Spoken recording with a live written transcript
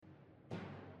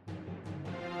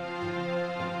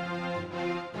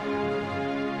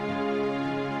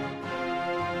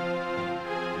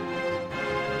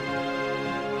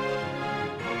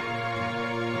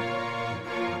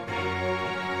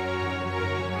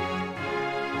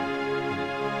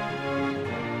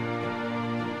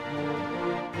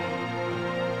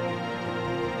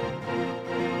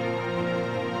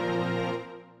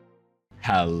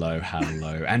Hello,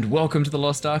 and welcome to the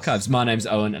Lost Archives. My name's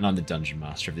Owen, and I'm the Dungeon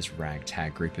Master of this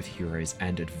ragtag group of heroes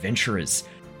and adventurers.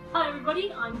 Hi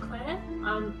everybody, I'm Claire.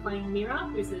 I'm playing Mira,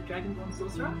 who's a Dragonborn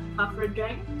sorcerer, half red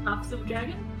dragon, half silver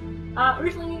dragon.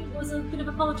 Originally was a bit of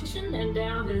a politician, and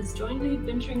now has joined the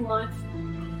adventuring life,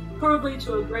 probably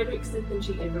to a greater extent than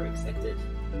she ever expected.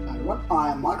 Hi everyone,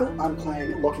 I'm Michael. I'm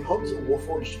playing Lockie Hobbs, a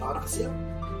Warforged Artificer.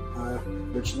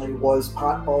 Originally was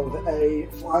part of a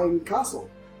flying castle,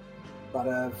 but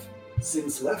I've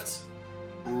since left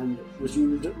and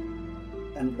resumed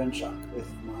an adventure with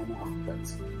my now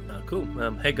friends. Cool.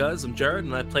 Hey guys, I'm Jared,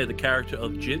 and I play the character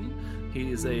of Jin. He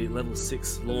is a level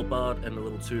 6 Lore Bard and a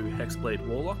level 2 Hexblade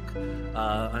Warlock.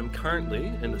 I'm currently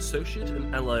an associate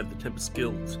and ally of the Tempest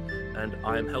Guild, and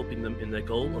I am helping them in their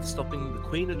goal of stopping the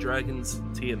Queen of Dragons,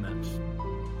 Tiamat.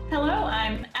 Hello,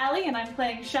 I'm Ali, and I'm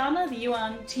playing Shana, the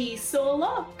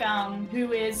e104,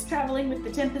 who is traveling with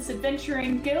the Tempest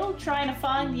Adventuring Guild, trying to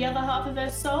find the other half of her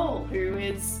soul, who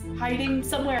is hiding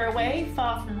somewhere away,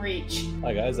 far from reach.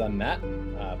 Hi guys, I'm Matt,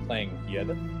 playing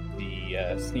Yoda,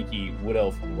 the sneaky Wood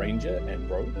Elf Ranger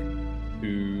and Rogue,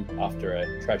 who, after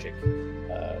a tragic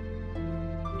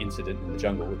incident in the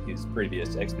jungle with his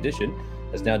previous expedition,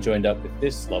 has now joined up with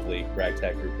this lovely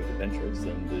ragtag group of adventurers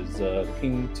and is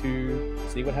looking to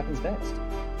see what happens next.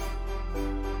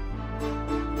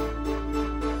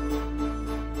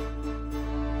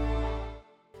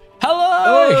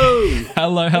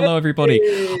 Hello, everybody.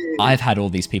 I've had all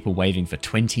these people waving for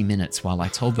 20 minutes while I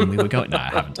told them we were going. No, I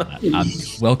haven't done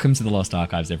that. Welcome to the Lost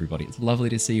Archives, everybody. It's lovely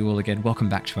to see you all again. Welcome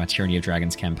back to our Tyranny of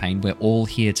Dragons campaign. We're all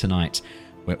here tonight.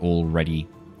 We're all ready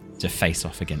to face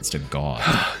off against a god.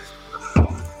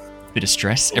 Bit of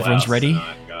stress. Everyone's ready.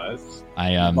 Guys.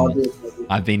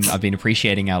 I've been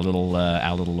appreciating our little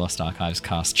Lost Archives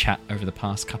cast chat over the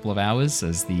past couple of hours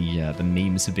as the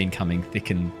memes have been coming thick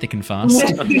and fast.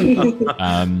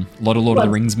 Lot of the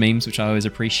Rings memes, which I always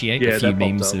appreciate. Yeah, a few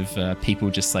memes of people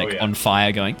just on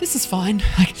fire, going, "This is fine.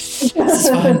 This is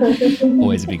fine."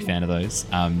 Always a big fan of those.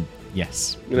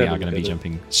 Yes, we are going to be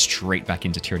jumping straight back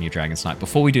into Tyranny of Dragons tonight.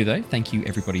 Before we do, though, thank you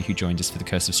everybody who joined us for the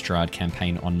Curse of Strahd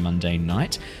campaign on Monday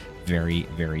night. Very,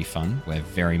 very fun. We're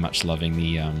very much loving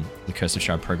the Curse of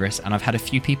Strahd progress, and I've had a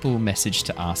few people message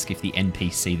to ask if the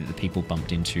NPC that the people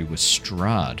bumped into was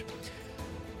Strahd.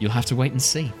 You'll have to wait and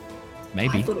see.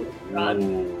 Maybe. I thought it was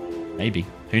Strahd. Maybe.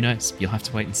 Who knows? You'll have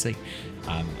to wait and see.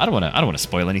 I don't want to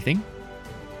spoil anything.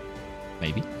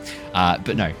 Maybe.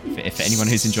 But no, for anyone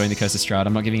who's enjoying the Curse of Strahd,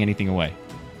 I'm not giving anything away.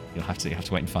 You'll have to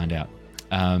wait and find out.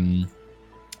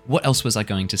 What else was I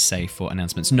going to say for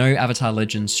announcements? No Avatar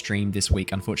Legends stream this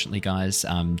week, unfortunately, guys.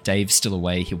 Dave's still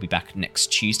away. He'll be back next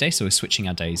Tuesday, so we're switching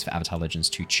our days for Avatar Legends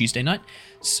to Tuesday night.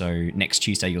 So next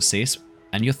Tuesday you'll see us,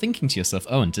 and you're thinking to yourself,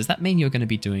 Owen, does that mean you're going to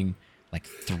be doing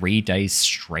 3 days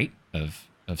straight of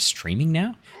streaming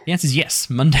now? The answer is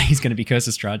yes. Monday is going to be Curse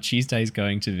of Strahd, Tuesday is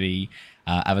going to be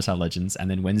Avatar Legends,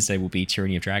 and then Wednesday will be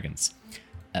Tyranny of Dragons.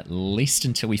 At least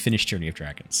until we finish Tyranny of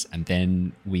Dragons, and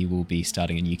then we will be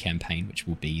starting a new campaign, which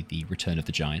will be the Return of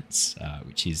the Giants,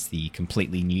 which is the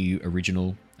completely new,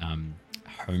 original,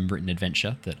 home-written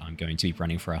adventure that I'm going to be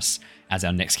running for us as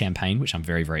our next campaign, which I'm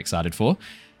very, very excited for.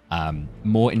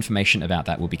 More information about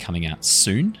that will be coming out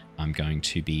soon. I'm going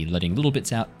to be letting little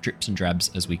bits out, drips and drabs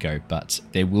as we go, but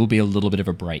there will be a little bit of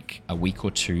a break, a week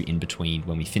or two in between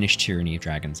when we finish Tyranny of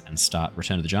Dragons and start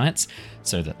Return of the Giants,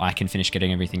 so that I can finish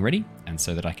getting everything ready, and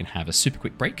so that I can have a super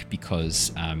quick break,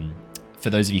 because for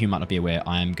those of you who might not be aware,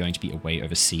 I am going to be away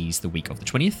overseas the week of the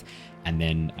 20th, and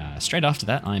then straight after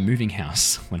that, I'm moving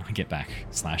house when I get back,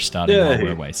 starting while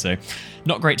we're away. So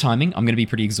not great timing. I'm going to be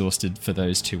pretty exhausted for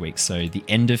those 2 weeks. So the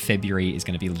end of February is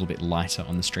going to be a little bit lighter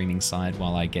on the streaming side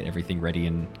while I get everything ready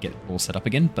and get all set up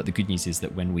again. But the good news is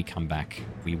that when we come back,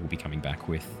 we will be coming back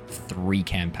with 3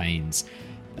 campaigns.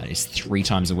 That is 3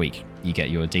 times a week. You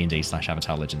get your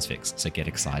D&D/Avatar Legends fix. So get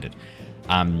excited.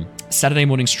 Saturday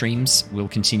morning streams will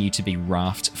continue to be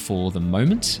Raft for the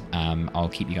moment. I'll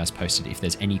keep you guys posted if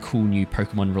there's any cool new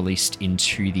Pokemon released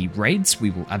into the raids.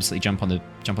 We will absolutely jump on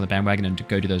the bandwagon and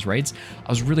go to those raids. I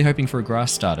was really hoping for a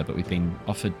grass starter, but we've been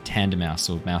offered Tandemaus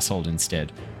or Mousehold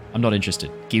instead. I'm not interested.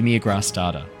 Give me a grass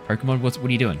starter. Pokemon, what are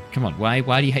you doing? Come on, why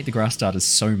do you hate the grass starters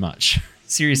so much?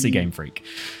 Seriously, Game Freak.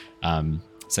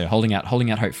 So holding out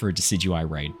hope for a Decidueye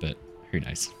raid, but who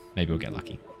knows? Maybe we'll get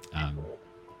lucky.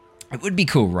 It would be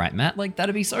cool, right, Matt?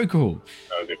 That'd be so cool.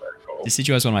 That would be very cool.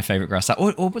 Decidueye is one of my favorite grass types.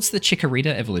 Or what's the Chikorita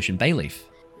evolution? Bayleaf.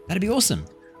 That'd be awesome.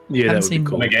 Yeah, that would be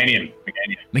cool. Meganium.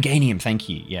 Meganium, thank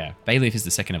you. Yeah. Bayleaf is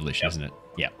the second evolution, isn't it?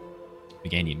 Yeah.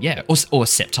 Meganium, yeah. Or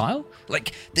Sceptile.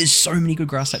 Like, there's so many good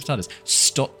grass-type starters.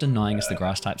 Stop denying us the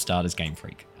grass-type starters, Game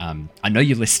Freak. I know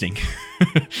you're listening.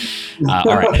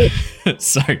 All right.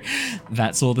 So,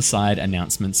 that's all the side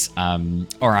announcements. All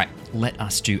right, let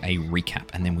us do a recap,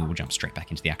 and then we will jump straight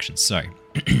back into the action. So,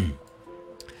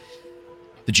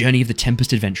 the journey of the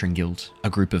Tempest Adventuring Guild, a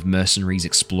group of mercenaries,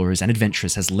 explorers, and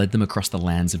adventurers, has led them across the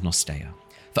lands of Nostea.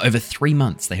 For over 3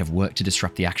 months, they have worked to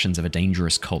disrupt the actions of a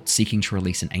dangerous cult seeking to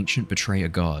release an ancient betrayer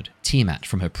god, Tiamat,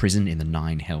 from her prison in the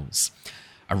Nine Hells.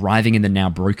 Arriving in the now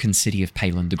broken city of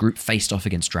Palin, the group faced off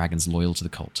against dragons loyal to the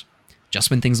cult. Just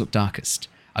when things looked darkest,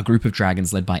 a group of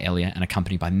dragons led by Elia and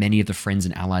accompanied by many of the friends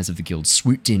and allies of the guild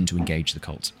swooped in to engage the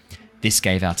cult. This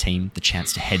gave our team the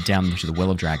chance to head down into the Well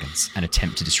of Dragons and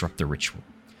attempt to disrupt the ritual.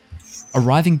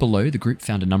 Arriving below, the group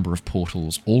found a number of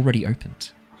portals already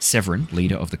opened. Severin,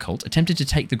 leader of the cult, attempted to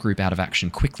take the group out of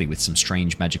action quickly with some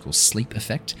strange magical sleep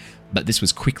effect, but this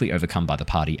was quickly overcome by the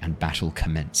party and battle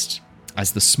commenced.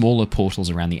 As the smaller portals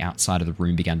around the outside of the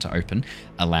room began to open,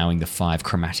 allowing the 5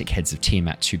 chromatic heads of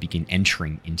Tiamat to begin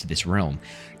entering into this realm,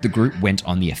 the group went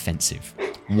on the offensive.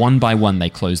 One by one,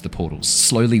 they closed the portals,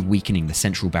 slowly weakening the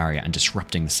central barrier and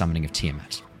disrupting the summoning of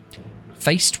Tiamat.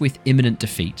 Faced with imminent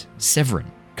defeat,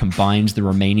 Severin combined the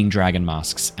remaining dragon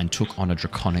masks and took on a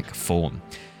draconic form.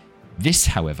 This,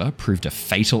 however, proved a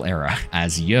fatal error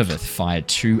as Yervith fired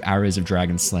 2 arrows of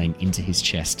dragon slaying into his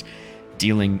chest,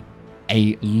 dealing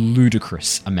a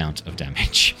ludicrous amount of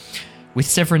damage. With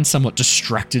Severin somewhat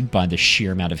distracted by the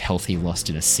sheer amount of health he lost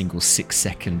in a single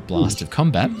 6-second blast of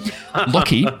combat,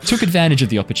 Lockie took advantage of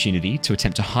the opportunity to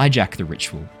attempt to hijack the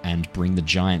ritual and bring the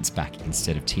giants back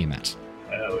instead of Tiamat.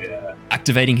 Oh, yeah.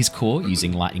 Activating his core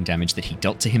using lightning damage that he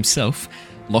dealt to himself,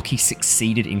 Lockie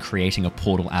succeeded in creating a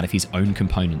portal out of his own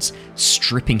components,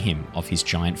 stripping him of his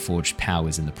giant forged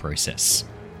powers in the process.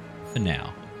 For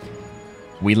now.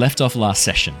 We left off last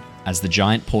session as the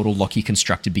giant portal Lockie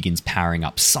constructed begins powering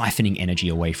up, siphoning energy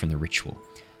away from the ritual.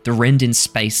 The rend in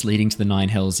space leading to the Nine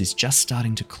Hells is just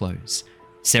starting to close.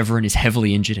 Severin is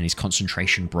heavily injured and his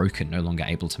concentration broken, no longer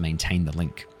able to maintain the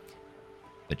link.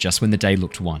 But just when the day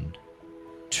looked won,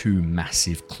 2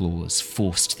 massive claws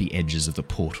forced the edges of the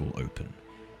portal open,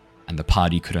 and the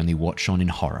party could only watch on in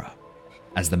horror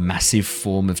as the massive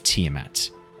form of Tiamat,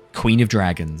 Queen of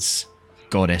Dragons,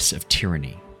 Goddess of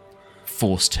Tyranny,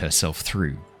 forced herself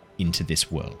through into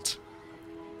this world.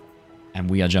 And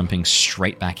we are jumping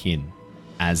straight back in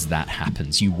as that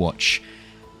happens. You watch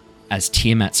as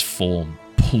Tiamat's form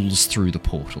pulls through the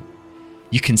portal.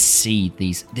 You can see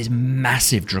this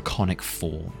massive draconic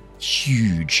form,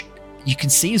 huge. You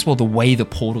can see as well the way the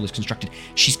portal is constructed.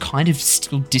 She's kind of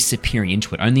still disappearing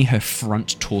into it. Only her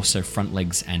front torso, front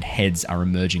legs, and heads are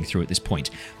emerging through at this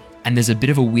point. And there's a bit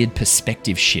of a weird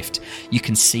perspective shift. You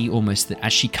can see almost that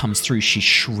as she comes through, she's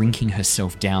shrinking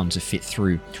herself down to fit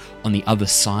through. On the other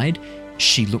side,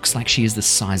 she looks like she is the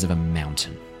size of a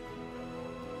mountain.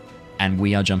 And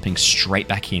we are jumping straight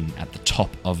back in at the top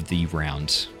of the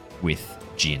round with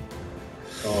Jin.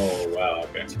 Oh, wow.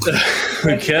 Okay.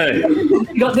 Okay.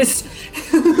 You got this.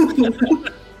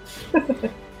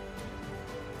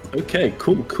 Okay,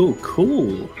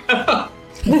 cool.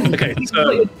 Okay,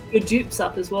 so... Your dupes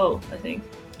up as well, I think.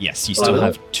 Yes, you still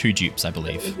have 2 dupes, I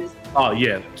believe. Oh,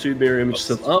 yeah, 2 mirror images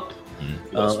still up.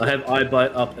 I have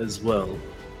iBite up as well.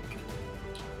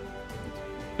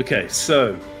 Okay,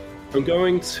 so I'm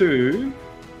going to...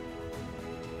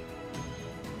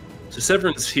 So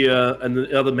Severin's here, and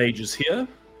the other mage is here.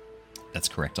 That's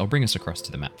correct. I'll bring us across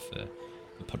to the map for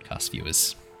the podcast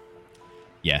viewers.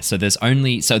 Yeah, so there's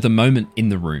only... So at the moment in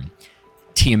the room,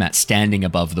 Tiamat standing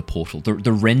above the portal.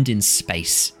 The rend in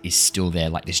space is still there,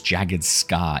 like this jagged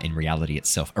scar in reality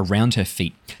itself. Around her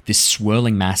feet, this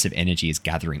swirling mass of energy is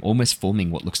gathering, almost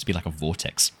forming what looks to be like a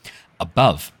vortex.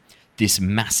 Above, this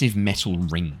massive metal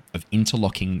ring of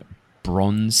interlocking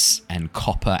bronze and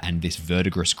copper and this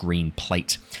verdigris green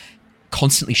plate,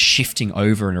 constantly shifting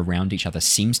over and around each other,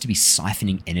 seems to be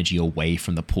siphoning energy away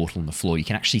from the portal on the floor. You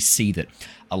can actually see that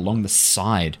along the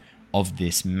side of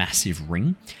this massive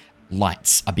ring,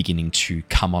 lights are beginning to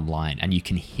come online, and you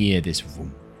can hear this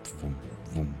vroom, vroom,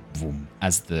 vroom, vroom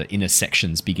as the inner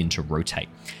sections begin to rotate.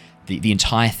 The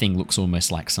entire thing looks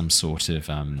almost like some sort of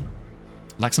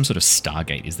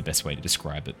Stargate is the best way to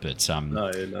describe it, but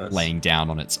nice. Laying down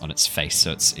on its face,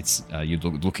 so it's you're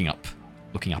looking up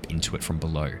into it from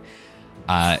below.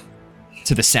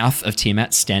 To the south of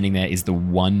Tiamat, standing there is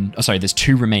there's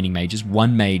 2 remaining mages.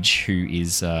 One mage who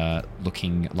is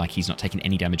looking like he's not taken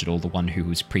any damage at all, the one who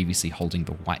was previously holding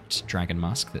the white dragon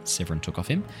mask that Severin took off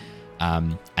him.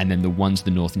 And then the one to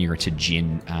the north nearer to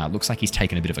Jin looks like he's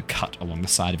taken a bit of a cut along the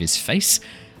side of his face.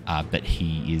 but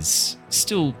he is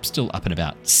still up and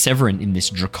about. Severin, in this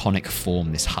draconic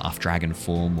form, this half-dragon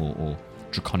form or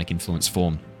draconic influence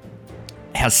form,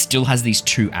 still has these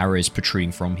 2 arrows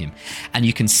protruding from him. And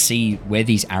you can see where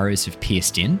these arrows have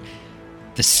pierced in,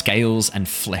 the scales and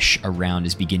flesh around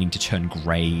is beginning to turn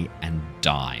grey and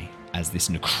die as this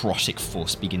necrotic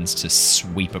force begins to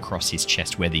sweep across his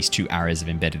chest where these 2 arrows have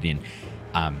embedded in.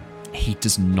 He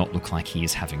does not look like he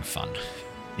is having fun,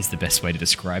 is the best way to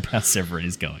describe how Severin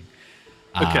is going.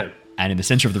 Okay. And in the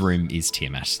center of the room is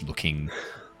Tiamat, looking...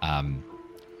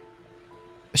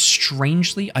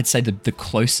 strangely, I'd say the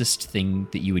closest thing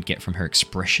that you would get from her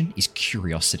expression is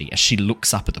curiosity. As she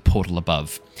looks up at the portal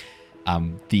above,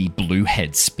 the blue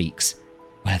head speaks,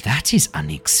 "Well, that is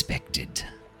unexpected,"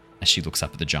 as she looks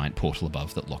up at the giant portal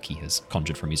above that Lockie has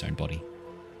conjured from his own body.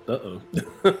 Uh-oh.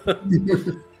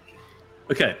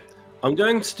 Okay, I'm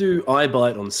going to do Eye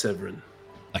Bite on Severin.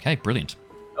 Okay, brilliant.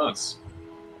 Nice.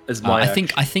 As my action.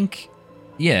 I think,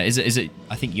 yeah. Is it?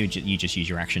 I think you just use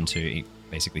your action to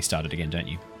basically start it again, don't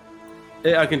you?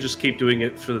 Yeah, I can just keep doing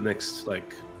it for the next,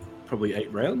 probably 8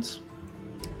 rounds.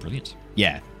 Brilliant.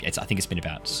 Yeah, I think it's been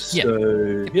about...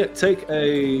 So, yeah, take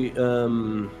a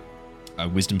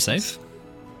wisdom save.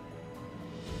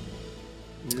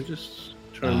 Let me just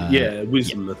try and...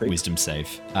 wisdom, I think. Wisdom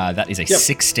save. That is a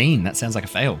 16. That sounds like a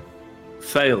fail.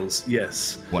 Fails,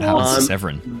 yes. What happens to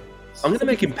Severin? I'm going to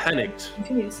make him panicked.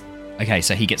 Confused. Okay,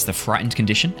 so he gets the frightened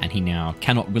condition, and he now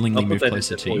cannot willingly move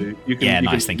closer to you.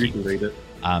 Thank you. You can read it.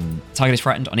 Target is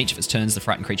frightened. On each of its turns, the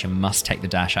frightened creature must take the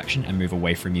dash action and move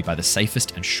away from you by the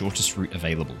safest and shortest route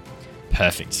available.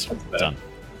 Perfect. Done.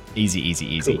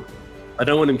 Easy. Cool. I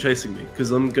don't want him chasing me,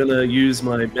 because I'm going to use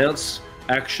my mount's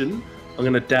action. I'm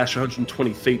going to dash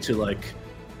 120 feet to,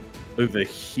 over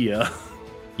here.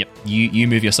 Yep. You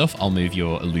move yourself. I'll move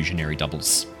your illusionary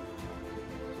doubles.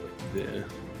 Yeah.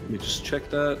 Let me just check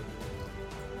that.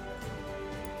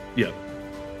 Yeah.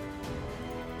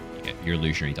 Okay, your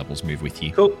illusionary doubles move with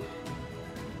you. Cool.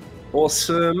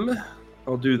 Awesome.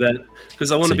 I'll do that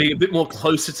because I want to be a bit more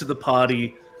closer to the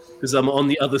party because I'm on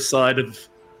the other side of,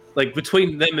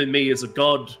 between them and me is a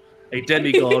god, a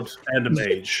demigod, and a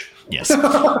mage. Yes.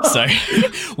 So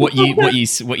what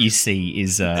you see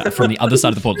is from the other side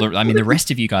of the portal. I mean, the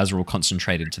rest of you guys are all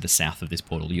concentrated to the south of this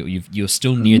portal. You're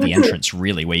still near the entrance,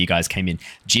 really, where you guys came in.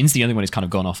 Jin's the only one who's kind of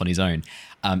gone off on his own.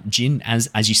 Jin,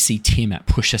 as you see Tiamat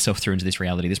push herself through into this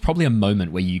reality, there's probably a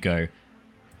moment where you go,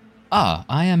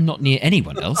 I am not near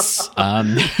anyone else.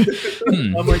 And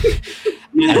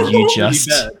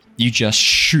you just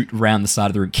shoot round the side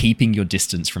of the room, keeping your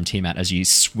distance from Tiamat as you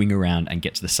swing around and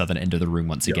get to the southern end of the room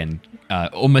once again,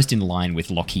 almost in line with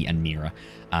Lockie and Mira.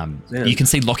 You can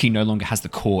see Lockie no longer has the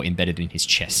core embedded in his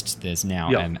chest. There's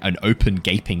now an open,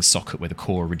 gaping socket where the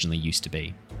core originally used to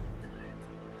be.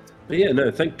 But yeah, no,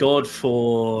 thank God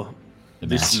for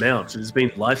this mount. It's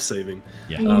been life-saving.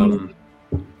 Yeah.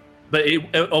 But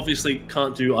it obviously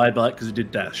can't do Eye Bite because it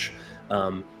did dash.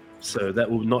 So that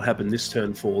will not happen this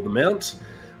turn for the mount.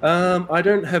 I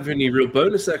don't have any real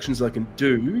bonus actions I can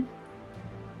do.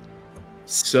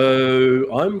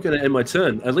 So I'm going to end my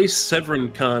turn. At least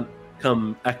Severin can't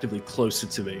come actively closer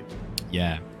to me.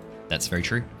 Yeah, that's very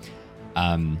true.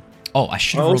 I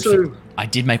should have rolled I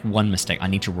did make one mistake. I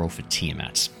need to roll for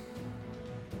Tiamat.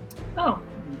 Oh.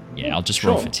 Yeah, I'll just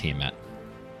roll for Tiamat.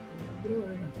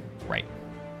 Right.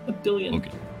 A billion.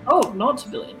 Okay. Oh, not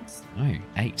billions. No,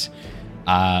 8.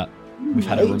 We've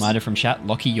had a reminder from chat.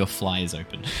 Lockie, your fly is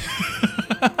open.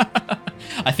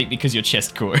 I think because your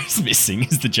chest core is missing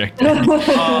is the joke.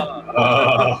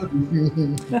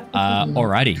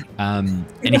 Alrighty.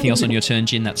 Anything else on your turn,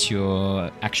 Jin? That's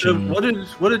your action. So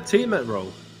what did Tiamat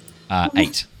roll?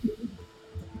 8.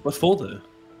 What for though?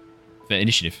 For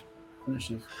initiative.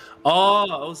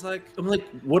 Oh, I'm like,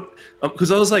 what?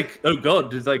 Because I was like, oh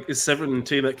god, is Severin and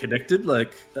Tiamat connected? I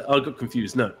got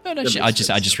confused. No, I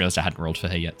just realized I hadn't rolled for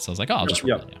her yet, so I was like, I'll just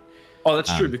roll it now. Oh,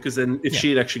 that's true. Because then, if she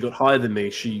had actually got higher than me,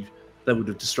 that would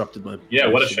have disrupted my. Yeah,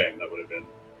 what a shame that would have been.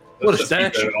 What a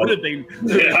stash! It would have been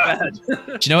bad.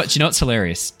 Do you know what's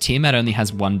hilarious? Tiamat only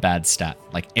has one bad stat.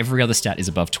 Every other stat is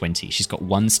above 20. She's got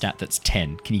one stat that's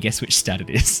 10. Can you guess which stat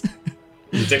it is?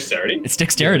 It's dexterity? It's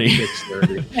dexterity.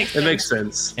 It makes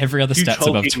sense. Every other stat's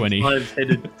above 20.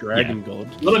 5-headed dragon god.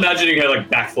 I'm not imagining her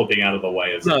backflipping out of the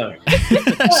way.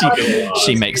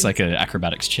 She makes an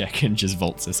acrobatics check and just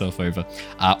vaults herself over.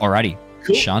 Alrighty.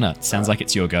 Cool. Shana, sounds like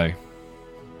it's your go.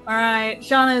 Alright,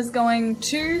 Shana is going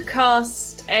to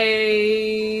cast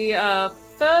a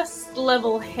first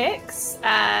level hex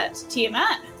at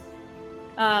Tiamat.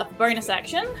 Bonus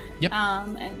action. Yep.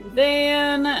 And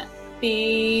then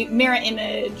the mirror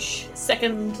image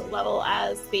second level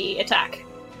as the attack.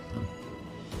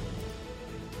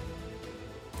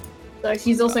 So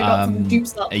she's also got some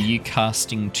dupes up. Are you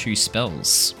casting 2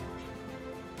 spells?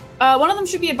 One of them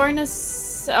should be a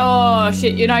bonus. Oh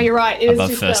shit! You're right. It is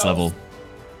Above 2 first spells. level.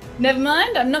 Never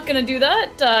mind. I'm not going to do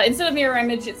that. Instead of mirror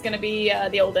image, it's going to be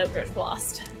the old Eldritch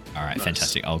Blast. All right,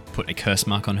 fantastic. I'll put a curse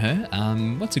mark on her.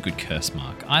 What's a good curse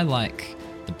mark? I like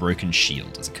the broken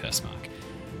shield as a curse mark.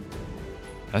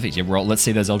 Perfect. Yeah, roll. Let's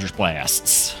see those Eldritch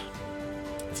Blasts.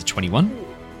 It's a 21.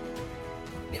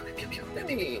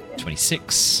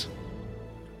 26.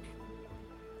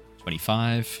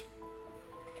 25.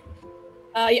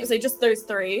 Yeah, so just those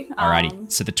 3.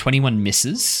 Alrighty. So the 21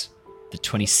 misses. The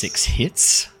 26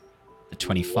 hits. The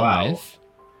 25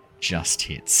 just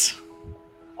hits.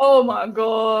 Oh my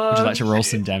god. Would you like to roll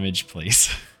some damage,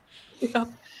 please? Yeah.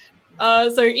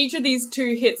 So each of these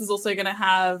 2 hits is also going to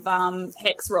have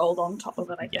hex rolled on top of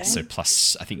it, I think. Yes, so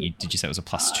plus, I think did you say it was a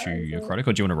 +2 necrotic,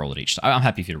 or do you want to roll it each time? I'm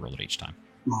happy for you to roll it each time.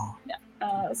 Oh. Yeah.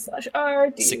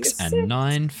 /R, 6 and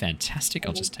 9, fantastic.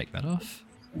 I'll just take that off.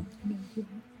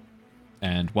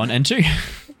 And 1 and 2.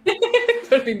 Would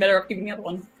have been better off giving the other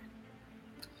one.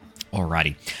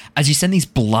 Alrighty. As you send these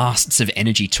blasts of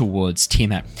energy towards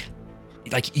Tiamat,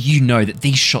 like, you know that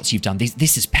these shots you've done,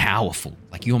 this is powerful.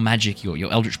 Like, your magic,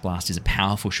 your Eldritch Blast is a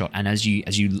powerful shot, and as you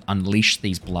unleash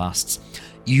these blasts,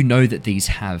 you know that these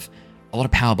have a lot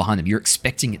of power behind them. You're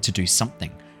expecting it to do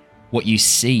something. What you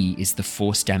see is the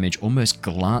force damage almost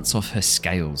glance off her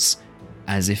scales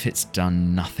as if it's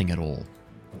done nothing at all.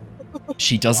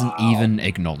 She doesn't even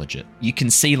acknowledge it. You can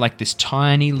see like this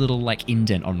tiny little like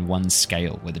indent on one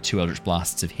scale where the 2 Eldritch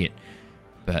Blasts have hit.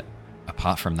 But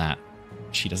apart from that,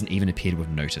 she doesn't even appear to have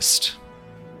noticed.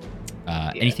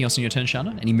 Anything else on your turn,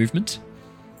 Shana? Any movement?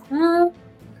 No,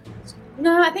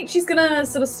 I think she's gonna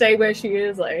sort of stay where she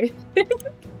is. Like.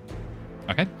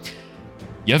 Okay.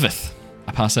 Yovith,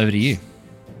 I pass over to you.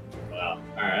 Wow.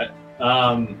 All right.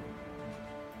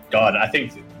 God, I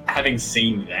think having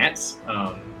seen that,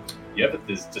 Yovith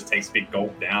just takes a big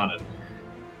gulp down and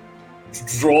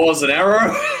draws an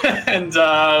arrow and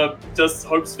just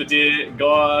hopes for dear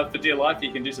life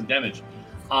he can do some damage.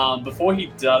 Before he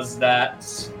does that,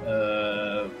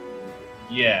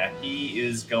 he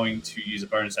is going to use a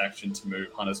bonus action to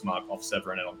move Hunter's Mark off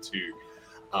Severin and onto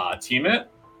Tiamat.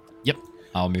 Yep,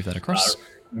 I'll move that across.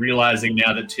 Realizing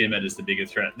now that Tiamat is the bigger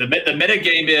threat. The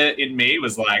metagamer in me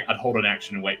was like, I'd hold an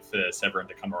action and wait for Severin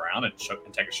to come around and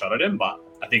take a shot at him, but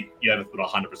I think Yovith would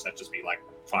 100% just be like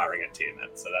firing at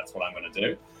Tiamat, so that's what I'm going to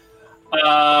do.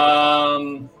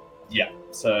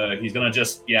 So he's going to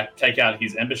just take out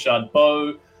his Ember Shard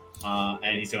bow,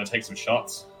 and he's going to take some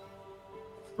shots.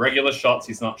 Regular shots,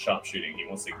 he's not sharpshooting. He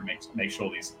wants to make sure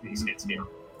these hits him.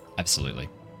 Absolutely.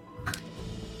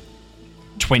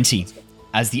 20.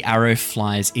 As the arrow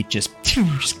flies, it just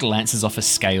glances off a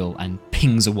scale and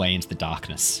pings away into the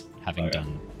darkness, having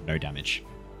done no damage.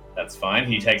 That's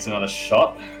fine. He takes another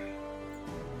shot.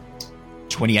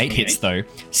 28 hits though.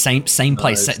 Same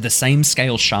place. The same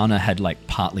scale Shana had like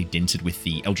partly dented with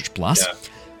the Eldritch Blast. Yeah.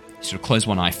 Sort of close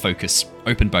one eye, focus,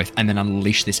 open both, and then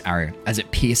unleash this arrow as it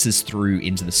pierces through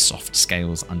into the soft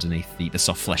scales underneath the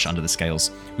soft flesh under the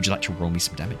scales. Would you like to roll me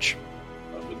some damage?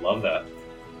 I would love that.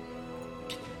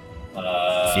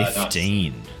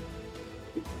 15.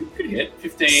 Nice. Good hit.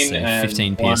 15 so and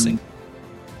 15 piercing.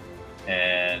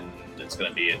 And it's going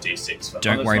to be a d6.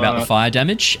 Don't worry about the fire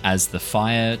damage. As the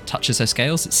fire touches her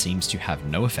scales, it seems to have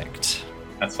no effect.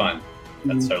 That's fine.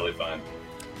 That's totally fine.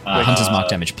 Hunter's Mark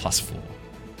damage +4.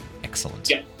 Excellent.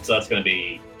 Yeah, so that's going to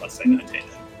be, let's say, 19.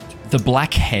 The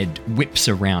black head whips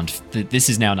around. This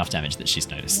is now enough damage that she's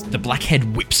noticed. The black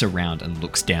head whips around and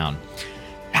looks down.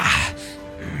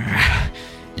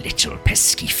 Little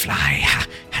pesky fly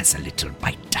has a little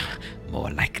bite, more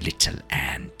like little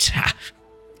ant.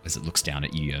 As it looks down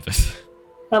at you, Yovith.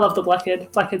 I love the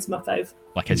blackhead. Blackhead's my fave.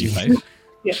 Blackhead's your fave?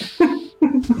 Yeah.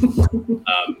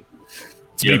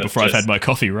 It's me before I've had my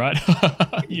coffee, right?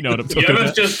 You know what I'm talking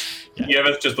about.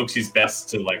 Yovith just looks his best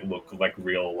to look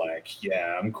real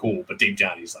I'm cool, but deep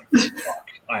down he's like, fuck.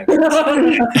 At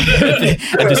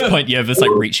this point, Yovith's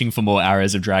reaching for more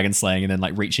arrows of dragon slaying and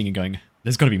then reaching and going,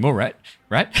 there's got to be more, right?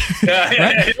 Right?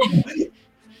 Yeah.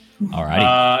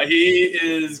 Alrighty. He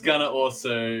is gonna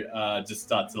also just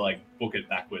start to book it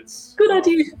backwards. Good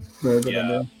idea.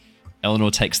 Yeah.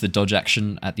 Eleanor takes the dodge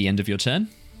action at the end of your turn.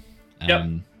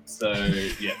 Yep. So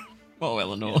yeah. Oh,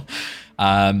 Eleanor.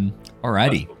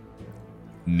 Alrighty. Cool.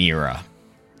 Mira.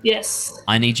 Yes.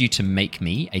 I need you to make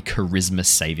me a charisma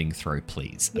saving throw,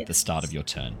 please, at the start of your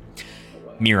turn.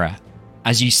 Mira,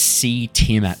 as you see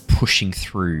Tiamat pushing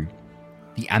through,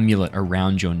 the amulet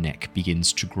around your neck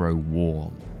begins to grow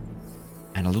warm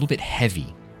and a little bit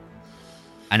heavy.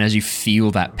 And as you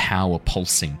feel that power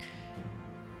pulsing,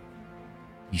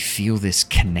 you feel this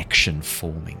connection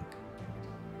forming.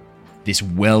 This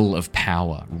well of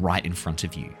power right in front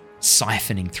of you,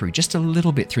 siphoning through just a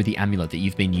little bit through the amulet that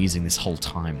you've been using this whole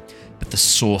time. But the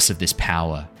source of this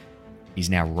power is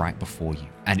now right before you,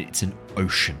 and it's an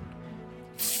ocean.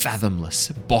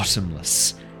 Fathomless,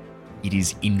 bottomless. It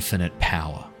is infinite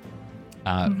power.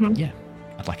 Yeah,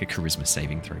 I'd like a charisma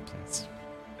saving throw, please.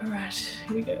 All right,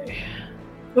 here we go.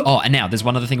 Oh, and now there's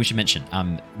one other thing we should mention.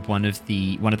 One of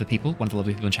the lovely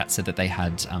people in chat said that they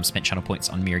had spent channel points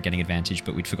on Mira getting advantage,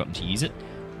 but we'd forgotten to use it.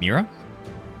 Mira,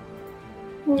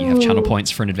 you have channel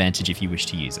points for an advantage if you wish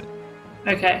to use it.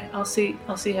 Okay, I'll see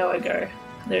how I go.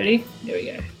 Ready? Here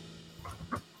we go.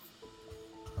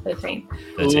 13.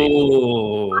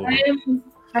 Oh. I am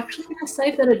actually going to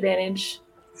save that advantage.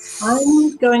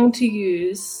 I'm going to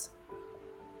use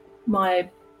my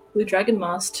Blue Dragon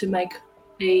Mask to make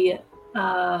a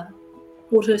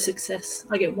auto success.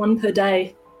 I get 1 per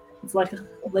day. It's like a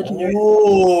legendary.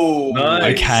 Oh,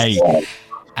 Nice. Okay.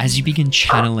 As you begin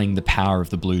channeling the power of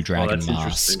the Blue Dragon that's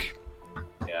Mask,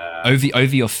 yeah.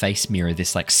 over your face mirror,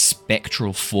 this like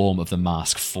spectral form of the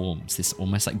mask forms. This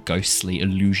almost like ghostly,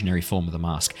 illusionary form of the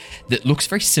mask that looks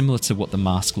very similar to what the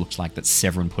mask looked like that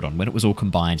Severin put on when it was all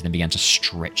combined and then began to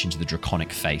stretch into the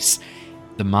draconic face.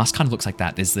 The mask kind of looks like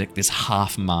that. There's like this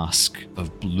half mask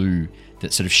of blue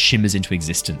that sort of shimmers into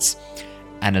existence.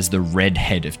 And as the red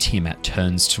head of Tiamat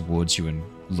turns towards you and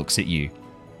looks at you,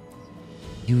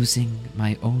 using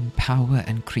my own power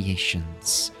and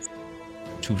creations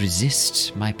to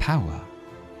resist my power.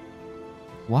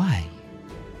 Why?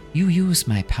 You use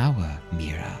my power,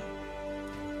 Mira.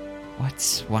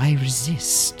 What? Why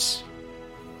resist?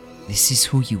 This is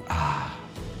who you are.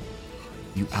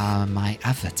 You are my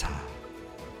avatar.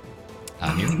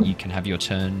 Mira, you can have your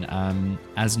turn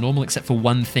as normal, except for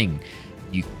one thing.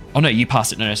 Oh no, you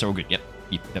passed it. No, so all good. Yep.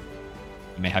 You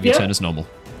may have your turn as normal.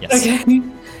 Yes. Okay.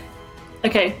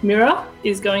 Okay, Mira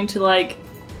is going to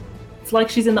it's like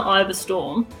she's in the eye of a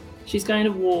storm. She's going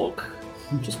to walk,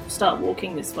 just start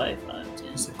walking this way. 5, 10,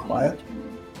 Is it quiet?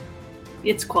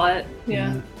 It's quiet,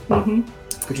 yeah.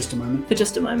 For just a moment. For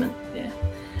just a moment, yeah.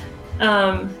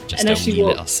 Just and a as she wee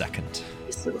walks, little second.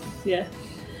 sort of, yeah.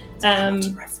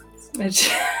 And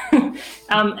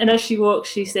as she walks,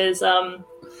 she says,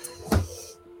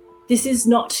 "This is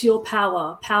not your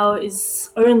power. Power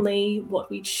is only what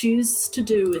we choose to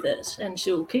do with it." And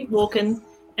she'll keep walking.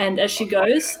 And as she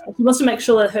goes, she wants to make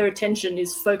sure that her attention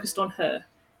is focused on her.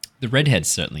 The redhead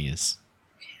certainly is.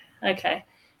 Okay.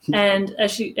 And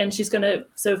she's gonna.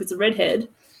 So if it's a redhead,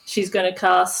 she's gonna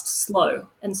cast slow,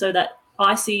 and so that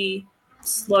icy,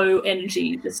 slow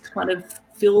energy just kind of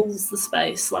fills the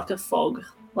space like a fog,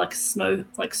 like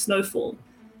snowfall,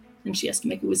 and she has to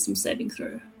make a wisdom saving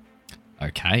throw.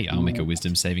 Okay, I'll make a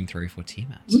wisdom saving throw for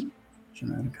Tiamat.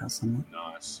 Should I cast something?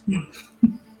 Nice.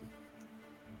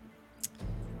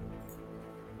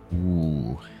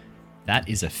 Ooh, that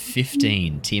is a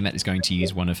 15. Tiamat is going to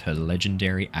use one of her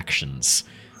legendary actions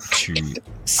to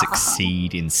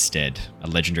succeed instead. A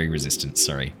legendary resistance,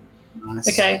 sorry. Nice.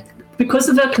 Okay, because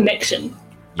of her connection,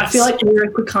 I feel like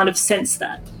Mira could kind of sense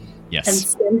that. And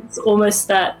Yes. sense almost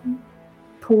that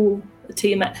pull that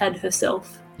Tiamat had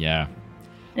herself. Yeah.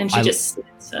 And she just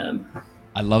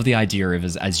I love the idea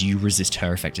of as you resist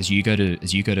her effect, as you go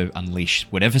to unleash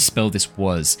whatever spell this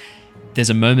was, there's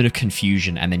a moment of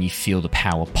confusion and then you feel the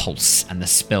power pulse and the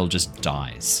spell just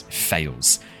dies,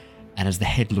 fails. And as the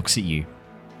head looks at you,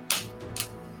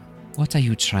 what are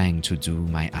you trying to do,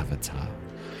 my avatar?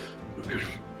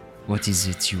 What is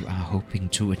it you are hoping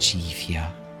to achieve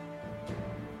here?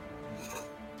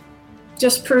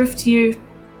 just prove to you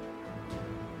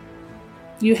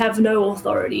you have no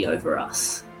authority over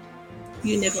us.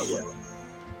 You never will.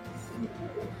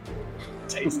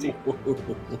 Tasty.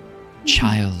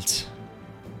 Child,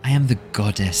 I am the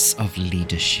goddess of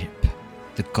leadership,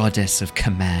 the goddess of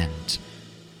command.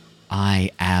 I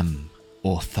am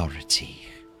authority.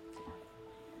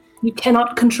 You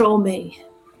cannot control me.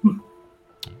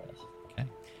 Okay.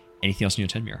 Anything else in your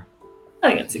turn, Mira?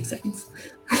 I got 6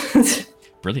 seconds.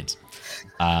 Brilliant.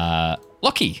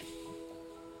 Lockie.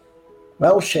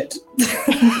 Well, shit.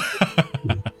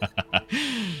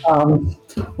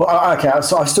 Well, okay,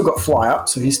 so I've still got fly up,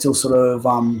 so he's still sort of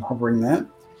hovering there.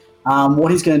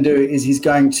 What he's going to do is he's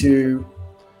going to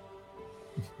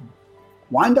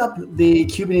wind up the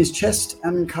cube in his chest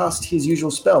and cast his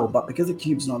usual spell, but because the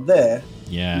cube's not there,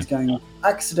 he's going to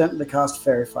accidentally cast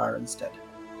Fairy Fire instead.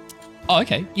 Oh,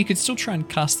 okay. You could still try and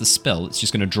cast the spell. It's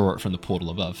just going to draw it from the portal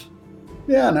above.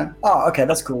 Yeah, no. Oh, okay,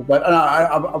 that's cool. But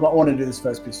I want to do this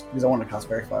first because I want to cast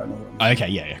Fairy Fire. Okay,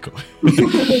 yeah, cool.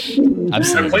 So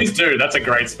Absolutely. please do. That's a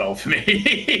great spell for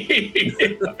me.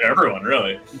 For everyone,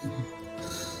 really.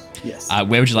 Yes.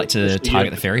 Where would you like to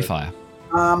target the fairy fire?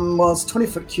 Well, it's a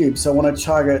 20-foot cube, so I want to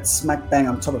target smack bang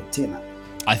on top of Tiamat.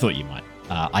 I thought you might.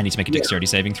 I need to make a dexterity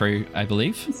saving throw, I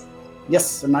believe.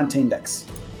 Yes, a 19 dex.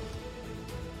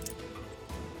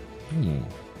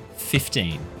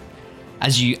 15.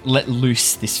 As you let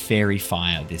loose this fairy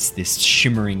fire, this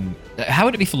shimmering... how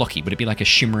would it be for Lockie? Would it be like a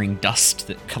shimmering dust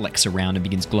that collects around and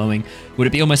begins glowing? Would it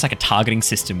be almost like a targeting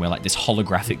system where like this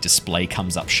holographic display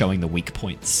comes up showing the weak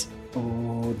points?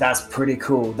 Oh, that's pretty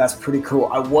cool. That's pretty cool.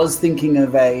 I was thinking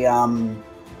of a...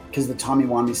 because the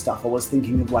timey-wimey stuff, I was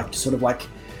thinking of like sort of like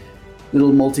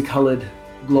little multicolored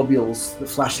globules that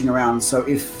flashing around. So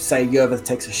if, say, Yervith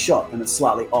takes a shot and it's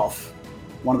slightly off,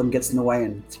 one of them gets in the way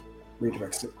and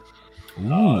redirects it.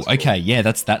 Ooh, okay, yeah,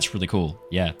 that's really cool.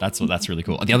 Yeah, that's really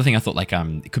cool. The other thing I thought, like,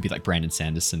 it could be like Brandon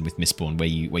Sanderson with Mistborn, where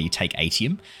you take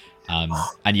Atium,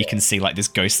 and you can see like this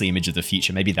ghostly image of the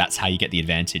future. Maybe that's how you get the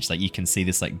advantage. Like you can see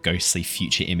this like ghostly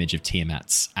future image of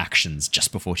Tiamat's actions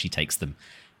just before she takes them,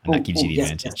 and that gives you the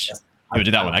advantage. Yes. You would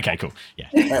do that one. Okay, cool. Yeah,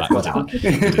 right, we'll do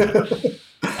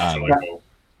that.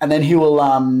 And then he will.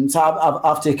 So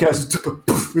after he goes,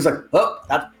 he's like, "Oh,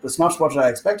 that was not what I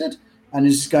expected," and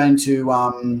he's just going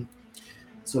to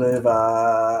sort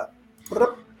of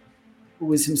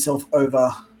whiz himself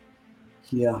over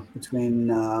here between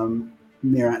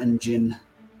Mira and Jin.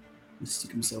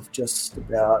 Stick himself just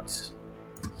about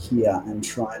here and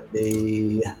try and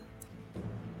be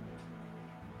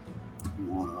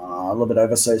a little bit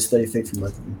over, so it's 30 feet from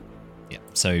both of them. Yeah,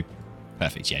 so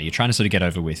perfect. Yeah, you're trying to sort of get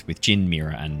over with Jin,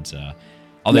 Mira, and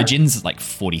although Jin's like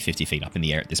 40, 50 feet up in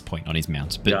the air at this point on his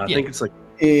mount. But I think it's like...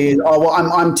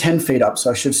 I'm 10 feet up,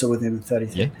 so I should still within 30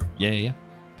 feet. Yeah.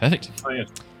 Perfect. Oh, yeah.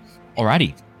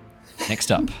 Alrighty.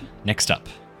 Next up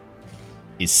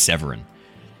is Severin.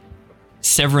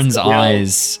 Severin's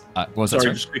eyes...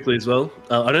 Sorry, just quickly as well.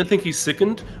 I don't think he's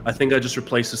sickened. I think I just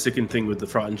replaced the sickened thing with the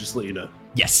frightened, just to let you know.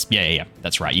 Yes, yeah.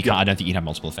 That's right. You can't. I don't think you can have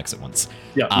multiple effects at once.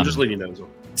 Yeah, I'm just letting you know as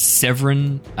well.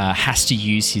 Severin has to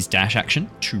use his dash action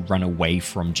to run away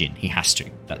from Jin. He has to.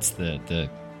 That's the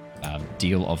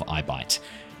deal of Eye Bite.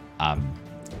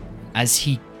 As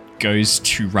he goes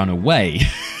to run away,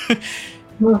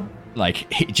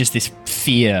 just this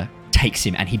fear takes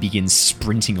him and he begins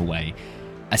sprinting away.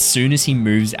 As soon as he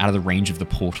moves out of the range of the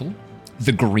portal,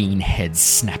 the green head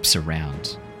snaps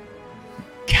around.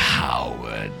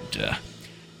 Coward.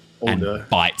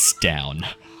 Bites down.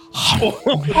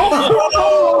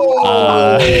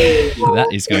 That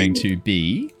is going to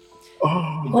be...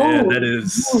 that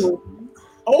is...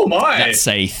 Oh my! That's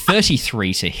a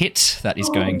 33 to hit. That is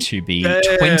going to be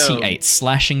 28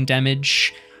 slashing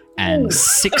damage and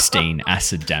 16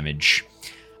 acid damage.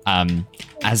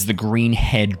 As the green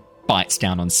head bites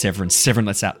down on Severin, Severin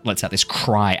lets out this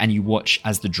cry, and you watch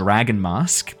as the dragon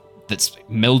mask that's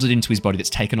melded into his body, that's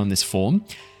taken on this form,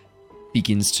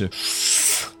 begins to...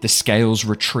 The scales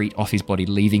retreat off his body,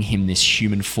 leaving him this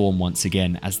human form once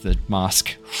again as the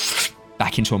mask...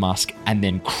 back into a mask, and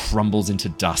then crumbles into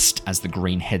dust as the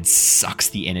green head sucks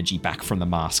the energy back from the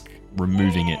mask,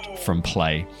 removing it from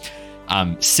play.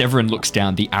 Severin looks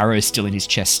down, the arrow still in his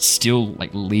chest, still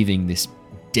like leaving this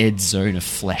dead zone of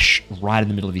flesh right in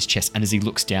the middle of his chest, and as he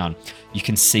looks down, you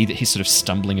can see that he's sort of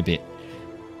stumbling a bit.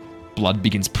 Blood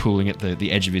begins pooling at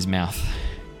the edge of his mouth.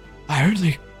 I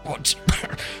only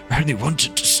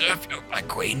wanted to serve you, my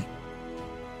queen.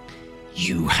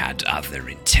 You had other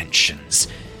intentions.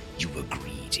 You were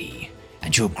greedy,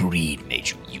 and your greed made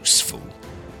you useful.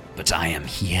 But I am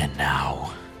here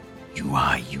now. You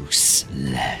are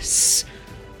useless.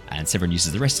 And Severin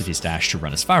uses the rest of his dash to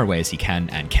run as far away as he can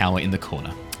and cower in the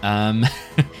corner. Oh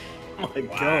my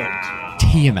god.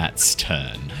 Tiamat's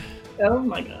turn. Oh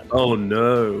my god. Oh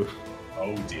no.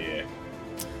 Oh dear.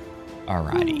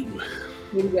 Alrighty.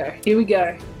 Here we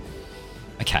go.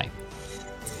 Okay.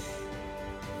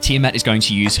 Tiamat is going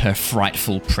to use her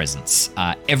frightful presence.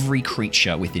 Every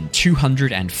creature within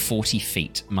 240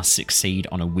 feet must succeed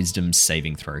on a wisdom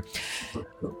saving throw.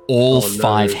 All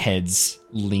 5 heads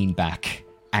lean back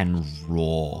and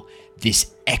roar.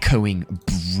 This echoing,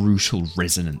 brutal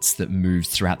resonance that moves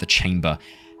throughout the chamber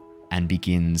and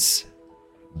begins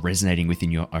resonating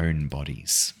within your own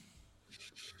bodies.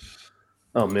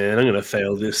 Oh man, I'm going to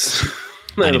fail this.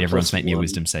 I need everyone to make me a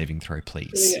wisdom saving throw,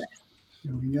 please.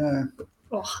 Here we go.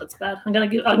 Oh, that's bad. I'm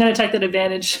gonna take that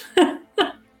advantage.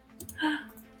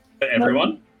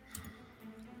 Everyone?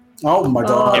 Oh my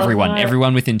god.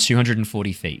 Everyone within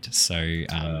 240 feet. So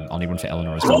I'll need one for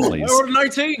Eleanor as well, please. I rolled a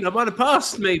 19. I might have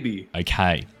passed, maybe.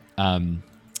 Okay.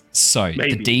 So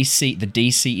Maybe. the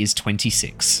DC is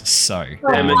 26. So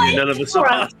Damn it, none of us are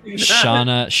passing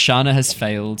that. Shana has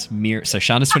failed. So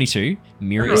Shana's 22.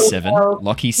 Mira is 7.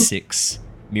 Lockie's 6.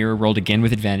 Mira rolled again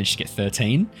with advantage to get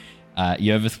 13.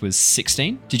 Yervith was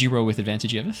 16. Did you roll with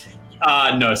advantage, Yervith?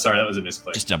 No, sorry, that was a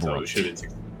misclick. Just double roll. It should have been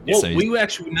 16. Well, So- we were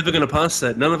actually never going to pass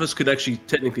that. None of us could actually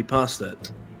technically pass that.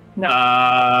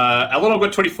 Eleanor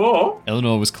got 24.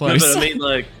 Eleanor was No, close. but I mean,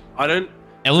 like, I don't.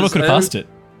 Eleanor could have passed it.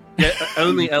 Yeah,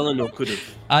 only Eleanor could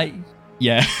have.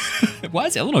 Yeah. Why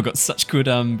has Eleanor got such good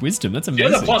wisdom? That's She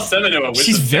has amazing. a +7 to her wisdom.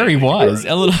 She's very wise.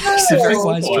 Eleanor is a very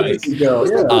wise Wise. chick.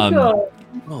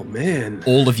 Oh man.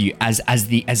 All of you, as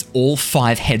all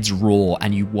 5 heads roar,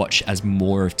 and you watch as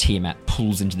more of Tiamat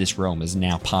pulls into this realm, as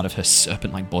now part of her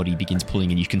serpent-like body begins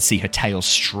pulling, and you can see her tail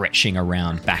stretching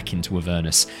around back into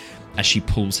Avernus as she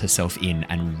pulls herself in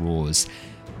and roars.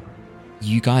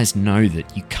 You guys know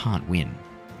that you can't win.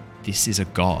 This is a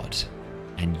god,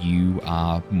 and you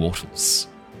are mortals.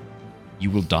 You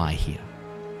will die here.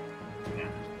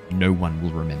 No one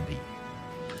will remember you.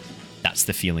 That's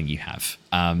the feeling you have.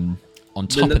 On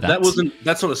top of that,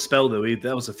 that's not a spell though.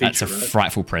 That was a feature. that's a right?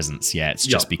 frightful presence. Yeah, it's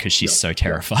just because she's so yeah.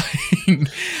 terrifying.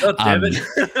 God damn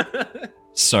it.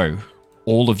 So,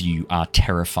 all of you are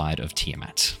terrified of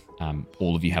Tiamat.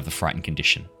 All of you have the frightened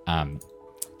condition.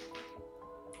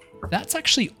 That's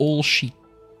actually all she.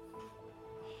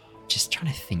 Just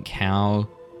trying to think how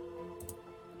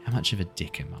much of a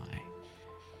dick am I?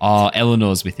 Oh,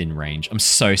 Eleanor's within range. I'm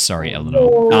so sorry,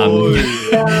 Eleanor.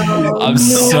 I'm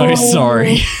so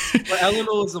sorry. Well,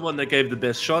 Eleanor was the one that gave the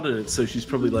best shot at it, so she's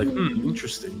probably like,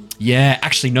 interesting. Yeah,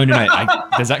 actually, no.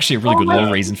 There's actually a really good lore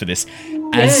reason for this.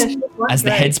 As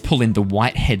the heads pull in, the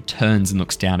white head turns and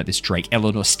looks down at this Drake.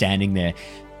 Eleanor standing there,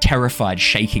 terrified,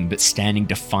 shaking, but standing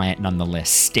defiant nonetheless,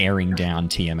 staring down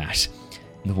Tiamat.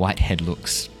 And the white head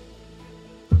looks.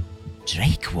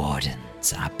 Drake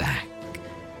Wardens are back.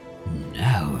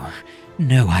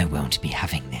 No, I won't be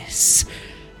having this.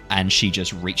 And she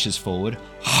just reaches forward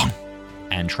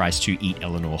and tries to eat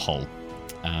Eleanor whole.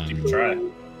 You can try.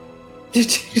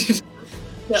 Should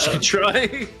I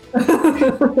try?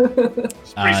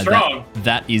 It's pretty strong.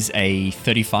 That is a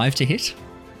 35 to hit.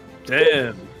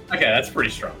 Damn. Okay, that's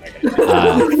pretty strong. Okay.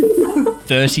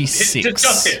 36.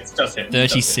 Just hits.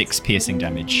 36 piercing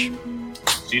damage.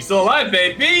 She's still alive,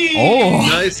 baby! Oh!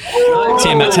 Nice.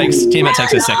 Tiamat takes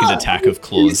her second attack of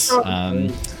claws.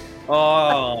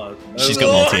 She's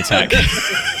got multi-attack.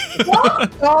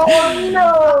 Oh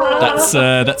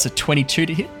no! That's a 22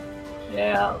 to hit.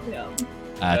 Yeah.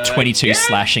 22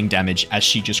 slashing damage as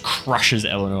she just crushes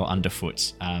Eleanor underfoot.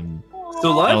 Still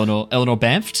alive? Eleanor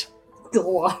bamfed?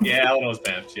 Yeah, Eleanor's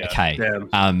bamfed, yeah. Okay.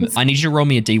 Damn. I need you to roll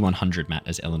me a D100, Matt,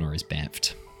 as Eleanor is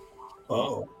bamfed.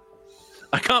 Oh.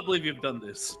 I can't believe you've done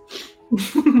this.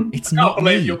 It's not me.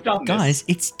 believe you've done this. Guys,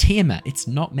 it's Tiamat. It's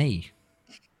not me.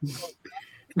 It's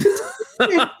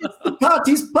the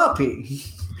party's puppy.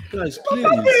 Guys,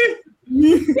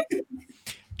 please.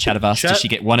 Chatavas, does Chat- she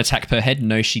get 1 attack per head?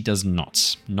 No, she does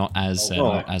not. Not as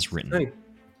written. Thank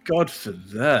God for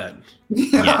that.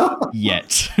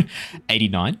 Yet.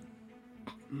 89.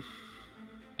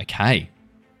 Okay.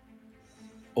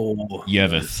 Oh,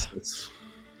 Yervith.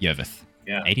 Yervith.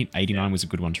 Yeah. 89 was a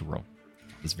good one to roll.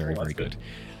 It's very, very good.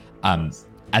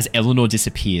 As Eleanor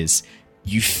disappears,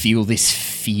 you feel this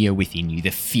fear within you, the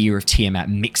fear of Tiamat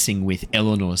mixing with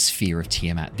Eleanor's fear of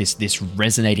Tiamat, this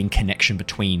resonating connection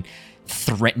between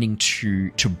threatening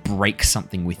to break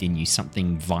something within you,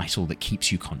 something vital that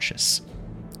keeps you conscious.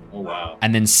 Oh, wow.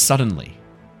 And then suddenly,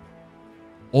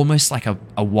 almost like a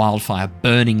wildfire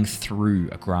burning through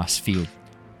a grass field,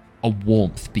 a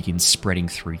warmth begins spreading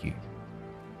through you.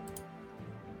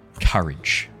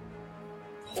 Courage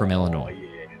from Eleanor. Oh,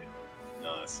 yeah.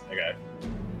 Nice. Okay.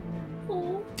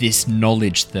 This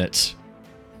knowledge that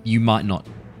you might not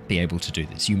be able to do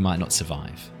this, you might not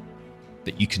survive,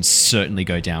 but you can certainly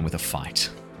go down with a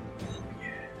fight.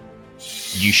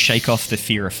 You shake off the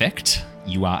fear effect.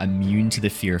 You are immune to the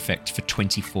fear effect for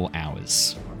 24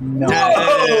 hours. No.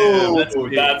 Oh,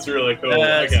 Damn, that's really cool.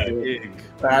 That's okay. big.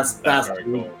 That's Very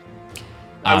cool.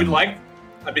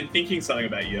 I've been thinking something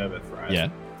about Yervith, right? Yeah.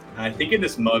 And I think in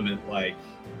this moment, like,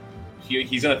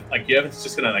 he's gonna, like, Yervith's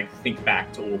just gonna, like, think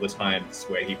back to all the times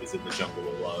where he was in the jungle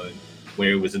alone, where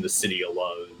he was in the city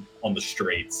alone, on the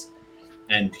streets.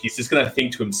 And he's just gonna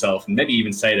think to himself, and maybe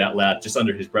even say it out loud, just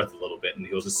under his breath a little bit, and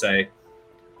he'll just say,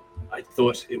 I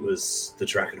thought it was the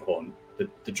dragon horn,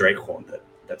 the drake horn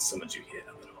that summoned you here,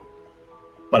 Eleanor.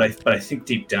 But I think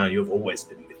deep down you have always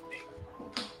been with me.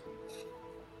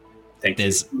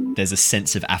 there's a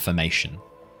sense of affirmation.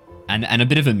 And a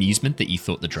bit of amusement that you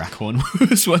thought the Drackhorn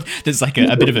was what. There's like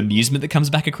a bit of amusement that comes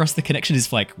back across the connection.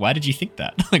 Is like, why did you think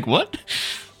that? Like, what?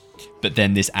 But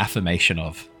then this affirmation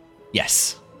of,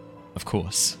 yes, of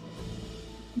course.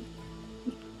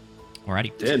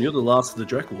 Alrighty. Damn, you're the last of the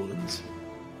Drackwardens.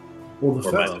 Well, the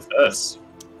Or first. about the first.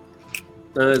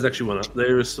 No, there's actually one.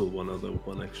 There is still one other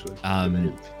one actually.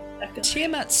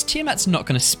 Tiamat's not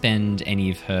going to spend any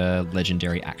of her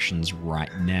legendary actions right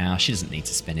now. She doesn't need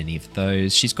to spend any of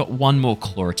those. She's got one more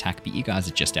claw attack, but you guys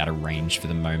are just out of range for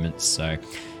the moment, so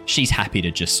she's happy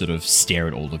to just sort of stare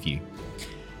at all of you.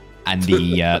 And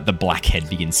the Blackhead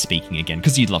begins speaking again,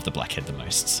 because you'd love the Blackhead the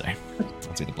most, so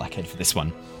I'll do the Blackhead for this one.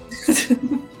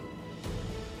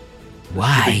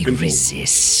 Why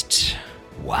resist?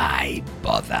 Why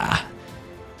bother?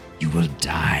 You will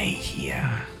die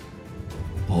here.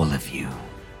 All of you.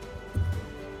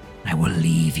 I will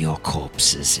leave your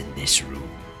corpses in this room,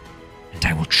 and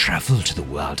I will travel to the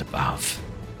world above,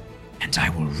 and I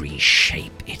will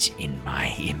reshape it in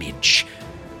my image.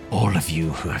 All of you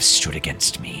who have stood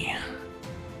against me.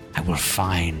 I will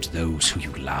find those who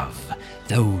you love,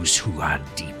 those who are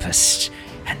deepest,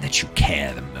 and that you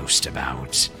care the most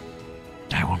about.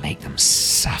 And I will make them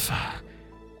suffer.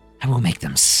 I will make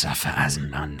them suffer as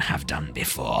none have done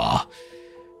before.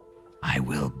 I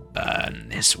will burn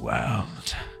this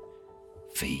world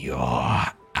for your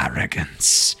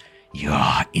arrogance,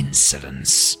 your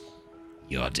insolence,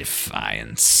 your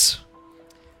defiance.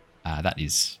 That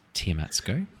is Tiamat's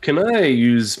go. Can I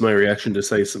use my reaction to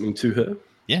say something to her?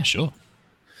 Yeah, sure.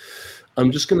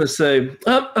 I'm just going to say,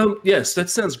 yes, that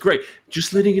sounds great.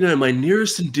 Just letting you know, my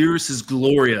nearest and dearest is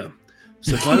Gloria.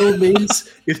 So by all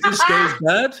means, if this goes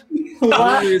bad,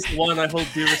 Gloria is the one I hold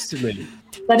dearest to me.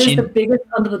 That is Jin- the biggest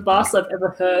under the bus I've ever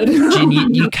heard. Jin,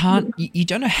 you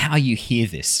don't know how you hear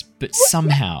this, but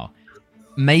somehow,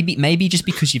 maybe just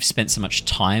because you've spent so much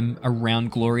time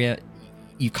around Gloria,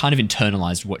 you kind of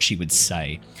internalized what she would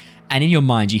say. And in your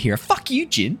mind, you hear a "fuck you,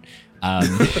 Jin." Yeah.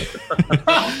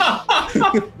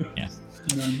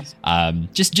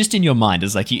 Just in your mind,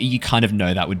 as like you kind of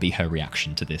know that would be her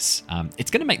reaction to this.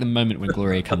 It's going to make the moment when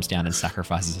Gloria comes down and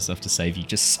sacrifices herself to save you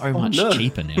just so much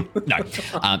cheaper now. No,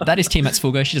 that is Tiamat's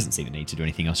full go. She doesn't see the need to do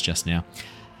anything else just now.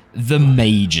 The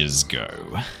mages go.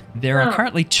 There are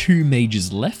currently 2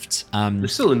 mages left. They're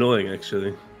still annoying,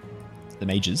 actually. The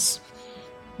mages.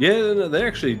 Yeah, no, they're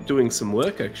actually doing some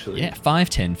work, actually. Yeah, 5,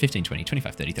 10, 15, 20,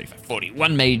 25, 30, 35, 40.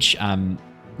 One mage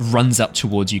runs up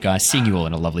towards you guys, seeing you all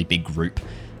in a lovely big group,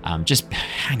 just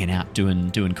hanging out,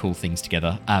 doing cool things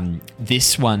together.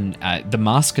 This one, the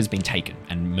mask has been taken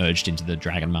and merged into the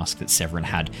dragon mask that Severin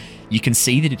had. You can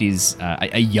see that it is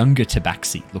a younger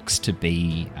Tabaxi. Looks to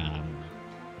be,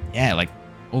 like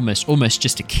almost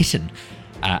just a kitten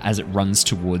as it runs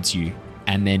towards you.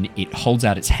 And then it holds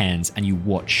out its hands, and you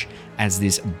watch as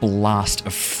this blast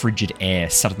of frigid air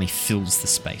suddenly fills the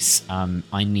space.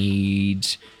 I need...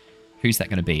 Who's that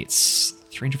going to be? It's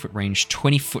 300-foot range,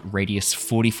 20-foot radius,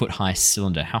 40-foot high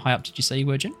cylinder. How high up did you say you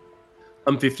were, Jen?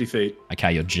 I'm 50 feet.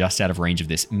 Okay, you're just out of range of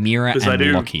this. Mira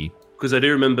and Lockie. Because I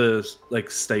do remember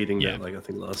stating that, I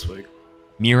think last week.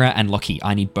 Mira and Lockie,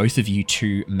 I need both of you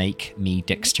to make me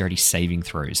dexterity saving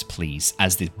throws, please,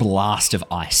 as this blast of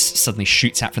ice suddenly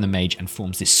shoots out from the mage and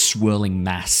forms this swirling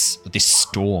mass, this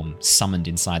storm summoned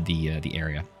inside the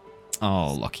area.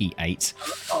 Oh, Lockie, 8.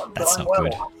 That's not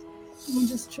good. Let me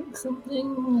just check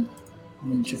something. Let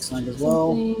me check something as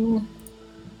well.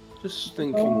 Just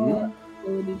thinking.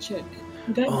 Ability check.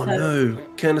 Oh no,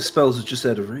 counter spells are just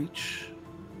out of reach.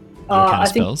 Counter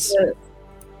spells?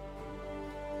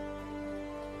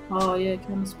 Oh yeah,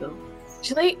 counter spell.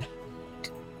 Actually,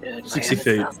 60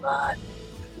 feet.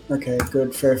 Okay,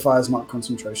 good. Fairy Fire is not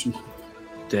concentration.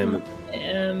 Damn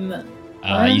it.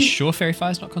 Are you sure Fairy Fire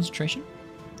is not concentration?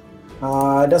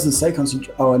 It doesn't say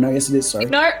concentration. Oh, no, yes it is, sorry.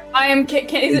 no, I am.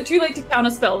 Is it too late to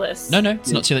counterspell this? No, it's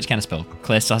not too late to counterspell.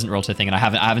 Claire still hasn't rolled her thing, and I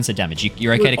haven't said damage.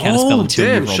 You're okay to counterspell until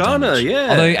you roll damage.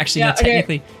 Yeah. Although, actually, Yeah,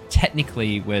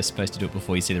 technically, we're supposed to do it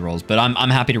before you see the rolls, but I'm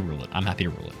happy to rule it.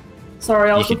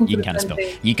 Sorry, I was looking You for can the counterspell.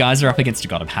 thing. You guys are up against a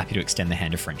god. I'm happy to extend the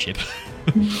hand of friendship.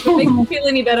 To make me feel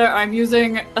any better, I'm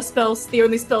using the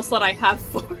only spell slot I have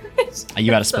for it. Are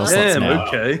you out of spell slots Damn, now?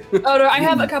 okay. Oh no, I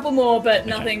have a couple more, but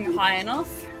nothing high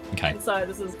enough. Okay. So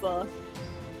this is the...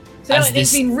 So As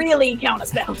it's been really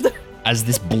counterspelled. As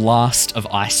this blast of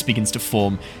ice begins to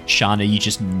form, Shana, you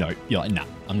just know. You're like, nah,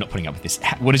 I'm not putting up with this.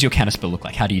 What does your counterspell look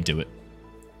like? How do you do it?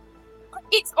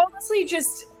 It's honestly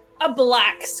just a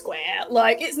black square.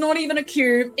 Like, it's not even a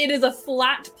cube. It is a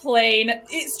flat plane.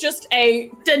 It's just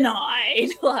a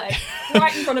denied. Like,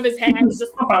 right in front of his hands.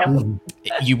 Just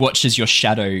You watch as your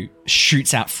shadow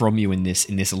shoots out from you in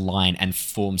this line and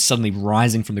forms, suddenly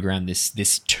rising from the ground,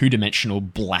 this two-dimensional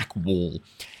black wall.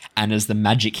 And as the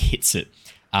magic hits it,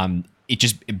 it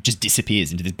just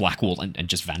disappears into this black wall and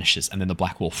just vanishes. And then the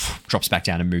black wall drops back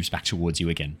down and moves back towards you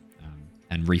again,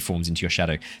 and reforms into your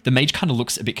shadow. The mage kind of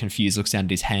looks a bit confused, looks down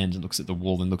at his hand and looks at the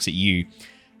wall and looks at you.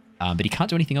 But he can't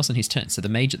do anything else on his turn. So the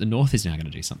mage at the north is now going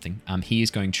to do something. He is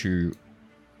going to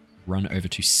run over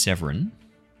to Severin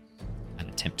and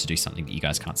attempt to do something that you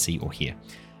guys can't see or hear.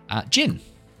 Jin,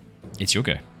 it's your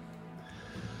go.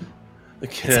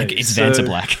 Okay, it's Vanta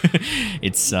Black.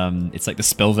 It's like the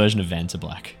spell version of Vanta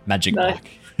Black. Magic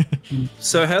Black.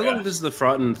 So how long does the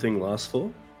frightened thing last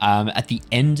for? At the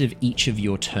end of each of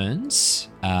your turns,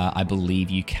 I believe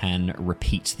you can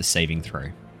repeat the saving throw.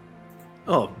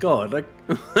 Oh God, I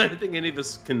don't think any of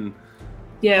us can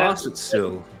pass it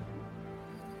still.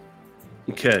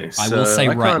 Okay, so I will say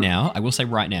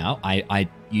right now, I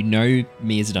you know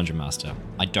me as a dungeon master.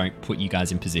 I don't put you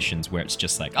guys in positions where it's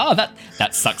just like, oh,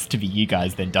 that sucks to be you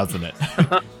guys, then, doesn't it?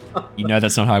 You know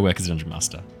that's not how I work as a dungeon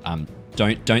master.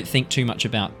 Don't think too much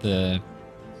about the.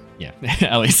 Yeah,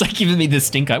 Ellie's like giving me the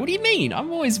stink eye. What do you mean?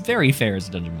 I'm always very fair as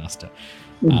a dungeon master.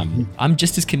 I'm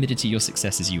just as committed to your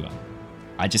success as you are.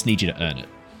 I just need you to earn it.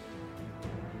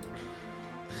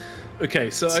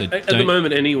 Okay, so at the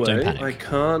moment anyway, I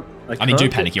can't. I mean, do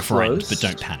panic. You're frightened, but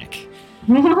don't panic.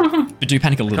 But do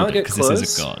panic a little bit because this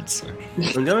is a god. So.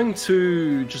 I'm going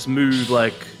to just move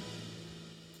like.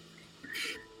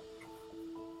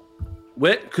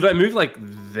 Where could I move? Like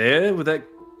there? Would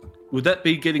that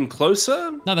be getting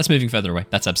closer? No, that's moving further away.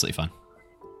 That's absolutely fine.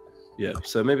 Yeah,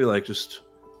 so maybe like just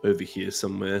over here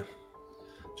somewhere,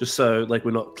 just so like we're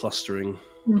not clustering.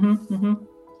 And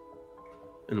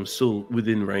I'm still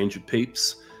within range of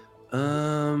peeps.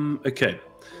 Okay,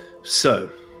 so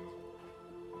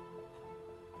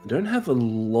I don't have a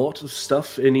lot of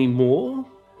stuff anymore.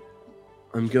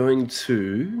 I'm going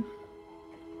to.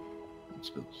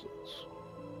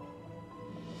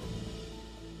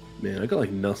 Man, I got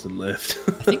like nothing left.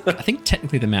 I think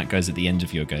technically the mount goes at the end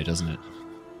of your go, doesn't it?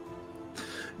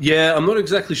 Yeah, I'm not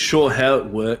exactly sure how it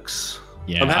works.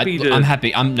 Yeah, I'm happy to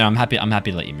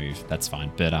let you move. That's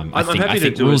fine. But I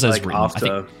think rules as written.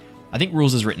 After. I think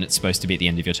rules as written. It's supposed to be at the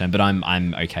end of your turn, but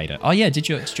I'm okay to. Oh yeah, did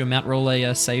your mount roll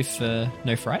a save for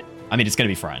no fright? I mean, it's going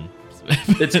to be frightened.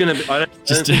 It's going to be. I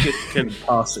don't think it can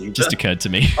pass either. Just occurred to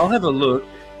me. I'll have a look.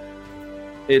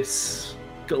 It's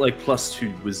got like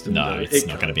 +2 wisdom. No, though. it's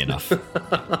not going to be enough.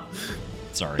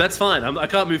 Sorry. That's fine. I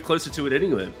can't move closer to it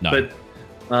anyway. No. But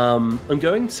I'm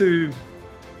going to.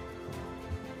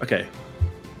 Okay.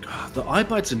 God, the eye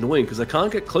bite's annoying because I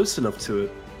can't get close enough to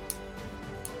it.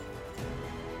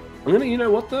 I'm gonna. You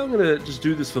know what though? I'm gonna just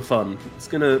do this for fun.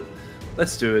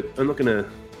 Let's do it. I'm not gonna.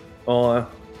 Oh,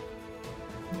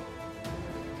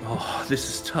 this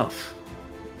is tough.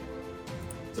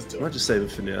 I might just save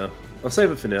it for now. I'll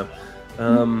save it for now.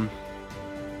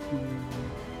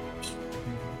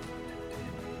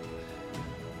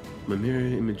 My mirror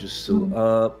image is still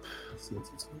up.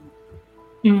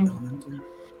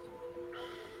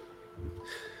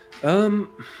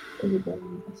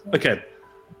 Okay.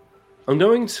 I'm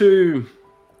going to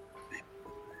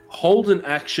hold an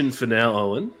action for now,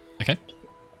 Owen. Okay.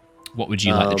 What would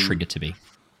you like the trigger to be?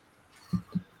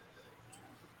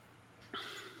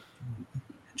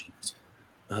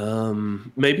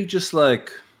 Maybe just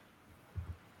like.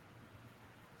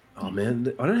 Oh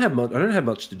man, I don't have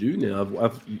much to do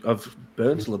now. I've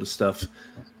burnt a lot of stuff.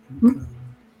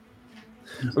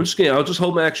 I'll just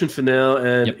hold my action for now,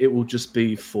 and it will just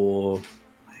be for.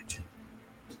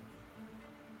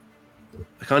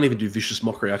 I can't even do vicious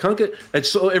mockery. I can't get.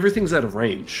 It's everything's out of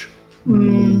range.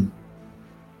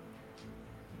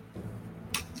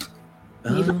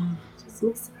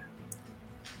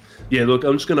 Yeah, look,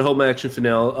 I'm just going to hold my action for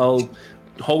now. I'll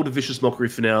hold a vicious mockery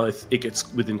for now if it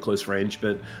gets within close range,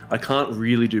 but I can't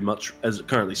really do much as it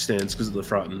currently stands because of the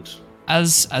frightened.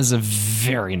 As a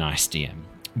very nice DM,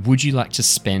 would you like to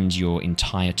spend your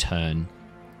entire turn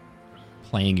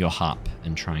playing your harp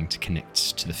and trying to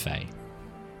connect to the Fae?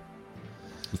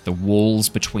 With the walls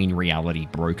between reality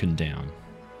broken down.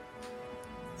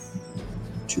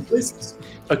 2 places.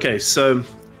 Okay, so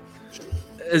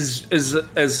as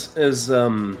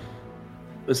a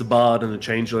bard and a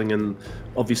changeling, and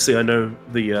obviously I know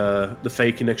the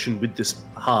Fae connection with this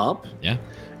harp. Yeah.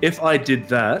 If I did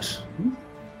that,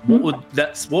 what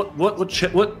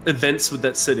events would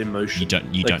that set in motion? You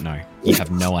don't know. You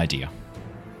have no idea.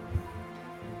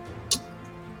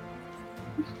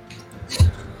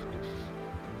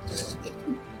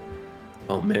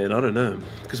 Oh man, I don't know,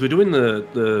 because we're doing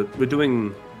we're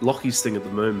doing Lockie's thing at the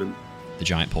moment. the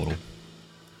giant portal.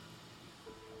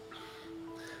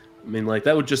 I mean, like,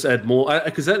 that would just add more...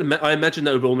 Because I imagine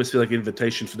that would almost feel like an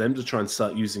invitation for them to try and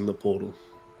start using the portal.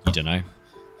 You don't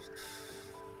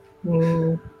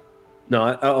know. No,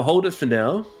 I'll hold it for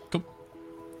now. Cool.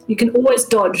 You can always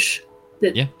dodge.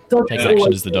 Yeah, Dodge take is action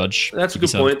always as the good. dodge. That's a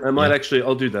Give good yourself- point. I might yeah. actually...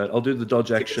 I'll do that. I'll do the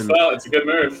dodge action. Well, it's a good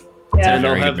move. Yeah. And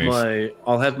Very good move.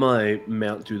 I'll have my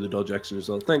mount do the dodge action as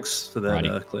well. Thanks for that,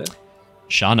 Righty. Claire.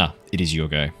 Shana, it is your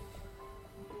go.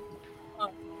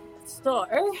 So,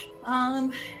 I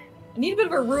need a bit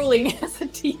of a ruling as a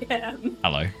TM.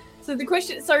 Hello. So the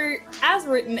question, so as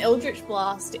written, Eldritch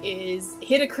Blast is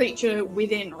hit a creature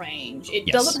within range. It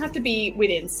Yes. doesn't have to be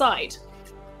within sight.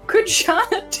 Could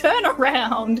Shana turn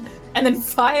around and then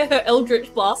fire her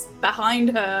Eldritch Blast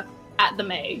behind her at the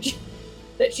mage?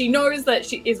 That she knows that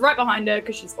she is right behind her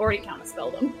because she's already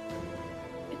counterspelled them.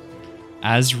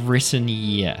 As written,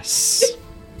 yes.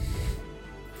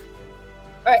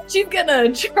 Alright, she's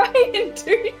gonna try and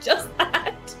do just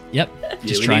that. Yep. Yeah,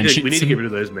 Just try and shoot we need to some- get rid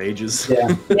of those mages.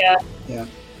 Yeah. Yeah.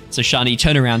 So Shana, you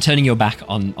turn around, turning your back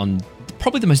on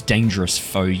probably the most dangerous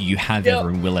foe you have Yep. ever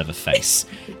and will ever face,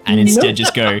 and instead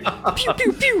just go pew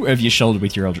pew pew over your shoulder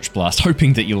with your Eldritch Blast,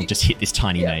 hoping that you'll just hit this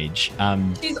tiny Yeah. mage.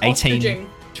 She's 18, ostriching.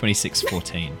 26,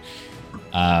 14.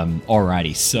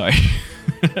 Alrighty, so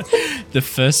the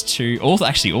first two, all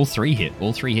three hit.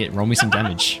 All three hit. Roll me some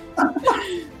damage.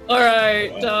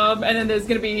 Alright, and then there's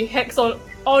gonna be Hex on.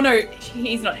 Oh no,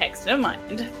 he's not Hexed, never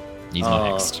mind. He's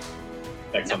not Oh. hexed.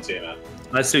 Thanks on to you, man.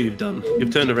 I see what you've done.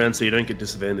 You've turned around so you don't get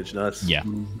disadvantage. Nice. Yeah.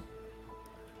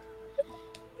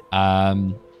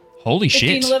 Holy 15,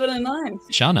 shit. 11, and 9.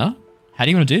 Shana, how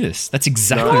do you want to do this? That's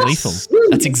exactly Nice. lethal.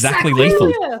 That's exactly lethal.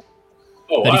 Yeah.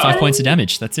 Oh, 35 wow. points of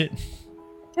damage. That's it.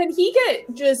 Can he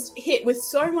get just hit with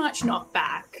so much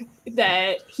knockback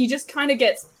that he just kind of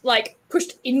gets like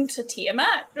pushed into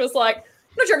Tiamat? It was like, I'm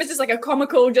not sure if it's just like a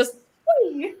comical, just,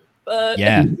 "Whee," but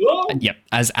Yeah. Whoa. Yep.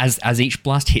 As each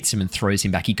blast hits him and throws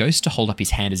him back, he goes to hold up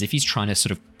his hand as if he's trying to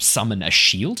sort of summon a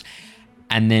shield,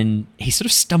 and then he sort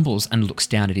of stumbles and looks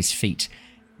down at his feet.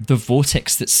 The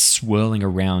vortex that's swirling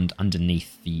around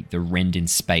underneath the rend in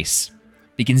space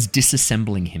begins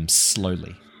disassembling him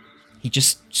slowly. He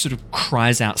just sort of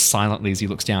cries out silently as he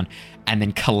looks down and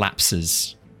then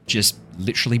collapses, just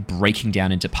literally breaking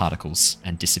down into particles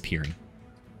and disappearing.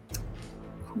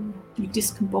 You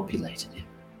discombobulated him.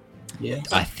 Yeah.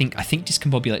 I think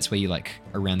discombobulate's where you like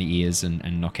around the ears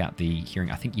and knock out the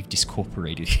hearing. I think you've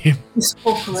discorporated him.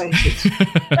 Discorporated.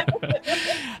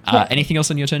 Anything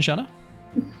else on your turn, Shana?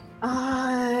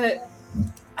 I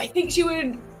think she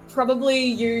would probably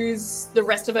use the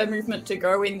rest of her movement to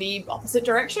go in the opposite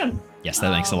direction. Yes,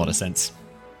 that makes a lot of sense.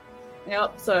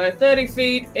 Yep, so 30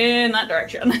 feet in that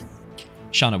direction.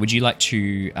 Shana, would you like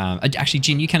to... actually,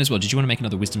 Jin, you can as well. Did you want to make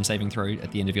another wisdom saving throw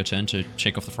at the end of your turn to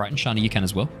shake off the fright? And Shana, you can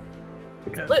as well.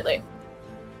 Absolutely.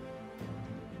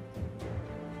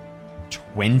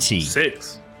 20.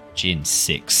 6. Jin,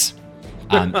 6.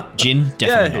 Jin,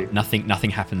 definitely Yay. not. Nothing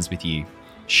happens with you.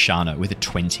 Shana, with a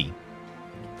 20.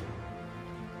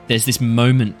 There's this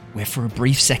moment where for a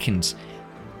brief second,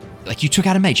 like you took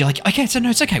out a mage. You're like, okay, so no,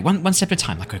 it's okay. One step at a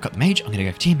time. Like, I've got the mage. I'm going to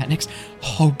go for Tiamat next.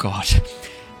 Oh, God.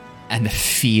 And the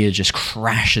fear just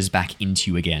crashes back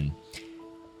into you again.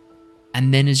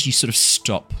 And then as you sort of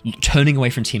stop, turning away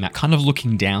from Tiamat, kind of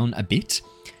looking down a bit,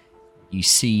 you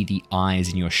see the eyes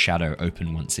in your shadow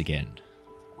open once again.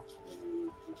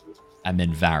 And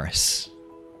then Varys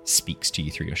speaks to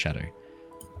you through your shadow.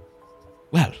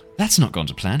 Well, that's not gone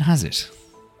to plan, has it?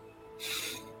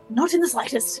 Not in the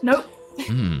slightest. Nope.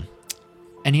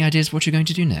 Any ideas what you're going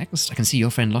to do next? I can see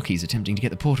your friend Lockie's attempting to get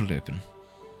the portal open.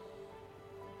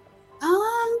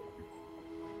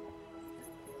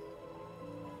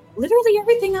 Literally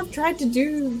everything I've tried to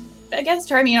do against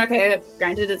her. I mean, okay,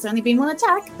 granted, it's only been one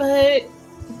attack, but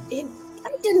it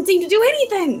didn't seem to do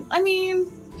anything. I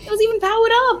mean, it was even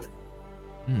powered up.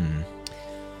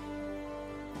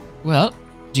 Well,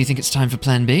 do you think it's time for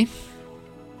Plan B?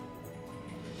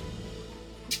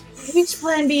 Which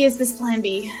plan B is this plan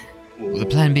B? Well, the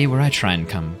Plan B where I try and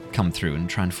come through and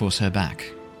try and force her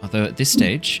back. Although at this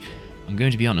stage, I'm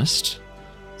going to be honest,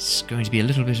 it's going to be a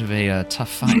little bit of a tough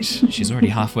fight. She's already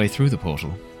halfway through the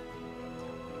portal.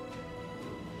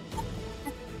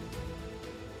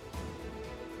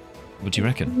 What do you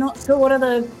reckon? Not sure what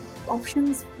other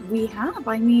options we have.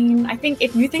 I mean, I think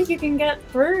if you think you can get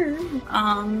through,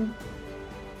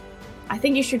 I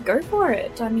think you should go for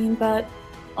it. I mean, but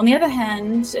on the other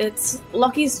hand, it's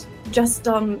Lockie's just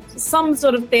some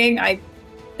sort of thing.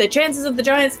 The chances of the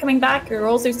giants coming back are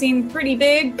also seem pretty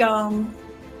big.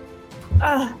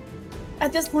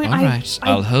 At this point, All right,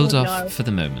 I'll hold don't off know. for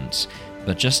the moment.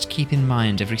 But just keep in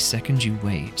mind, every second you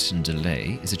wait and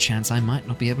delay is a chance I might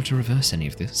not be able to reverse any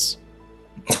of this.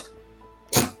 If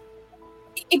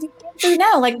you come through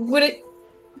now, like, would it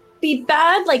be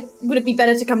bad? Like, would it be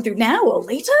better to come through now or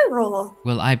later, or?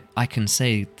 Well, I can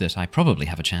say that I probably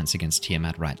have a chance against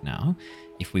Tiamat right now.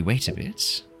 If we wait a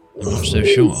bit, I'm not so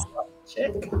sure.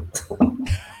 Check.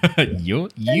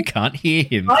 You can't hear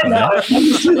him. I know. I'm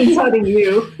just telling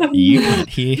you. You can't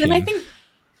hear him. Then I think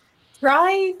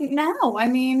try now. I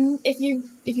mean, if you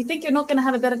think you're not going to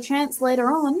have a better chance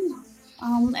later on,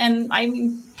 and I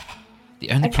mean,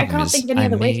 the only problem can't is think of any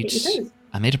other way to get you through.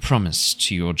 I made a promise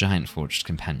to your giant forged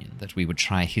companion that we would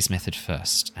try his method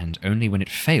first, and only when it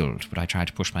failed would I try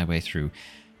to push my way through.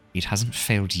 It hasn't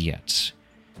failed yet.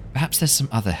 Perhaps there's some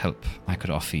other help I could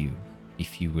offer you,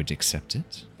 if you would accept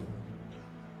it.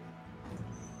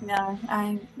 No,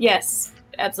 yes,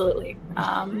 absolutely.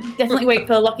 Definitely wait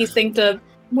for Lucky's thing to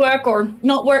work or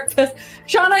not work first.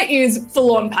 Shauna is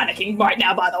full on panicking right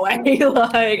now, by the way.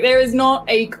 Like, there is not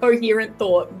a coherent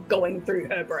thought going through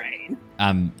her brain.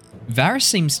 Varys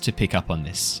seems to pick up on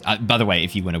this. By the way,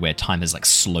 if you weren't aware, time has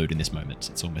slowed in this moment.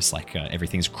 It's almost like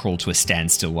everything's crawled to a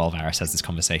standstill while Varys has this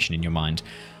conversation in your mind.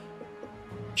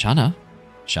 Shauna,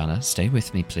 stay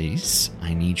with me, please.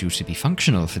 I need you to be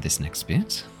functional for this next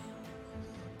bit.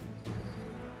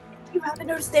 You haven't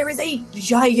noticed there is a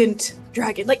giant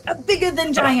dragon, like a bigger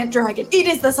than giant dragon. It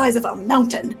is the size of a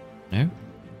mountain. No,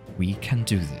 we can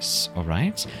do this, all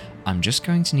right? I'm just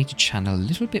going to need to channel a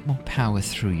little bit more power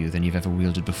through you than you've ever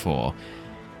wielded before.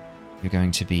 You're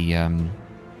going to be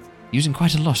using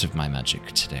quite a lot of my magic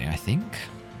today, I think.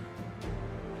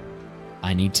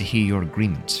 I need to hear your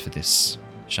agreement for this,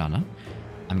 Shauna.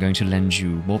 I'm going to lend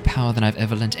you more power than I've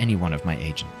ever lent any one of my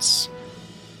agents.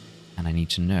 And I need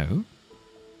to know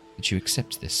that you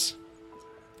accept this,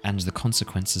 and the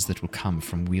consequences that will come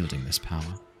from wielding this power.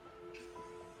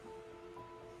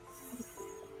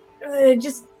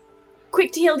 Just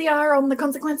quick TLDR on the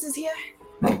consequences here.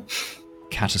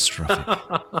 Catastrophic.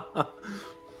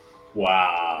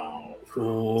 Wow.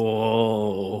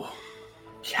 Oh.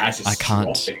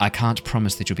 Catastrophic. I can't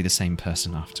promise that you'll be the same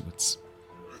person afterwards.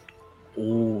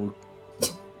 Oh,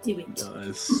 Do it.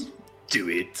 guys. Do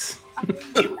it. I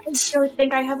don't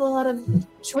think I have a lot of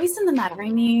choice in the matter. I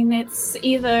mean, it's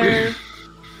either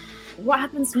what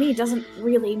happens to me doesn't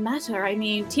really matter. I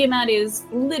mean, Tiamat is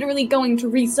literally going to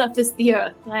resurface the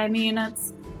earth. I mean,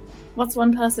 what's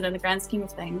one person in the grand scheme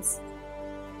of things?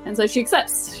 And so she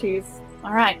accepts. She's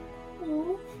all right.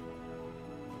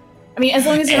 I mean, as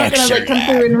long as you're not going to come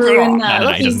through and ruin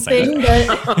Lucky's thing,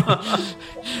 but...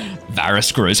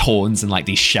 Varys grows horns and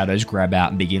these shadows grab out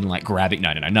and begin grabbing.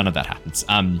 No, none of that happens.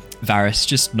 Varys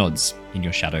just nods in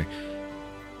your shadow.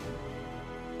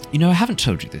 You know, I haven't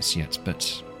told you this yet,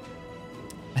 but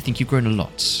I think you've grown a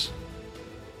lot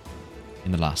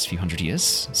in the last few hundred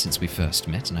years since we first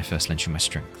met and I first lent you my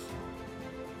strength.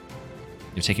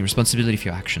 You're taking responsibility for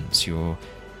your actions. You're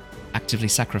actively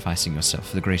sacrificing yourself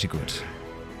for the greater good.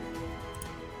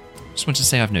 Just want to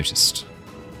say I've noticed.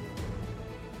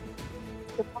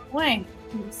 Way.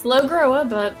 Slow grower,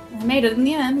 but I made it in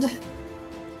the end.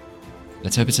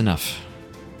 Let's hope it's enough.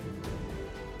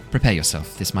 Prepare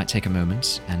yourself. This might take a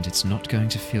moment, and it's not going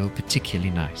to feel particularly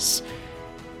nice.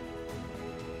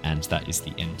 And that is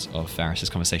the end of Varys'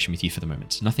 conversation with you for the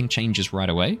moment. Nothing changes right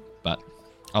away, but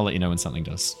I'll let you know when something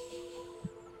does.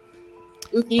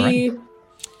 Ookie. Right.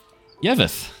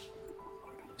 Yevith.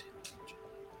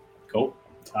 Cool.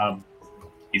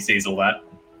 He sees all that.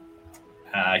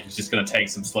 He's just going to take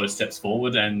some slow steps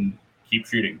forward and keep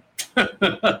shooting.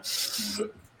 He's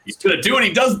going to do what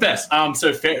he does best.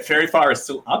 So Fairy Fire is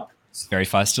still up. Fairy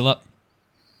Fire's still up.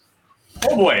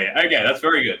 Oh boy. Okay, that's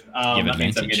very good. You have That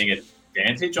means I'm advantage. getting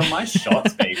advantage on my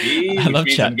shots, baby. I love which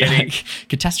means chat. I'm getting...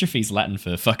 Catastrophe's Latin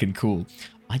for fucking cool.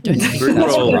 I don't think Good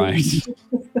that's roll. right.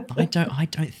 I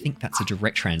don't think that's a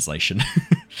direct translation.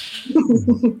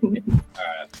 Alright.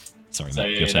 Sorry, So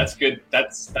Matt, yeah, your turn. that's good.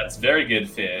 That's very good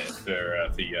for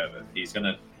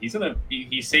Yervith.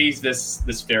 He sees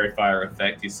this fairy fire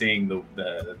effect. He's seeing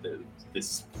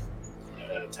this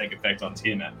take effect on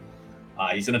Tiamat.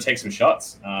 He's gonna take some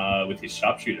shots with his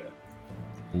sharpshooter.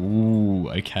 Ooh,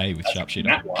 okay, with That's a sharpshooter.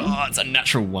 nat one. Oh, it's a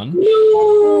natural one.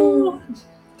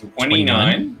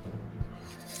 29.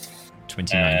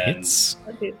 29 And- hits.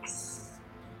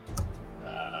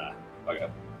 Okay.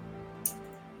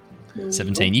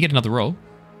 17. You get another roll.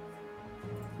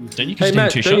 Don't you? 'Cause Hey you're doing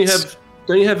Matt, two don't shots.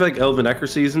 you have elven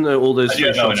accuracy? Isn't there all those I do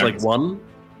have shots elven one?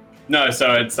 No, so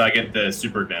I get the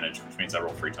super advantage, which means I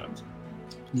roll 3 times.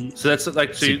 So that's so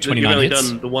So you've 29 only hits?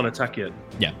 done the one attack yet.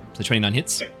 Yeah, so 29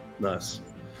 hits. Nice.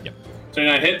 Yep.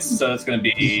 29 hits, so that's going to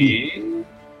be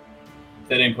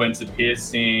 13 points of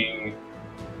piercing.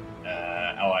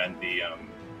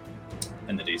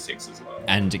 And the d6 as well.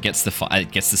 And it gets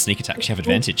the sneak attack. You have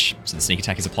advantage, so the sneak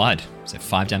attack is applied. So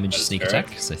 5 damage sneak attack.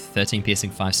 So 13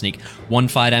 piercing, 5 sneak, 1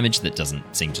 fire damage that doesn't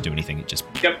seem to do anything. It just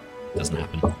doesn't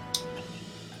happen.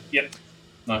 Yep.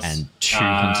 Nice. And 2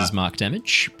 hunter's mark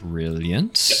damage.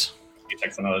 Brilliant. Yep. He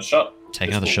takes another shot. Take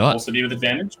another shot. Also be with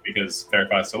advantage because Fairy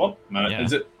Fire's still up. Yeah.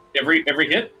 Is it every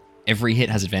hit? Every hit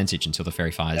has advantage until the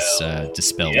Fairy Fire is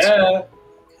dispelled. Yeah.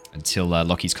 Until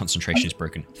Lockie's concentration is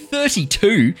broken.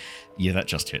 32? Yeah, that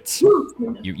just hits.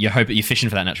 You're fishing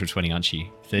for that natural 20, aren't you?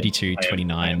 32,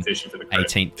 29,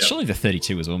 18. Yep. Surely the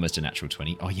 32 was almost a natural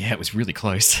 20. Oh, yeah, it was really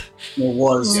close. It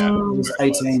was. Yeah, It was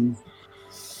 18.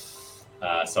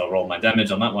 So I'll roll my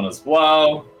damage on that one as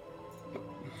well.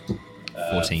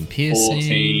 14 piercing.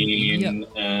 14.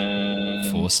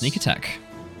 Yep. 4 sneak attack.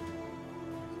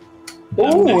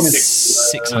 Ooh,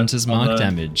 6 hunter's mark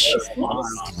damage.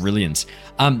 Brilliant.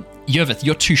 Yervith,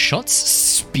 your 2 shots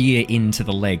spear into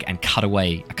the leg and cut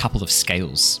away a couple of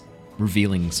scales,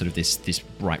 revealing sort of this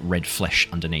bright red flesh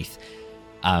underneath.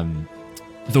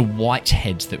 The white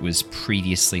head that was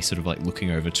previously sort of like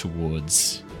looking over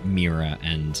towards Mira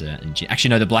and Jin.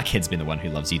 Actually, no, the black head's been the one who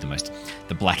loves you the most.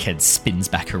 The black head spins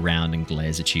back around and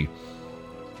glares at you.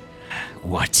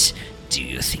 What do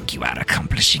you think you are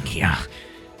accomplishing here,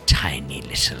 tiny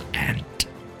little ant?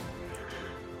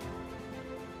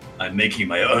 I'm making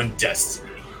my own destiny.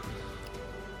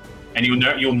 And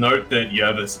you'll note that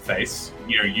Yerva's face,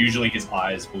 usually his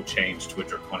eyes will change to a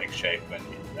draconic shape when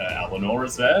Eleanor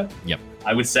is there. Yep.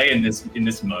 I would say in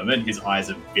this moment, his eyes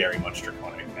are very much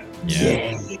draconic.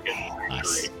 Yeah.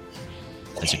 Nice.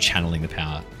 As you're channeling the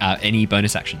power. Any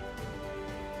bonus action?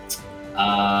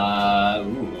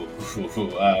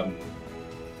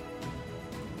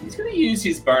 He's going to use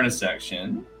his bonus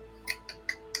action.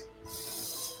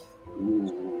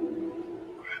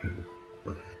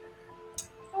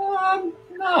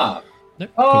 Nah. Nope.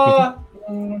 What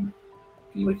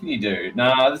can you do?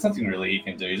 Nah, there's nothing really he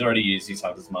can do. He's already used his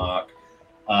hunter's mark.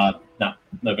 No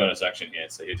bonus action here,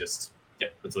 so he just,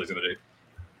 that's all he's going to do.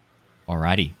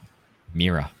 Alrighty.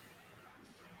 Mira.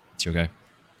 It's your go.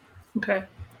 Okay.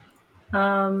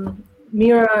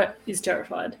 Mira is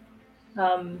terrified.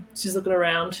 She's looking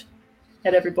around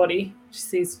at everybody. She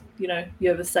sees, you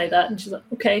ever say that, and she's like,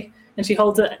 okay. And she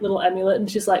holds a little amulet, and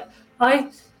she's like,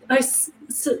 I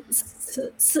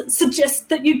suggest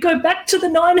that you go back to the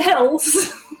 9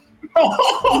 hells.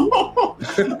 Oh,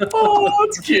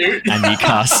 that's cute. And you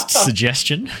cast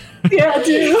suggestion. Yeah, I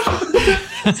do.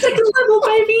 Second level,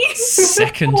 baby.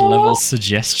 Second level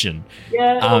suggestion.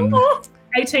 Yeah.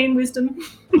 18 wisdom.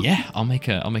 Yeah, I'll make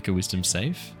a wisdom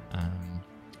save.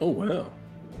 Oh wow.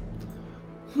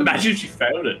 Imagine she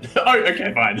failed it. Oh,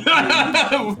 okay, fine.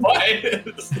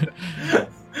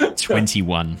 Fine.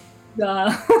 21.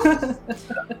 Nah.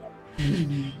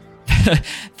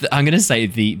 I'm gonna say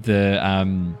the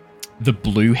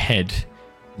blue head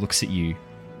looks at you,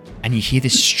 and you hear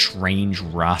this strange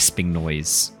rasping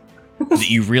noise that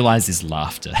you realize is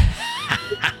laughter.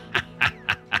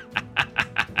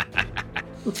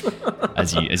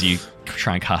 as you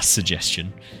try and cast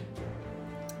suggestion.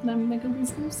 Can I make a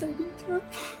wisdom saving throw?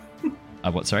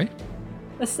 What? Sorry.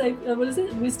 A save. What is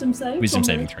it? Wisdom save. Wisdom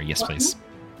saving throw. Yes, please.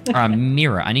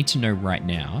 Mira, I need to know right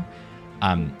now.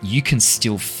 You can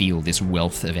still feel this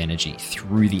wealth of energy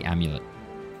through the amulet,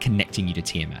 connecting you to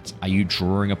Tiamat. Are you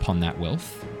drawing upon that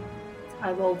wealth?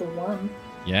 I rolled a 1.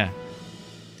 Yeah.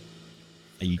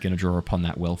 Are you going to draw upon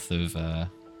that wealth of?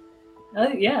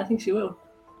 Yeah, I think she will.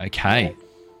 Okay.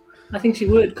 I think she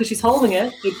would because she's holding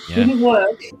it. It didn't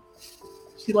work.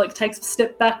 She takes a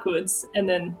step backwards and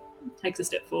then takes a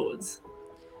step forwards.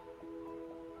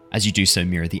 As you do so,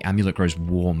 Mira, the amulet grows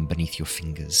warm beneath your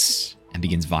fingers and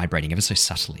begins vibrating ever so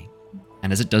subtly.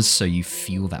 And as it does so, you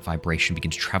feel that vibration begin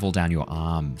to travel down your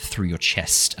arm, through your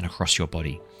chest, and across your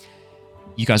body.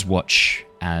 You guys watch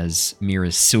as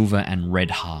Mira's silver and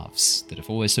red halves, that have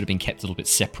always sort of been kept a little bit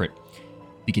separate,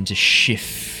 begin to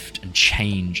shift and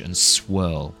change and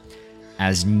swirl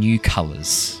as new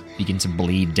colours begin to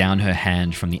bleed down her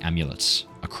hand from the amulet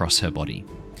across her body.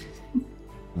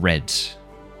 Red,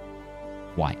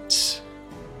 white,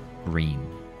 green,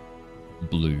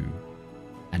 blue,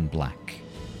 and black,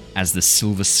 as the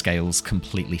silver scales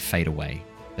completely fade away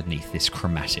beneath this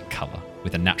chromatic colour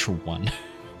with a natural 1.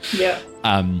 Yeah.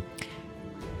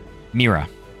 Mira,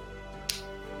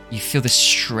 you feel this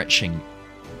stretching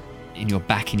in your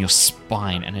back, in your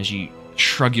spine, and as you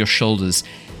shrug your shoulders,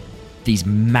 these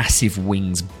massive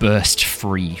wings burst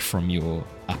free from your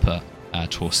upper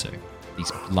torso.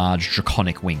 these large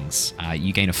draconic wings.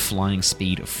 You gain a flying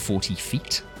speed of 40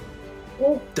 feet.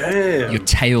 Oh, damn. Your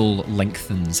tail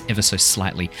lengthens ever so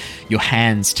slightly, your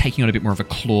hands taking on a bit more of a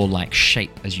claw-like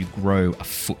shape as you grow a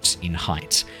foot in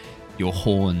height, your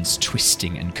horns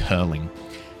twisting and curling.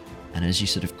 And as you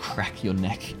sort of crack your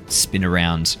neck, spin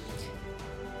around,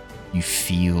 you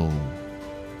feel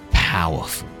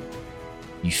powerful.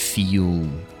 You feel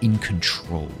in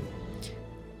control.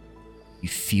 You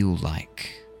feel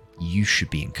like you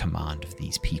should be in command of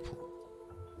these people.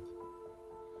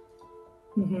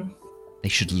 Mm-hmm. They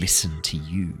should listen to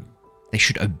you. They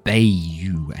should obey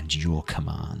you and your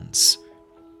commands.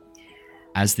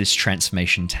 As this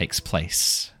transformation takes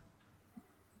place,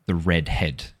 the red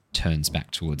head turns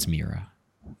back towards Mira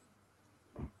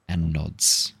and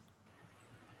nods.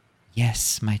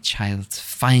 Yes, my child,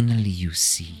 finally you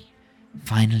see.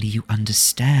 Finally you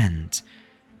understand.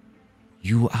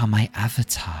 You are my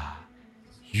avatar.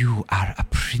 You are a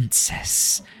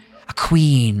princess, a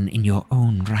queen in your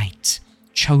own right,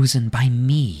 chosen by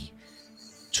me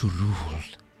to rule.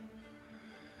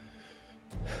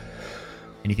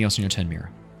 Anything else on your turn, Mira?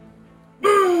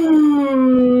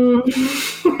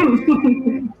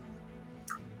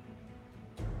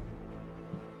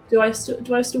 Do I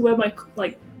still wear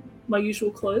my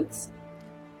usual clothes?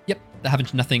 Yep,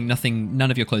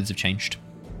 none of your clothes have changed.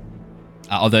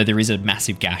 Although there is a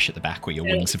massive gash at the back where your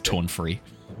wings have torn free.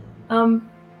 A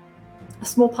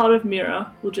small part of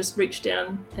Mira will just reach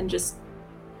down and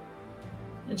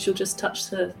she'll just touch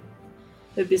her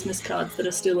business cards that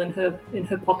are still in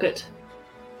her pocket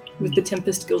with the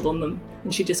Tempest Guild on them,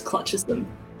 and she just clutches them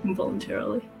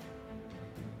involuntarily.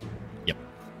 Yep,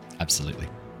 absolutely.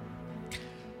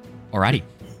 Alrighty.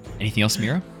 Anything else,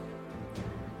 Mira?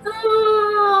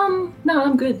 No,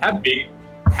 I'm good. How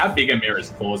big are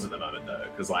Mira's claws at the moment, though?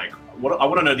 Because, I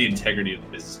want to know the integrity of the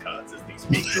business cards as these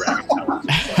big dragon talons.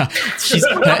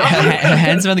 Her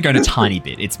hands have only grown a tiny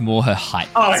bit. It's more her height.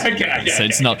 Oh, okay. So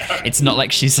it's not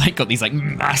like she's got these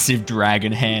massive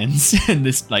dragon hands and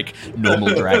this normal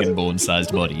dragonborn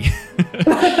sized body.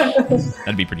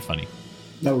 That'd be pretty funny.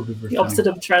 That would be very The opposite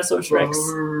of Tyrannosaurus Rex.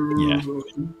 Yeah.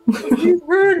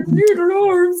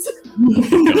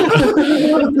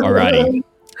 Alrighty.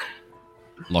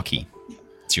 Lockie,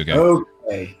 it's your go.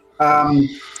 Okay.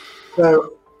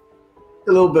 So,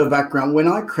 a little bit of background. When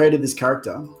I created this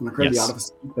character, when I created the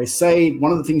artificer, they say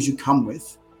one of the things you come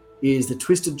with is the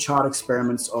twisted chart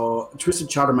experiments or twisted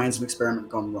chart remains of experiment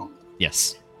gone wrong.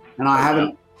 Yes. And I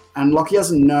haven't, and Lockie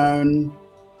hasn't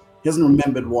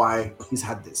remembered why he's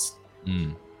had this.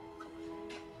 Mm.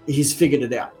 He's figured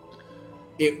it out.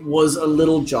 It was a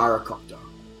little gyrocopter.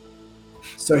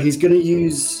 So he's going to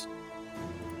use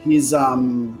his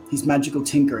magical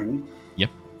tinkering. Yep.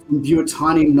 View a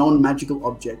tiny non-magical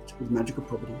object with magical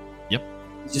property. Yep.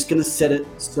 He's just going to set it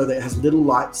so that it has little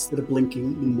lights that are blinking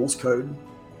in Morse code,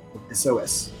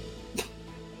 SOS,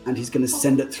 and he's going to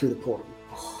send it through the portal.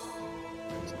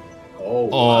 Oh,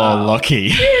 wow.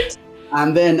 Lucky.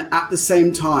 And then at the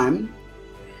same time,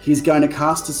 he's going to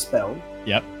cast a spell.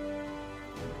 Yep.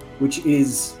 Which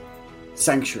is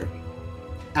Sanctuary.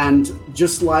 And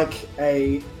just like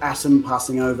a atom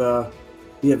passing over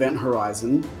the event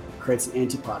horizon creates an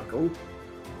antiparticle,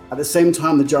 at the same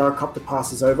time the gyrocopter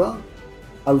passes over,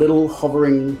 a little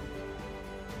hovering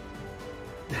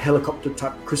helicopter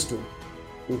type crystal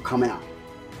will come out.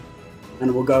 And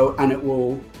it will go and it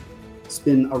will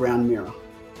spin around Mira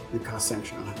and cast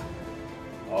Sanctuary on her.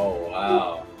 Oh,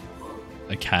 wow.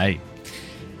 Okay.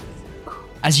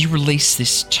 As you release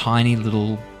this tiny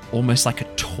little, almost like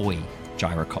a toy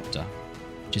gyrocopter,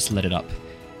 just let it up.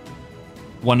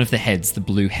 One of the heads, the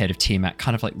blue head of Tiamat,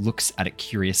 kind of looks at it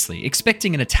curiously,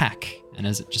 expecting an attack. And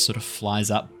as it just sort of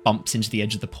flies up, bumps into the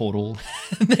edge of the portal,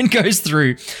 and then goes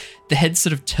through, the head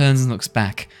sort of turns and looks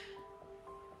back.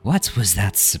 What was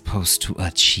that supposed to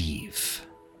achieve?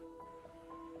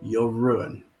 Your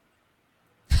ruin.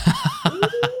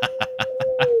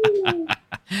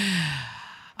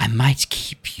 I might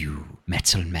keep you,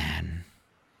 Metal Man.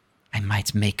 I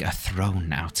might make a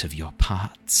throne out of your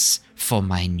parts for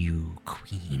my new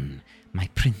queen, my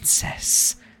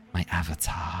princess, my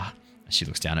avatar. As she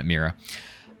looks down at Mira.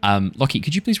 Lockie,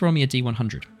 could you please roll me a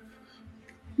D100?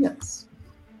 Yes.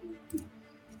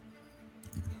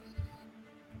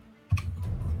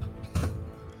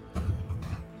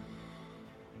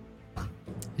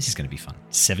 This is going to be fun.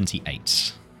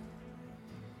 78.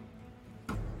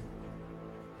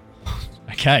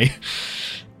 Okay.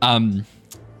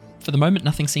 For the moment,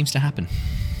 nothing seems to happen.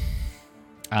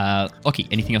 Lockie,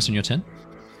 anything else on your turn?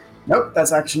 Nope,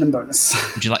 that's action and bonus.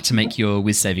 Would you like to make your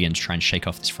whiz save again to try and shake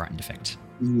off this frightened effect?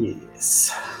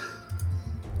 Yes.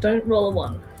 Don't roll a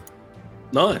 1.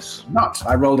 Nice. Not.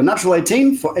 I rolled a natural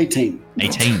 18 for 18.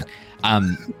 18.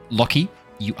 Lockie,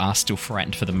 you are still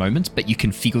frightened for the moment, but you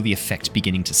can feel the effect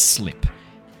beginning to slip.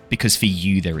 Because for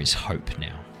you, there is hope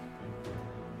now.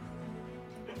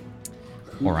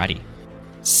 Alrighty.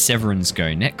 Severin's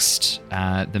go next.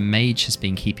 The mage has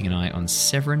been keeping an eye on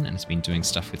Severin and has been doing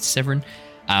stuff with Severin.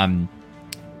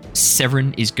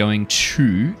 Severin is going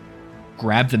to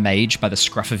grab the mage by the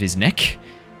scruff of his neck,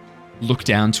 look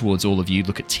down towards all of you,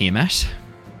 look at Tiamat,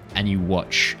 and you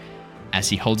watch as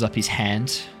he holds up his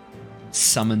hand,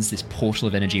 summons this portal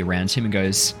of energy around him and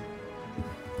goes,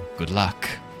 "Good luck,"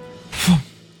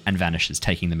 and vanishes,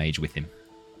 taking the mage with him.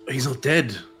 He's not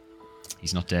dead.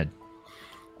 He's not dead.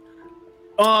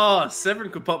 Oh,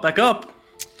 Severin could pop back up.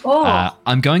 Oh,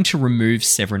 I'm going to remove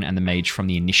Severin and the mage from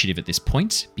the initiative at this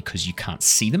point because you can't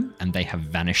see them and they have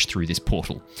vanished through this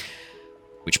portal.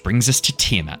 Which brings us to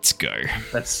Tiamat's go.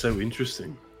 That's so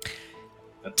interesting.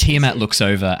 Tiamat looks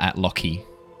over at Lockie.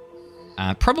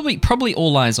 Probably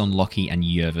all eyes on Lockie and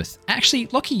Yervith. Actually,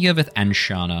 Lockie, Yervith, and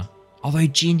Shana. Although,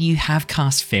 Jin, you have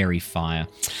cast Fairy Fire.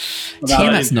 No,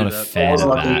 Tiamat's not a fan of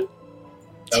that.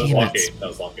 That was Tiamat's- lucky. That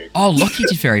was lucky. Oh, Lockie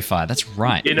did Fairy Fire. That's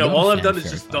right. You know, You're all a I've fan done of is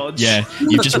Fairy just Fire. dodge. Yeah,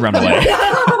 you've just run away.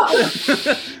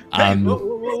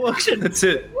 That's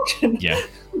it. Yeah.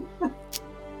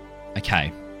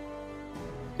 Okay.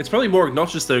 It's probably more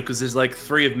obnoxious though, because there's like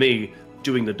 3 of me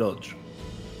doing the dodge.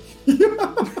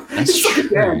 That's true.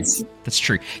 Yes. That's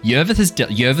true. Yervith's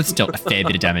dealt a fair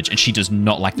bit of damage, and she does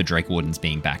not like the Drake Wardens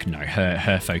being back. No,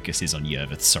 her focus is on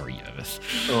Yervith. Sorry, Yervith.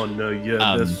 Oh no,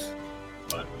 yeah.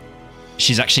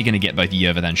 She's actually going to get both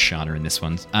Yervith and Shana in this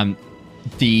one. And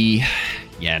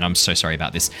I'm so sorry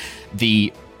about this.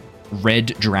 The red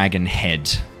dragon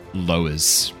head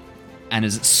lowers, and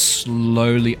as it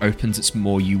slowly opens its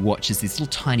maw, you watch as these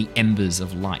little tiny embers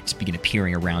of light begin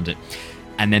appearing around it.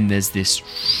 And then there's this,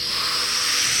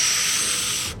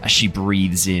 as she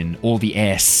breathes in, all the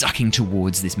air sucking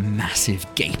towards this massive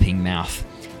gaping mouth.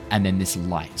 And then this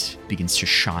light begins to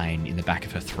shine in the back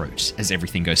of her throat as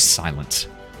everything goes silent.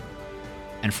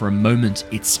 And for a moment,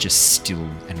 it's just still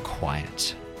and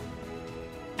quiet.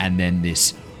 And then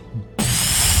this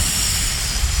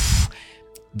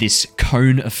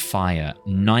cone of fire,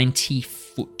 90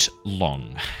 foot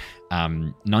long,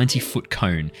 90 foot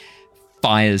cone,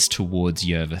 fires towards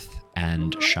Yervith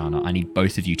and Shana. I need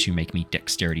both of you to make me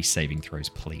dexterity saving throws,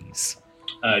 please.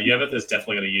 Yervith is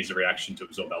definitely going to use a reaction to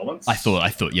absorb elements. I thought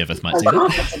Yervith might do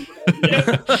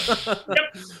that.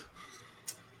 Yep.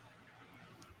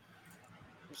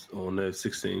 Oh no,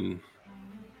 16.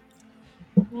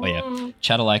 Oh yeah.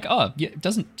 Chatter like, oh, yeah,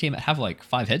 doesn't Tiamat have like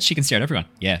 5 heads? She can stare at everyone.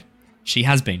 Yeah, she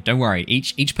has been. Don't worry.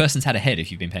 Each person's had a head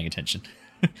if you've been paying attention.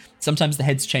 Sometimes the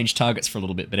heads change targets for a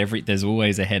little bit, but there's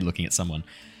always a head looking at someone.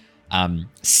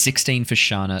 16 for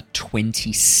Shana,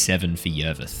 27 for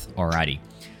Yervith. Alrighty.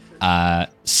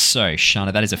 So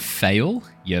Shana, that is a fail.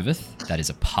 Yervith, that is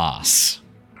a pass.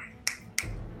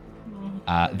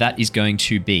 That is going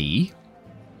to be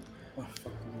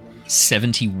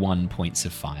 71 points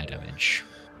of fire damage.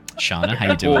 Shana,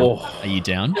 how you doing? Oh. Are you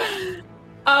down?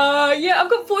 Yeah, I've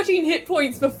got 14 hit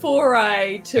points before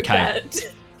I took Okay.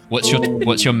 that. What's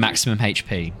your maximum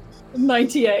HP?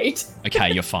 98.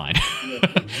 Okay, you're fine.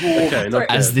 Okay, not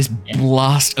As bad. this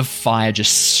blast of fire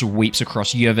just sweeps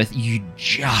across Yervith, you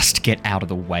just get out of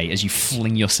the way as you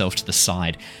fling yourself to the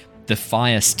side. The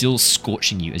fire still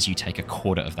scorching you as you take a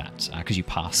quarter of that, because you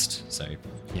passed. So,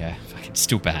 yeah, fucking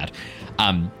still bad.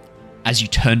 As you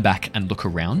turn back and look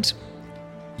around,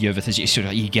 Yervith, as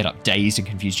you get up dazed and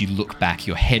confused, you look back,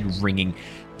 your head ringing,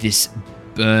 this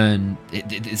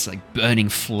it's like burning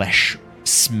flesh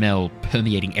smell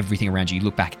permeating everything around you. You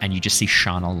look back and you just see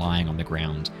Shana lying on the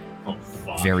ground, Oh,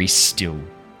 fuck. very still,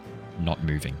 not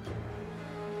moving.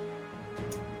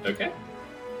 Okay.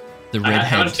 The How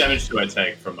redhead. much damage do I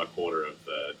take from a quarter of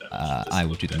the damage? I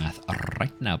will do the math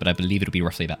right now, but I believe it'll be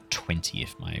roughly about 20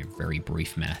 if my very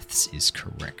brief maths is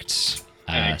correct.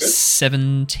 Okay, good.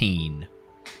 17.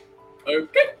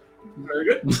 Okay. Very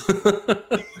good.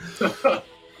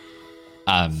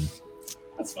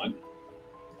 That's fine.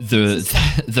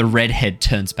 The red head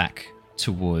turns back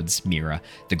towards Mira,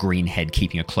 the green head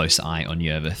keeping a close eye on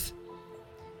Yervith.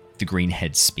 The green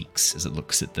head speaks as it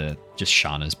looks at just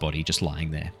Shana's body just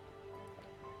lying there.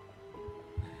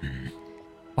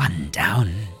 1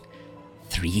 down,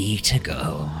 3 to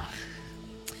go.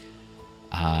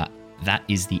 That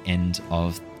is the end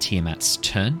of Tiamat's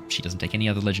turn. She doesn't take any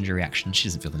other legendary action. She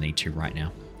doesn't feel the need to right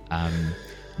now.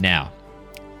 Now,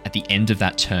 at the end of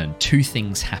that turn, 2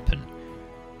 things happen.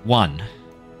 1,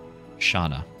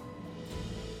 Shana.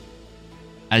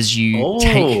 As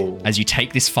you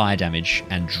take this fire damage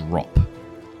and drop,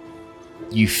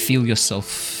 you feel yourself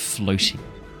floating.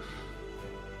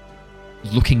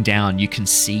 Looking down, you can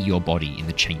see your body in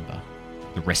the chamber,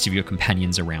 the rest of your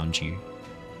companions around you,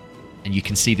 and you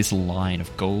can see this line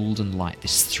of golden light,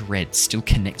 this thread still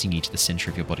connecting you to the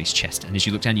center of your body's chest. And as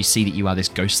you look down, you see that you are this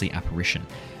ghostly apparition.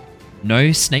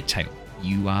 No snake tail.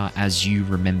 You are as you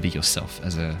remember yourself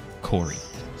as a Corey.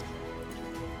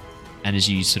 And as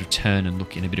you sort of turn and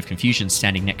look in a bit of confusion,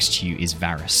 standing next to you is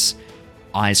Varys,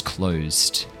 eyes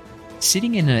closed,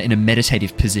 sitting in a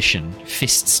meditative position,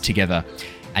 fists together,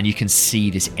 and you can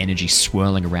see this energy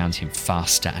swirling around him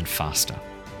faster and faster.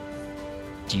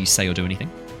 Do you say or do anything?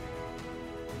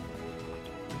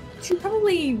 She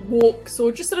probably walks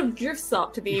or just sort of drifts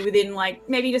up to be within, like,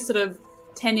 maybe just sort of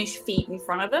 10-ish feet in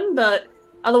front of him, but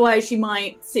otherwise she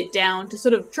might sit down to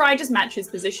sort of try just match his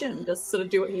position, just sort of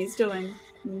do what he's doing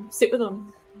and sit with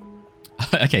him.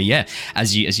 Okay, yeah.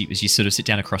 As you sort of sit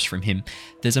down across from him,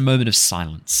 there's a moment of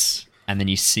silence. And then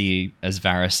you see as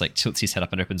Varys like tilts his head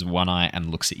up and opens one eye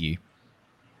and looks at you.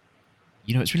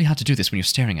 You know, it's really hard to do this when you're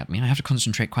staring at me. I have to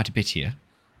concentrate quite a bit here.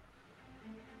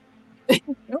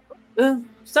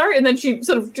 Sorry, and then she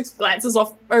sort of just glances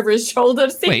off over his shoulder.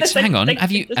 To see Wait, hang on.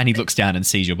 Have you? And he looks down and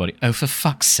sees your body. Oh, for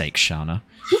fuck's sake, Shana.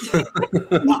 I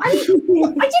didn't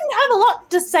have a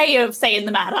lot to say in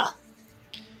the matter.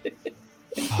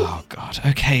 Oh, God.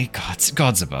 Okay,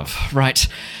 God's above. Right.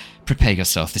 Prepare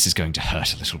yourself. This is going to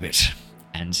hurt a little bit.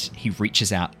 And he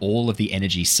reaches out, all of the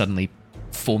energy suddenly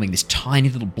forming this tiny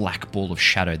little black ball of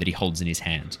shadow that he holds in his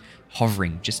hand,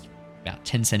 hovering just about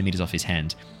 10 centimeters off his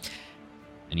hand.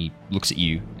 And he looks at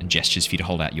you and gestures for you to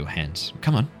hold out your hand.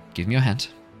 Come on, give me your hand.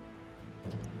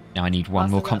 Now I need one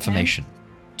more confirmation.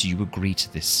 Do you agree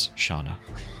to this, Shana?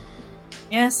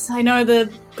 Yes, I know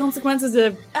the consequences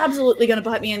are absolutely going to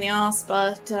bite me in the ass,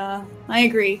 but I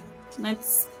agree.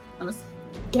 Let's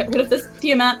get rid of this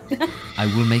Tiamat. I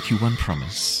will make you one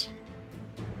promise.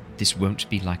 This won't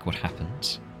be like what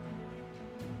happened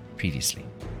previously.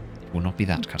 It will not be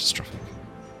that catastrophic.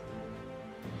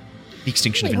 The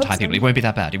extinction of entire people. It won't be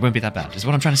that bad. It won't be that bad. Is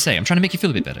what I'm trying to say. I'm trying to make you feel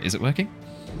a bit better. Is it working?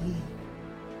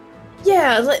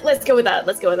 Yeah, let's go with that.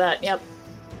 Let's go with that. Yep.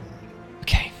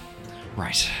 Okay.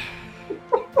 Right.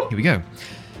 Here we go.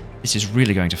 This is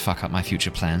really going to fuck up my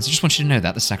future plans. I just want you to know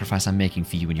that the sacrifice I'm making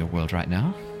for you and your world right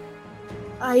now.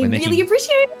 I really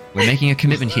appreciate it. We're making a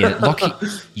commitment here. Lockie,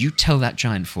 you tell that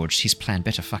giant forge his plan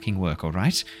better fucking work, all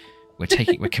right? We're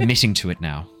committing to it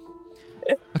now.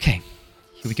 Okay.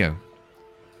 Here we go.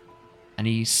 And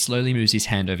he slowly moves his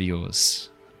hand over yours,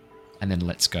 and then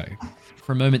lets go.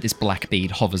 For a moment, this black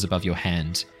bead hovers above your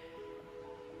hand,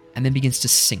 and then begins to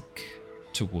sink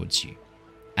towards you.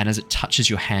 And as it touches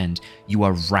your hand, you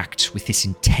are racked with this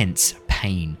intense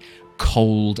pain,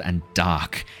 cold and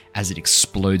dark, as it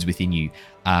explodes within you.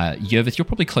 Yervith, you're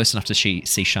probably close enough to see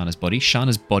Shana's body.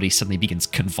 Shana's body suddenly begins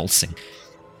convulsing,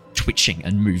 twitching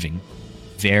and moving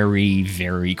very,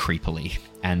 very creepily.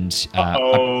 And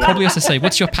I'd probably also say,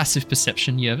 what's your passive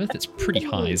perception, Yervith? It's pretty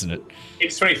high, isn't it?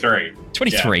 It's 23.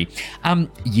 23.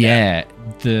 Yeah.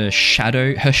 Her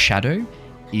shadow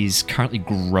is currently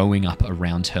growing up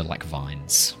around her like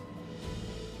vines.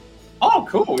 Oh,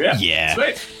 cool, yeah. Yeah.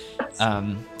 Sweet.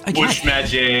 Okay. Bush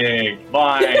magic,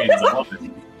 vines, I love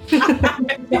it.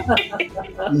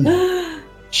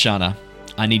 Shana,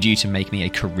 I need you to make me a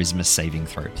charisma saving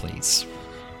throw, please.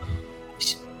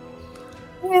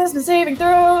 Charisma saving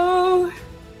throw.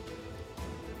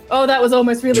 Oh, that was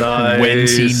almost really Nice.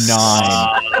 29.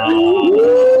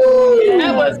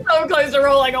 That was so close to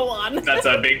rolling a 1. That's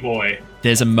a big boy.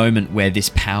 There's a moment where this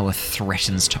power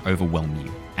threatens to overwhelm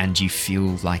you, and you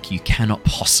feel like you cannot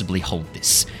possibly hold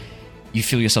this. You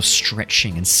feel yourself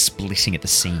stretching and splitting at the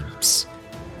seams.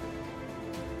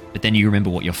 But then you remember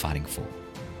what you're fighting for.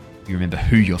 You remember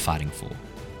who you're fighting for.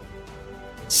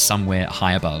 Somewhere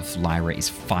high above, Lyra is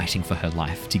fighting for her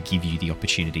life to give you the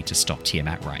opportunity to stop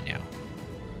Tiamat right now.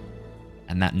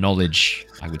 And that knowledge,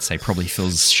 I would say, probably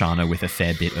fills Shana with a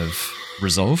fair bit of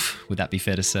resolve. Would that be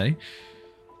fair to say?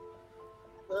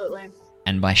 Absolutely.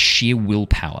 And by sheer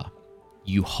willpower,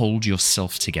 you hold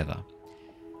yourself together.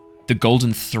 The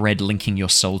golden thread linking your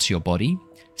soul to your body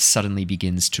suddenly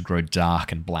begins to grow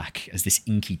dark and black as this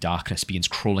inky darkness begins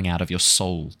crawling out of your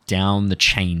soul down the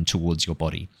chain towards your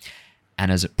body.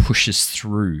 And as it pushes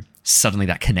through, suddenly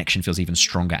that connection feels even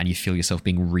stronger and you feel yourself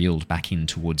being reeled back in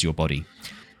towards your body.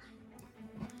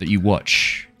 But you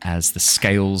watch as the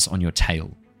scales on your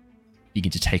tail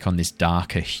begin to take on this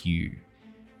darker hue.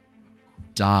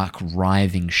 Dark,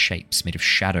 writhing shapes made of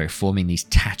shadow forming these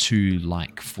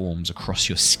tattoo-like forms across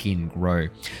your skin grow.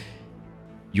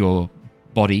 Your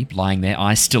body lying there,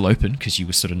 eyes still open because you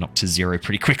were sort of knocked to zero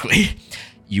pretty quickly.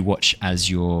 You watch as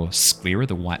your sclera,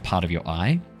 the white part of your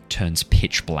eye, turns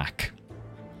pitch black.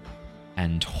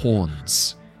 And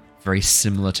horns, very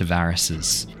similar to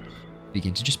Varys's,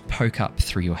 begin to just poke up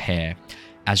through your hair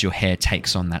as your hair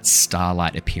takes on that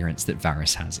starlight appearance that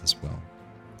Varys has as well.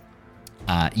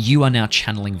 You are now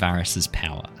channeling Varys's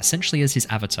power, essentially as his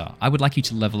avatar. I would like you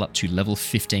to level up to level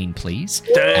 15, please,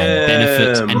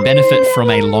 and benefit from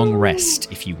a long rest,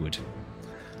 if you would.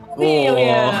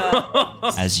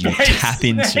 Oh. As you tap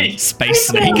into Space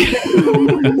Snake.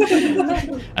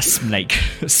 A snake.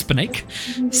 Snake.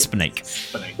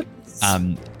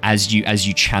 As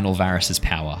you channel Varys's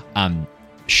power.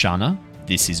 Shana,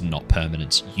 this is not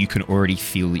permanent. You can already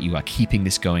feel that you are keeping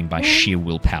this going by sheer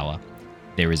willpower.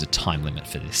 There is a time limit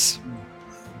for this.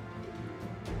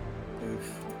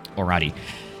 Alrighty.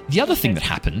 The other thing that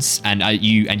happens, and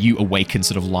you awaken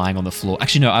sort of lying on the floor.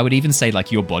 Actually, no, I would even say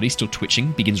like your body still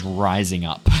twitching begins rising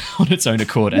up on its own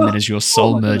accord, and then as your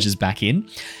soul merges back in,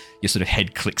 your sort of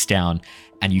head clicks down,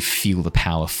 and you feel the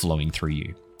power flowing through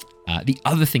you. The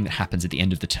other thing that happens at the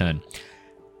end of the turn,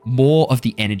 more of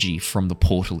the energy from the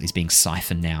portal is being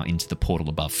siphoned now into the portal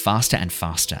above, faster and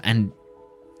faster, and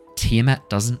Tiamat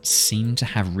doesn't seem to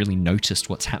have really noticed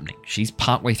what's happening. She's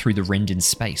partway through the rend in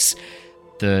space.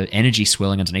 The energy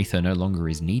swirling underneath her no longer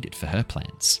is needed for her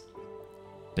plans.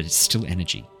 But it's still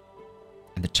energy.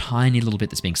 And the tiny little bit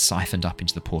that's being siphoned up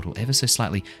into the portal ever so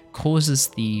slightly causes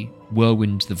the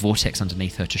whirlwind, the vortex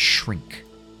underneath her to shrink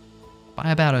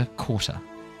by about a quarter.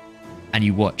 And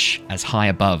you watch as high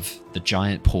above the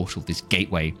giant portal, this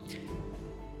gateway,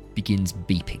 begins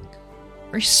beeping.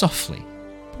 Very softly.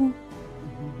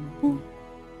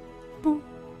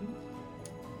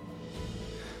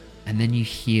 And then you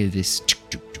hear this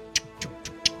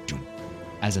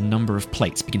as a number of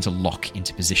plates begin to lock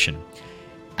into position.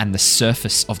 And the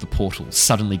surface of the portal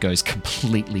suddenly goes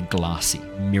completely glassy,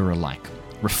 mirror-like,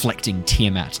 reflecting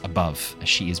Tiamat above as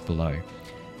she is below.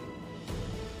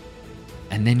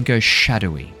 And then goes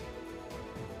shadowy.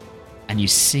 And you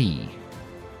see,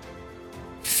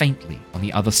 faintly on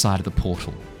the other side of the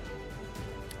portal,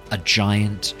 a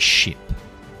giant ship.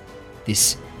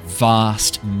 This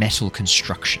vast metal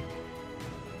construction.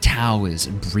 Towers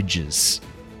and bridges.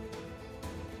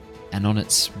 And on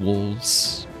its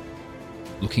walls,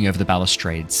 looking over the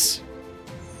balustrades,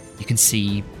 you can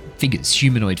see figures,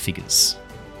 humanoid figures.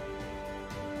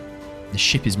 The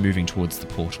ship is moving towards the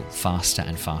portal, faster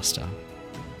and faster.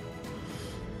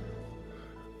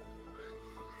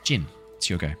 Jin, it's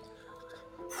your go.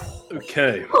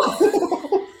 Okay.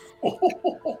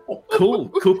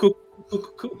 Cool.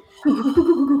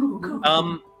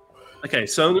 Okay,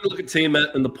 so I'm going to look at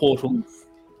Tiamat and the portal.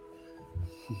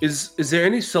 Is there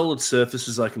any solid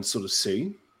surfaces I can sort of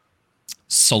see?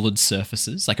 Solid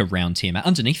surfaces, like around Tiamat,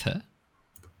 underneath her?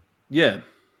 Yeah.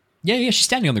 Yeah, she's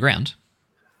standing on the ground.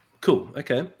 Cool,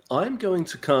 okay. I'm going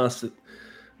to cast it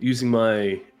using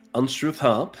my Unstrewed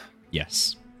Harp.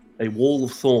 Yes. A wall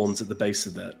of thorns at the base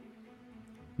of that.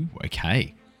 Ooh,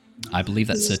 okay. I believe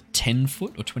that's a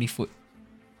 10-foot or 20-foot.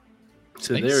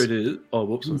 So there it is. Oh,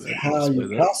 whoops. How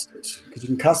you cast it? Because you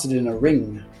can cast it in a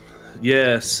ring.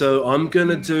 Yeah, so I'm going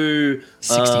to do...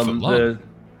 60-foot long.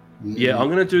 Yeah, I'm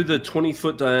going to do the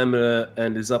 20-foot diameter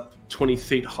and is up 20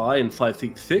 feet high and 5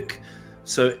 feet thick.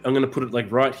 So I'm going to put it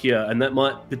like right here, and that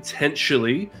might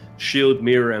potentially shield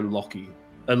Mira and Lockie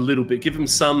a little bit. Give him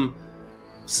some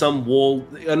wall.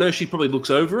 I know she probably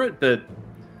looks over it, but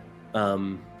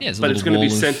it's going to be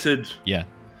centered. Yeah.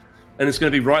 And it's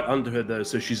going to be right under her, though,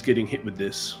 so she's getting hit with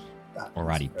this.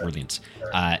 Alrighty, brilliant.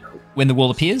 When the wall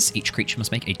appears, each creature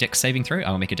must make a dex saving throw. I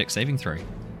will make a dex saving throw. You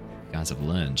guys have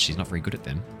learned. She's not very good at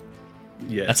them.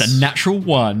 Yes. That's a natural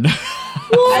 1.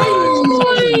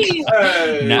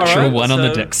 Natural 1 on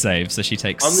the dex save, so she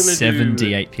takes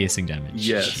 7d8 piercing damage.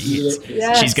 Yes. She's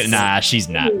gonna. She's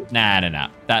not. Nah.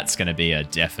 That's gonna be a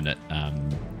definite.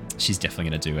 She's definitely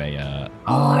gonna do a.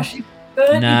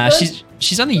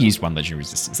 She's only used 1 legendary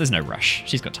resistance. There's no rush.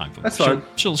 She's got time for it. That's fine.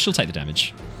 She'll take the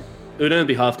damage. It would only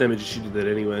be half damage if she did that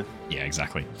anyway. Yeah,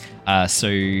 exactly. So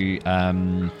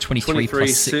 23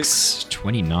 plus 6,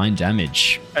 29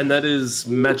 damage. And that is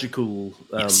magical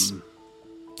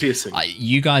piercing.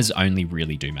 You guys only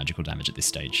really do magical damage at this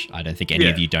stage. I don't think any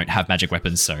of you don't have magic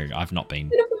weapons, so I've not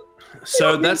been.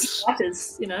 So that's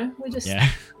fighters, we just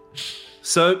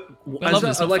So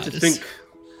as I like to think,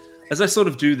 as I sort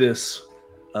of do this,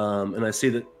 and I see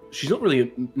that she's not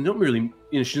really,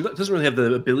 she doesn't really have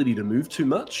the ability to move too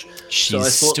much.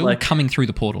 She's still coming through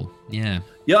the portal. Yeah.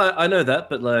 Yeah, I know that,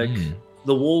 but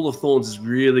the wall of thorns is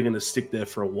really going to stick there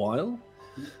for a while,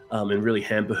 and really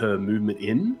hamper her movement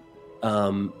in.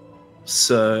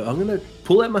 So I'm going to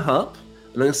pull out my harp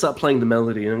and I'm going to start playing the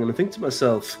melody, and I'm going to think to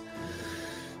myself,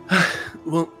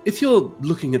 well, if you're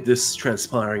looking at this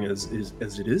transpiring as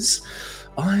it is,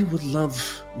 I would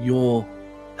love your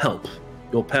help,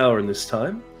 your power in this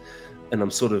time. And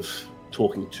I'm sort of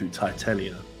talking to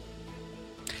Titania.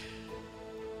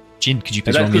 Jin, could you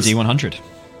please roll me a D100?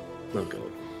 Oh,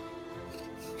 God.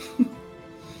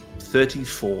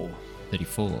 34.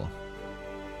 34.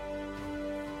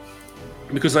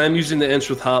 Because I am using the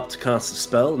Answer with Harp to cast a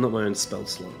spell, not my own spell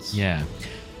slots. Yeah.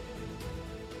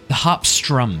 The harp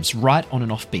strums right on an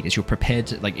offbeat as you're prepared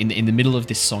to, like in the middle of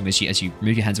this song, as you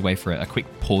move your hands away for a quick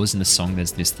pause in the song.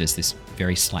 There's this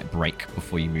very slight break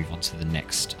before you move on to the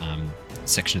next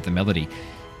section of the melody.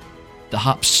 The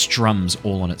harp strums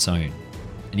all on its own,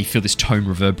 and you feel this tone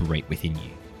reverberate within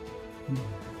you.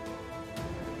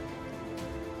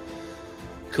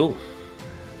 Cool.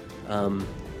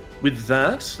 With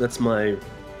that's my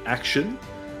action.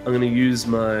 I'm going to use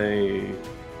my...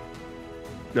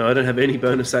 No, I don't have any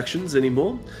bonus actions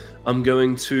anymore. I'm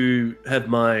going to have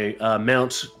my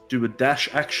mount do a dash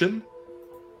action.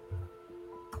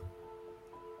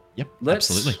 Yep,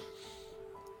 absolutely.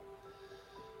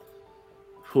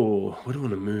 Oh, where do I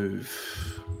want to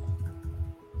move?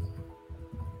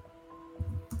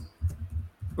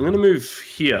 I'm going to move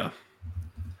here.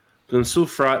 I'm still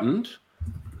frightened.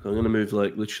 I'm going to move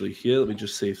like literally here. Let me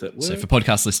just see if that works. So for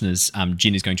podcast listeners,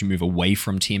 Jin is going to move away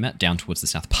from Tiamat down towards the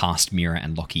south, past Mira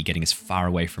and Lockie, getting as far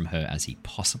away from her as he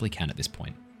possibly can at this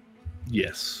point.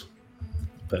 Yes.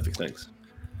 Perfect, thanks.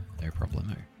 No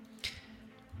problemo.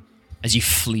 As you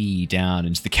flee down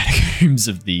into the catacombs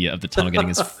of the tunnel,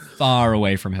 getting as far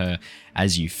away from her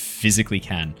as you physically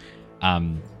can,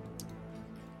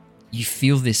 you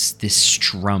feel this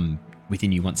strum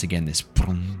within you once again,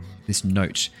 this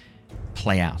note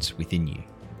play out within you.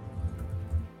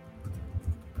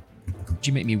 Could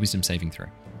you make me a wisdom saving throw?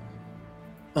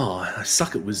 Oh, I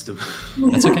suck at wisdom.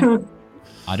 That's okay.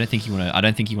 I don't think you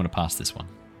want to pass this one.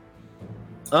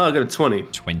 Oh, I got a 20.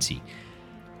 20.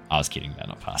 I was kidding about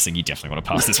not passing. You definitely want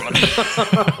to pass this one.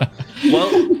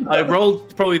 Well, I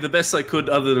rolled probably the best I could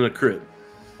other than a crit.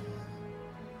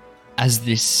 As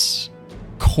this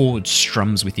chord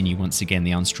strums within you once again,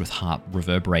 the Unstruth harp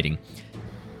reverberating,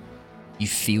 you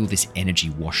feel this energy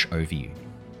wash over you.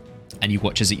 And you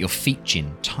watch as at your feet,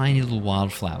 Jin, tiny little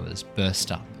wildflowers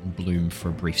burst up and bloom for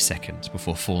a brief second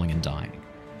before falling and dying.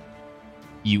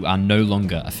 You are no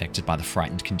longer affected by the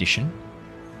frightened condition.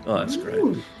 Oh, that's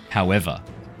great. However,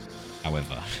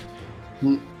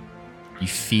 you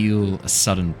feel a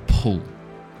sudden pull,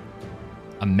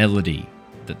 a melody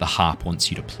that the harp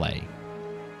wants you to play.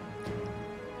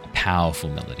 A powerful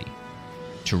melody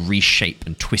to reshape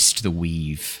and twist the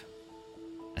weave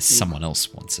as someone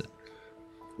else wants it.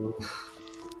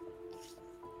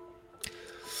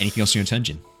 Anything else on your turn,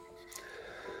 Jin?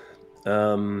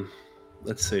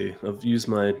 Let's see. I've used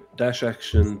my dash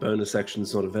action, bonus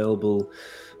action's not available,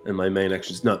 and my main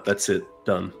action's no, that's it.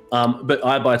 Done. But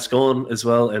Eye Bite's gone as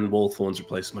well, and Wall Thorns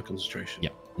replaced my concentration.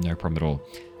 Yep, no problem at all.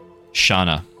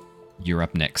 Shana, you're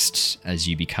up next as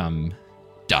you become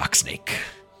Dark Snake.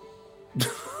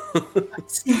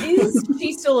 Is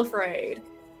she still afraid?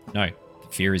 No,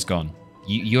 fear is gone.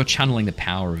 You're channeling the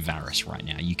power of Varys right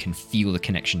now. You can feel the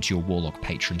connection to your Warlock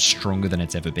patron stronger than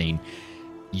it's ever been.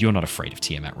 You're not afraid of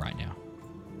Tiamat right now.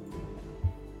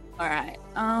 Alright.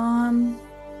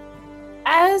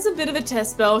 As a bit of a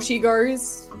test spell, she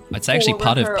goes... I'd say actually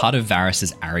part of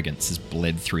Varys' arrogance has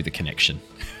bled through the connection.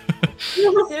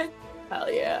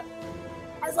 Hell yeah.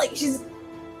 I was like, she's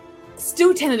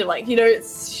still tentative, like, you know,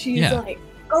 she's like,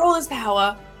 got all this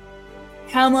power.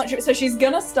 How much? So she's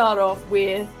gonna start off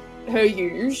with her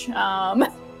huge.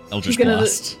 Eldritch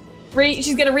Blast.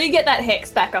 She's gonna re-get that hex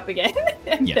back up again.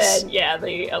 And yes. then,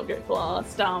 the Eldritch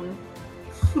Blast.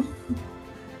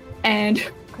 And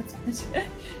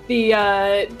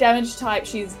the damage type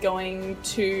she's going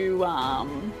to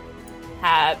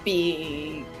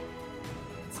be...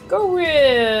 Let's go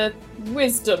with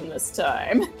Wisdom this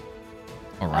time.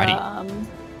 Alrighty.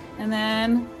 And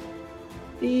then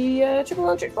the triple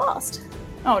Eldritch Blast.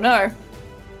 Oh no.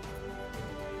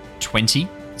 20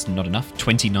 is not enough.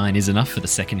 29 is enough for the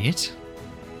second hit.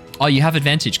 Oh, you have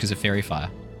advantage because of Fairy Fire.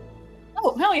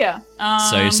 Oh, hell yeah.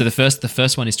 So the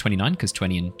first one is 29 because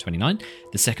 20 and 29.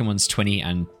 The second one's 20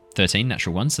 and 13,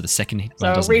 natural one. So the second one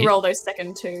doesn't hit. So re-roll those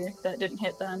second two that didn't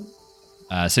hit then.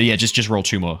 So yeah, just roll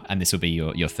two more, and this will be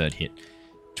your third hit.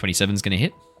 27's going to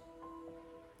hit.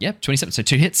 Yep, 27. So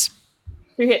 2 hits.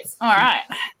 2 hits. All right.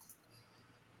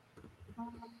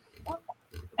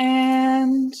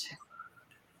 And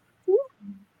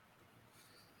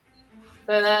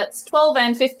That's 12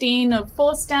 and 15 of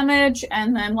force damage,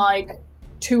 and then like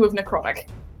 2 of necrotic.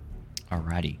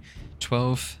 Alrighty.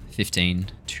 12, 15,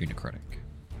 2 necrotic.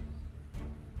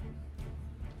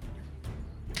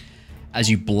 As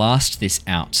you blast this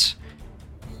out,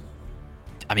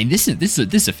 I mean, this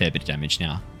is a fair bit of damage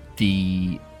now.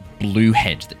 The blue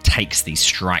head that takes these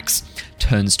strikes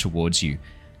turns towards you.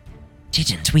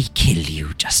 Didn't we kill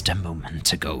you just a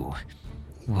moment ago?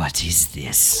 What is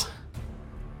this?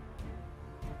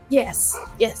 Yes,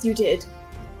 you did.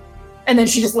 And then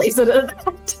she just leaves it at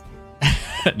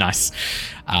that. Nice.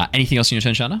 Anything else in your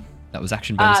turn, Shana? That was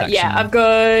action, bonus action. Yeah, I've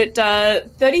got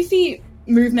 30 feet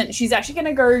movement. She's actually going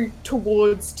to go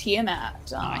towards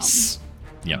Tiamat. Nice.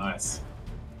 Yep. Nice.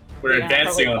 We're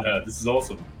advancing on her. This is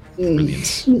awesome.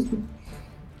 Brilliant.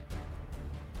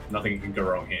 Nothing can go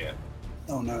wrong here.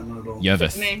 Oh no, not at all.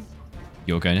 Yovith,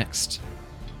 you'll go next.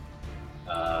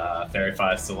 Fairy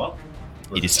Fire's still up.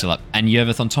 It is still up. And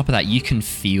Yovith, on top of that, you can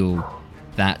feel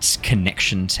that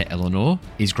connection to Eleanor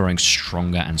is growing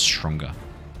stronger and stronger.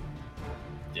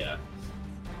 Yeah.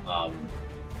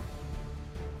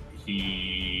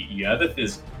 Yovith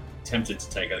is tempted to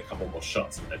take a couple more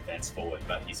shots and advance forward,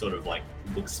 but he sort of like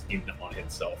looks in on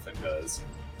himself and goes,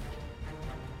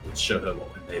 "Let's show her what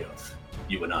we're made of,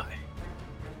 you and I.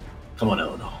 Come on,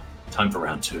 Eleanor. Time for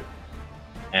round 2."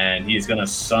 And he's going to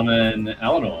summon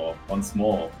Eleanor once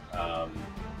more.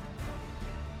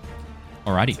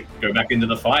 Alrighty. To go back into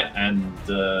the fight and,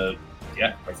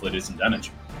 hopefully do some damage.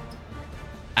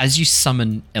 As you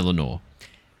summon Eleanor,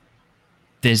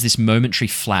 there's this momentary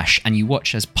flash, and you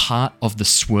watch as part of the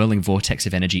swirling vortex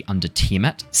of energy under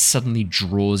Tiamat suddenly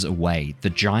draws away, the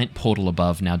giant portal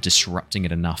above now disrupting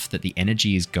it enough that the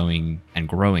energy is going and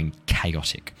growing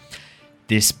chaotic.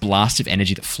 This blast of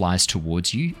energy that flies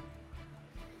towards you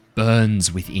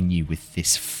burns within you with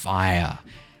this fire.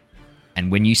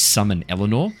 And when you summon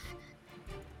Eleanor,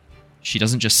 she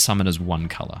doesn't just summon as one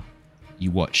color.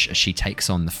 You watch as she takes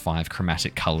on the 5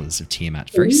 chromatic colors of Tiamat,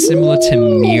 very similar to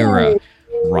Mira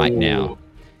right now.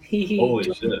 Holy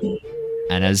shit.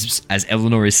 And as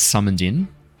Eleanor is summoned in,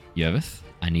 Yovith,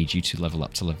 I need you to level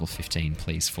up to level 15,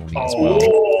 please, for me as well.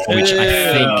 Which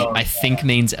I think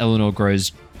means Eleanor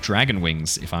grows dragon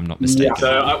wings, if I'm not mistaken.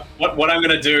 So what I'm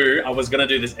going to do, I was going to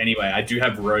do this anyway. I do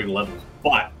have rogue levels,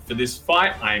 but for this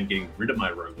fight, I am getting rid of my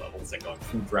rogue levels and going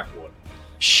full Drakwood.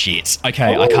 Shit.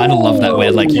 Okay, I kind of love that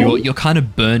where like you're kind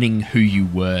of burning who you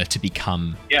were to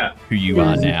become who you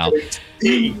are now.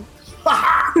 I'm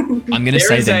going to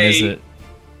say then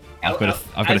I've got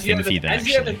a thing for you there,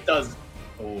 actually.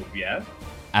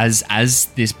 As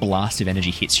this blast of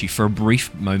energy hits you, for a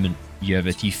brief moment,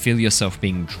 Yovith, you feel yourself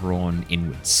being drawn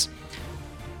inwards.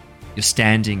 You're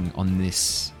standing on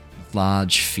this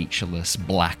large, featureless,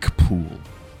 black pool.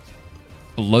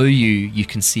 Below you, you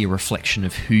can see a reflection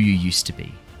of who you used to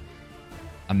be.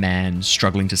 A man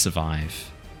struggling to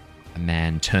survive. A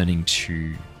man turning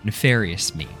to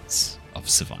nefarious means of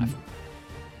survival.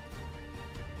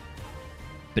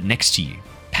 But next to you,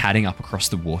 padding up across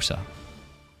the water,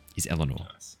 is Eleanor.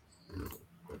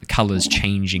 The colours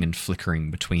changing and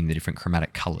flickering between the different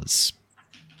chromatic colours.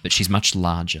 But she's much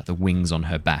larger, the wings on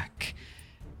her back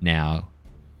now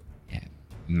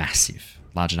massive,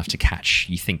 large enough to catch,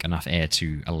 you think, enough air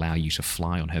to allow you to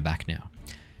fly on her back now.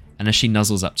 And as she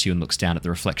nuzzles up to you and looks down at the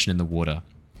reflection in the water,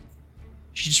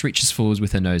 she just reaches forwards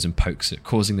with her nose and pokes it,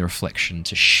 causing the reflection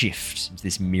to shift into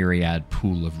this myriad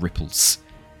pool of ripples.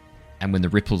 And when the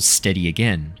ripples steady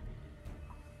again,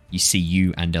 you see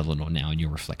you and Eleanor now in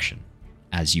your reflection,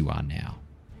 as you are now.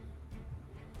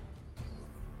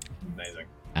 Amazing.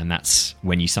 And that's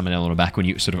when you summon Eleanor back, when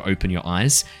you sort of open your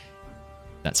eyes,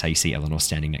 that's how you see Eleanor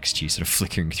standing next to you, sort of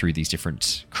flickering through these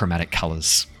different chromatic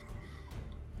colours.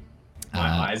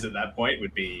 My eyes at that point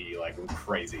would be like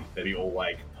crazy. They'd be all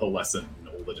like pearlescent and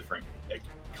all the different like,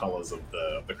 colours of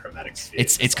the chromatic sphere.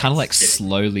 It's kind of like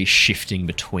slowly shifting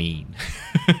between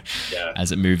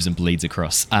as it moves and bleeds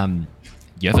across.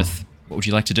 Yovith, what would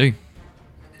you like to do?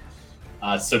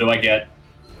 So do I get...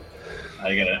 I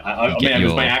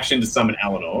use my action to summon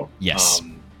Eleanor. Yes.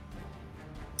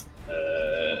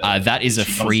 That is a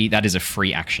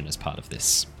free action as part of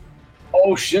this.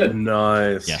 Oh shit!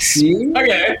 Nice. Yes.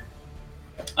 Okay.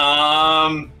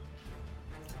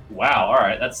 Wow. All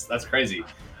right. That's crazy.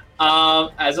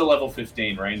 As a level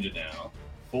 15 ranger now,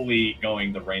 fully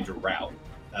going the ranger route.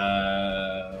 Do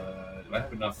I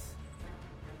have enough?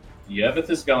 Yovith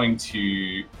is going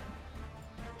to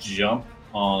jump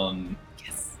on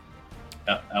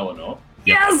Eleanor.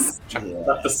 Yes! Chuck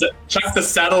the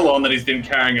saddle on that he's been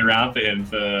carrying around for him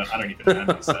for I don't even know how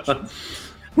many sessions.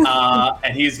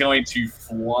 And he's going to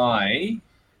fly.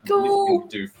 Go!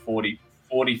 Do 40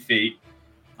 40 feet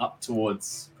up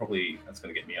towards, probably, that's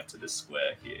going to get me up to this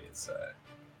square here. So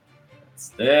that's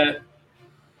there.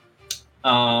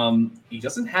 He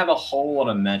doesn't have a whole lot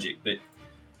of magic, but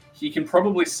he can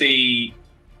probably see,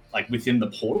 like, within the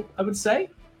portal, I would say.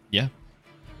 Yeah.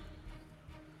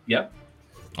 Yep.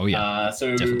 Oh yeah.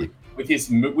 So definitely. with his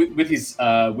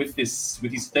 30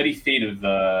 feet of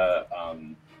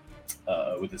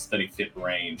with his 30-foot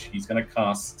range, he's going to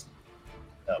cast.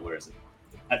 Where is it?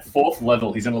 At 4th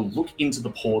level, he's going to look into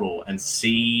the portal and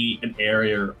see an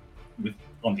area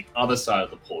on the other side of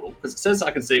the portal, because it says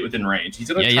I can see it within range. He's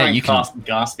going to try and cast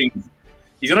grasping.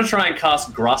 He's going to try and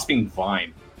cast grasping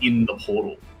vine in the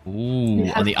portal. Ooh,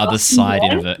 on the other side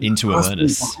into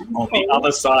Avernus. On the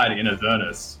other side in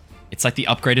Avernus. It's like the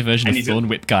upgraded version of Thorn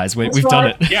Whip, guys. We've done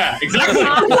it. Yeah, exactly.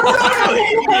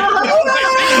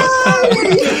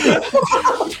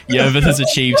 Yervith has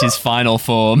achieved his final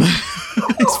form.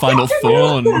 His final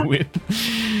Thorn Whip.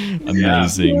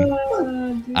 Amazing.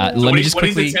 Let me just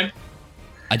quickly...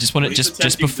 I just want to,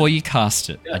 just before you cast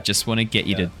it, I just want to get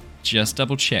you to just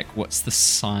double check what's the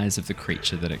size of the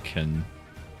creature that it can...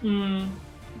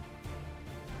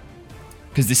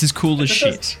 Because this is cool as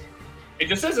shit. It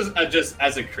just says just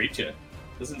as a creature.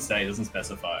 It doesn't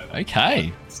specify.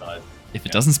 Okay. Size. If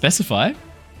it doesn't specify...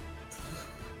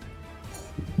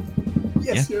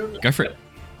 Yes, go for it.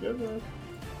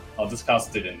 I'll just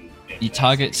cast it in you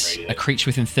target a creature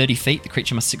within 30 feet. The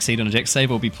creature must succeed on a dex save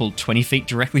or be pulled 20 feet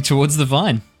directly towards the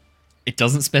vine. It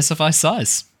doesn't specify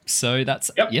size. So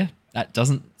that's... that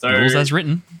doesn't... rules as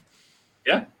written.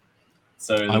 Yeah.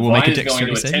 So I will make a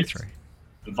dexterity saving throw.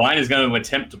 The vine is going to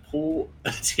attempt to pull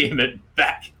Tiamat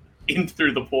back in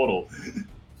through the portal.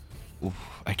 Ooh,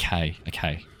 okay.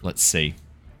 Let's see.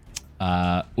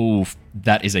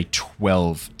 That is a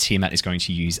 12. Tiamat is going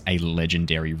to use a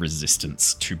legendary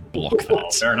resistance to block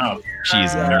that. Fair enough. She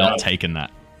is not taking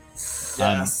that.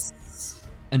 Yes.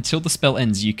 Until the spell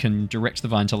ends, you can direct the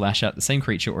vine to lash out the same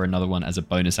creature or another one as a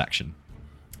bonus action.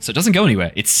 So it doesn't go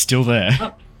anywhere. It's still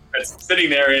there. It's sitting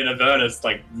there in Avernus,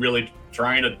 like really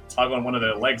trying to tug on one of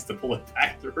their legs to pull it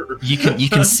back through. You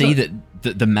can see that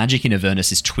the magic in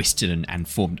Avernus is twisted and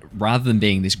formed. Rather than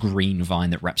being this green vine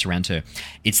that wraps around her,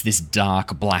 it's this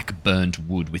dark black burnt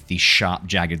wood with these sharp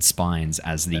jagged spines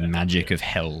as the magic of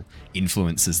hell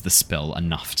influences the spell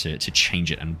enough to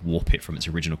change it and warp it from its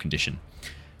original condition.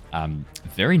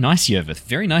 Very nice, Yervith.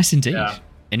 Very nice indeed. Yeah.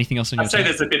 Anything else on your I'd say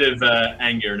there's a bit of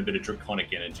anger and a bit of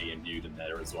draconic energy imbued in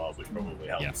there as well, which probably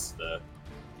helps.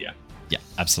 Yeah,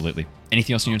 absolutely.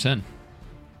 Anything else on your turn?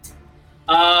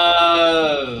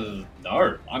 No.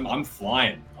 I'm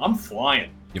flying.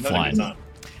 You're flying.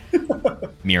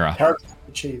 Mira.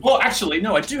 Well, actually,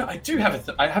 no. I do have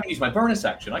I haven't used my bonus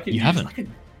action. Haven't.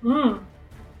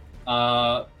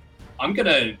 I'm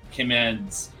gonna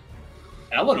command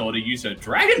Eleanor to use her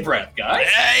dragon breath, guys.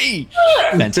 Hey!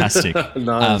 Fantastic.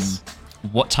 Nice.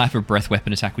 What type of breath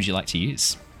weapon attack would you like to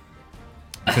use?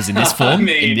 Because in this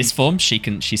form,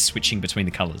 she's switching between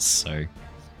the colors. So,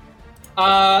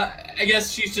 I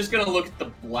guess she's just gonna look at the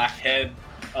black head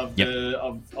of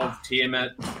of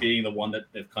Tiamat being the one that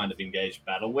they've kind of engaged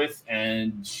battle with,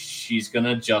 and she's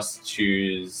gonna just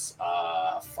choose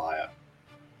fire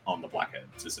on the black head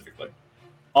specifically.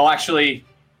 I'll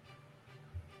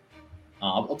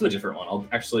do a different one. I'll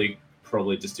actually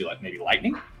probably just do like maybe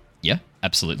lightning. Yeah,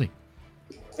 absolutely.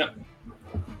 Yep.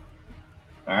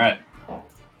 All right.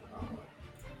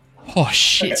 Oh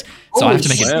shit! Okay. So I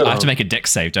have to make a dex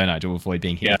save, don't I, to avoid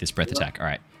being hit with this breath attack? All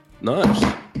right.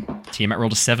 Nice. Tiamat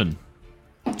rolled a 7.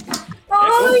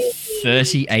 Oh,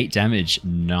 38 damage.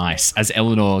 Nice. As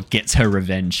Eleanor gets her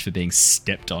revenge for being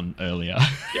stepped on earlier.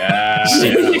 Yeah.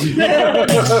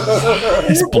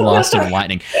 This blast of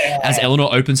lightning. As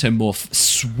Eleanor opens her morph,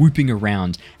 swooping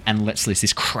around and lets loose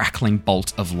this crackling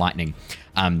bolt of lightning.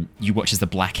 You watch as the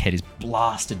black head is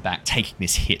blasted back, taking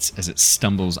this hit as it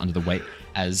stumbles under the weight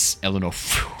as Eleanor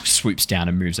swoops down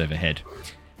and moves overhead.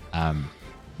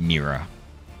 Mira,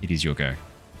 it is your go.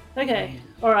 Okay,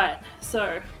 alright,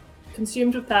 so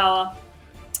consumed with power,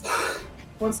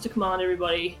 wants to command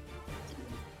everybody.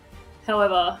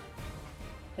 However,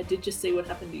 I did just see what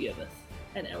happened to Yervith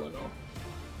and Eleanor.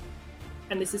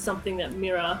 And this is something that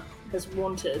Mira has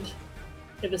wanted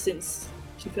ever since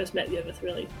she first met Yervith,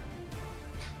 really.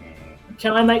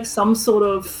 Can I make some sort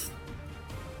of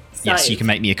save? Yes, you can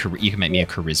make me a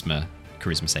charisma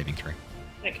saving throw.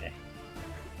 Okay.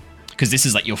 Because this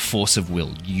is like your force of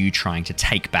will, you trying to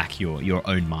take back your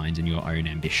own mind and your own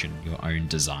ambition, your own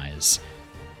desires.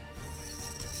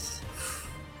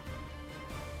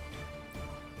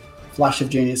 Flash of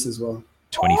Genius as well.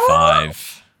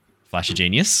 25. Flash of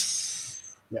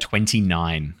Genius. Yep.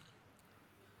 29.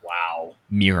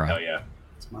 Mira, Oh yeah.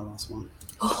 It's my last one.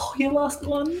 Oh, your last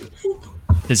one.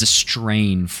 there's a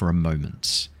strain for a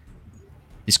moment.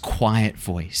 This quiet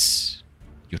voice,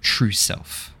 your true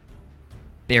self,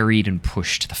 buried and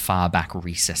pushed to the far back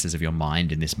recesses of your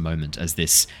mind in this moment as the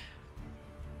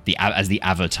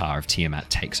avatar of Tiamat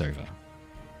takes over.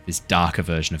 This darker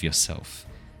version of yourself,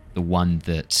 the one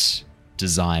that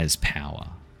desires power,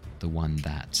 the one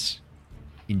that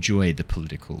enjoyed the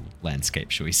political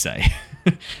landscape, shall we say.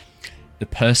 The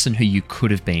person who you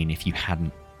could have been if you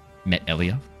hadn't met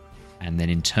Elia, and then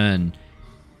in turn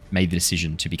made the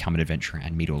decision to become an adventurer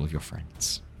and meet all of your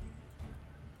friends.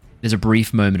 There's a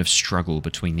brief moment of struggle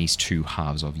between these two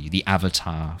halves of you. The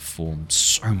avatar form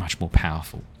so much more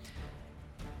powerful.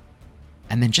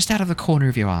 And then just out of the corner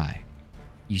of your eye,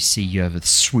 you see Yervith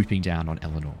swooping down on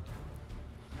Eleanor.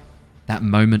 That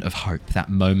moment of hope, that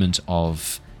moment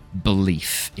of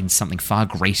belief in something far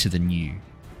greater than you,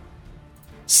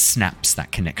 snaps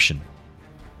that connection.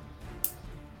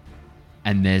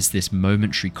 And there's this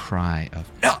momentary cry of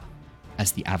no!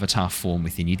 As the avatar form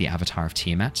within you, the avatar of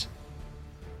Tiamat,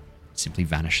 simply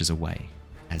vanishes away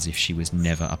as if she was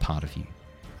never a part of you.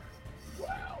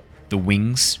 Wow. The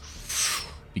wings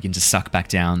begin to suck back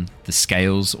down. The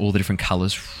scales, all the different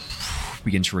colors,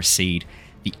 begin to recede.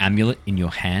 The amulet in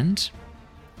your hand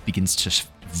begins to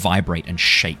vibrate and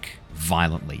shake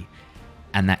violently.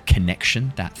 And that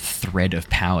connection, that thread of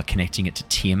power connecting it to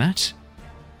Tiamat,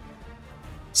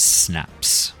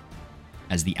 snaps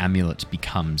as the amulet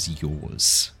becomes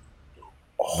yours,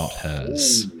 not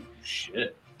hers.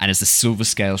 Shit. And as the silver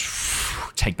scales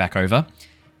take back over,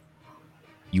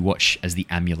 you watch as the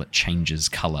amulet changes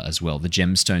color as well. The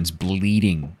gemstones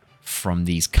bleeding from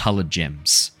these colored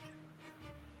gems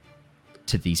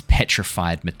to these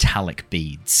petrified metallic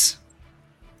beads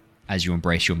as you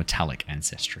embrace your metallic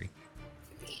ancestry.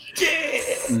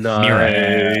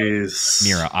 Nice.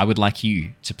 Mira, I would like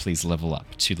you to please level up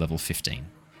to level 15.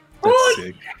 That's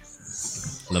sick.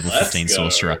 Level Let's 15 go.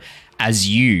 sorcerer. As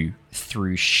you,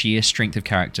 through sheer strength of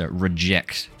character,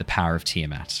 reject the power of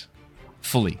Tiamat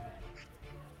fully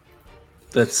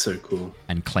That's so cool.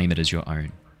 and claim it as your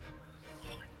own.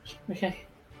 Okay.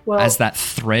 Well, As that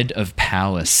thread of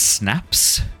power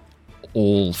snaps,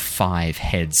 all 5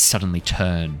 heads suddenly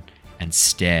turn and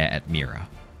stare at Mira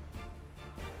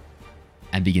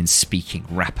and begin speaking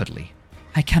rapidly.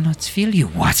 I cannot feel you.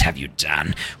 What have you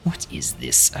done? What is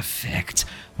this effect?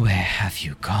 Where have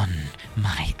you gone,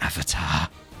 my avatar?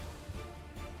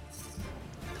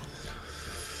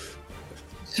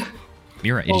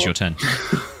 Mira, it is your turn.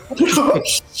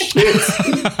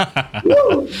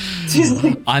 she's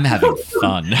like, I'm having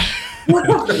fun.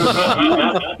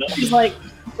 she's like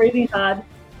breathing hard.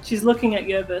 She's looking at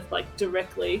Yervith like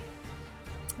directly,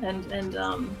 and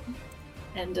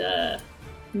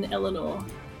Eleanor,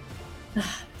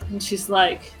 and she's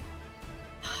like,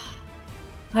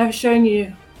 "I've shown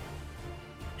you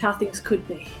how things could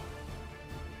be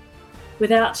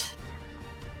without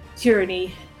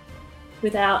tyranny,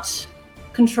 without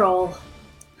control."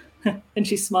 And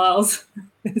she smiles.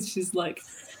 She's like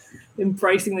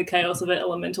embracing the chaos of her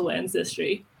elemental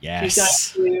ancestry. Yes.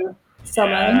 She's going to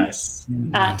summon Yes.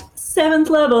 at 7th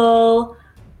level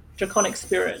Draconic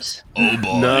Spirit. Oh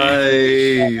boy.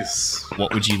 Nice.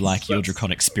 What would you like your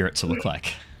draconic spirit to look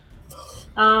like?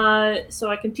 So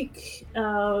I can pick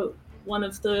one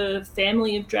of the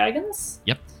family of dragons.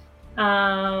 Yep.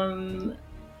 And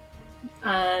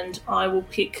I will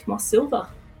pick my silver.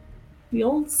 The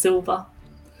old silver.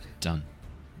 Done.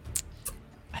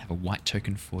 I have a white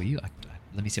token for you.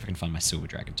 Let me see if I can find my silver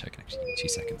dragon token. Actually, 2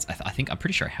 seconds. I'm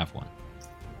pretty sure I have one.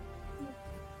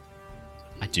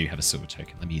 I do have a silver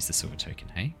token. Let me use the silver token.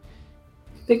 Hey.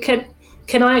 But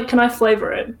can I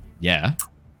flavor it? Yeah.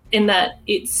 In that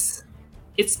it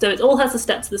all has the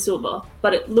stats of the silver,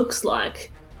 but it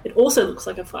also looks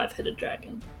like a 5-headed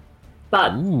dragon.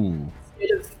 But Ooh.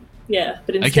 instead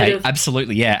Okay. of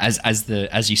Absolutely. Yeah.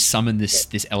 As you summon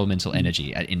this elemental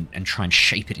energy and try and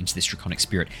shape it into this draconic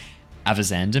spirit,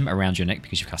 Avazandum around your neck,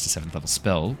 because you've cast a 7th level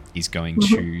spell, is going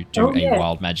to do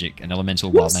an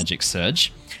elemental wild magic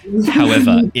surge.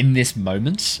 However, in this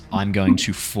moment, I'm going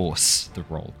to force the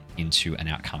roll into an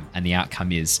outcome. And the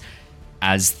outcome is,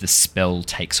 as the spell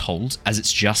takes hold, as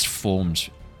it's just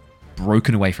formed,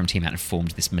 broken away from Tiamat and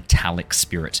formed this metallic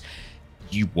spirit,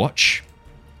 you watch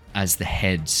as the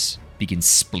heads begin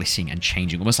splitting and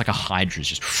changing, almost like a hydra is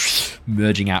just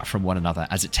merging out from one another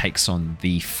as it takes on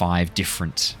the 5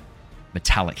 different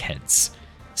metallic heads: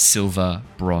 silver,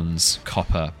 bronze,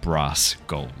 copper, brass,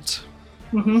 gold.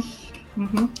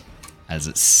 As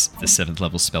the 7th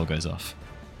level spell goes off.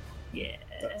 yeah.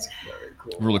 That's very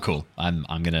cool. Rule of cool. I'm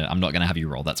not gonna have you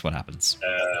roll. That's what happens.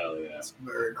 Hell yeah. That's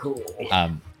very cool.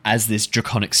 As this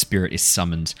draconic spirit is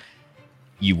summoned,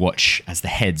 you watch as the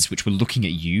heads, which were looking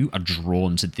at you, are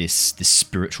drawn to this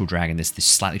spiritual dragon, this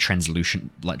slightly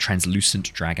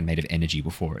translucent dragon made of energy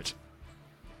before it.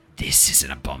 This is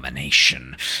an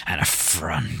abomination, an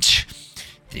affront.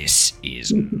 This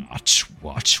is not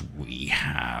what we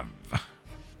have.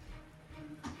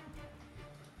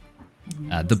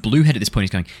 The blue head at this point is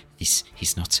going, this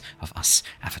is not of us,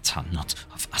 Avatar, not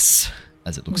of us,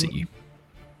 as it looks at you.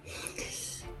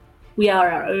 We are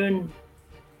our own.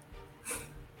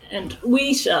 And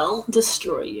we shall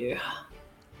destroy you.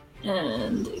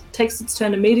 And it takes its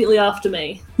turn immediately after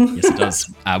me. Yes, it does.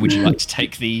 Would you like to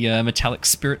take the metallic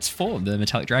spirit's form, the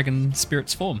metallic dragon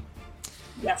spirit's form?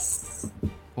 Yes.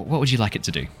 What would you like it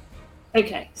to do?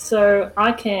 Okay, so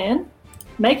I can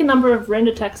make a number of rend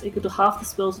attacks equal to half the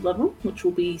spell's level, which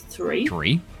will be 3.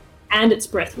 3. And its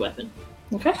breath weapon.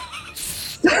 Okay?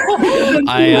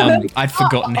 I'd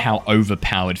forgotten how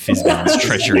overpowered Fizban's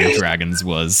Treachery of Dragons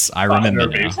was. I remember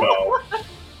now.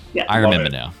 Yeah. I remember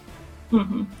now.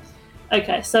 Mm-hmm.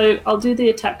 Okay, so I'll do the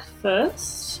attack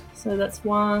first. So that's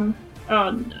 1.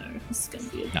 Oh no, this is going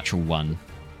to be a Natural 1.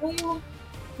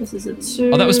 This is a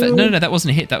 2. Oh, that was no, that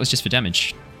wasn't a hit. That was just for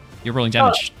damage. You're rolling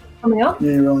damage. Coming up?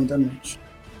 Yeah, you're rolling damage.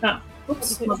 Oh,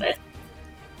 oops, my bad.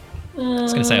 I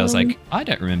was going to say, I was like, I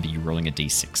don't remember you rolling a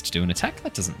d6 to do an attack.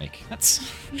 That doesn't make... That's...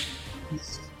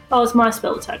 Oh, it's my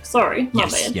spell attack. Sorry, my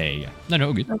Yes, bad. yeah. No,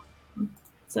 all good.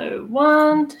 So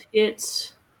 1,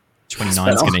 it's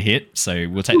 29's going to hit, so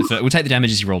we'll take the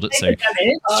damage as you rolled it. So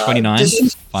damage. 29,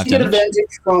 Does 5 she get damage.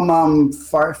 advantage from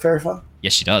Fairy Fire?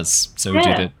 Yes, she does. So we'll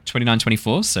do the 29,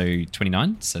 24, so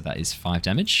 29, so that is 5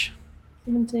 damage.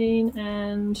 17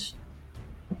 and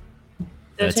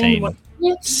 13.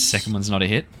 Yes. Second one's not a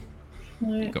hit.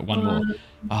 No, Got one more.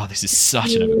 Oh, this is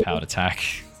such an overpowered attack.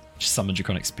 Just summon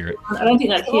Draconic Spirit. I don't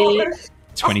think that hit.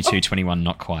 22, 21,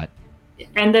 not quite.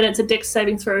 And then it's a dex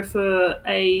saving throw for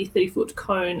a 30-foot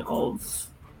cone of...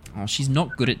 Oh, she's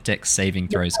not good at dex saving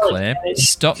throws, Claire.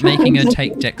 Stop making her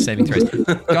take dex saving throws.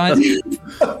 Guys,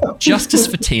 justice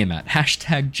for Tiamat.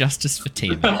 Hashtag justice for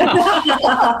Tiamat.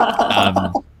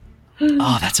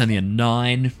 That's only a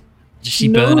 9. Does she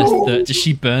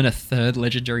burn a third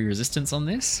legendary resistance on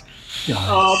this?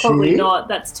 Oh, probably not.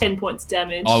 That's 10 points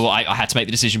damage. Oh, well, I had to make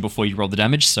the decision before you rolled the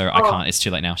damage, so I can't. It's too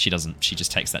late now. She doesn't. She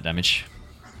just takes that damage.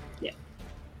 Yeah.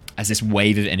 As this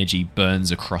wave of energy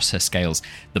burns across her scales,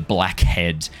 the black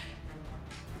head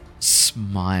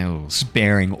smiles,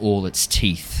 baring all its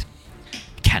teeth.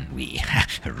 Can we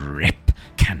rip?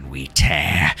 Can we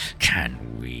tear?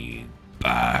 Can we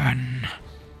burn?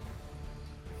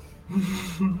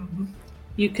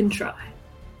 You can try.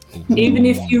 Even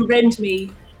if you rend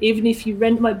me, even if you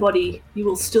rend my body, you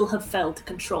will still have failed to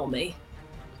control me.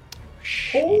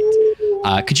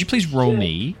 Could you please roll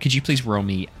me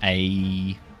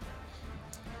a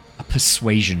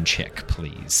persuasion check,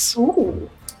 please? Ooh.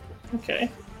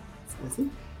 Okay. Let's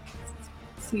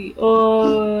see.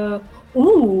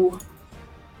 Ooh.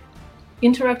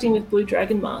 Interacting with Blue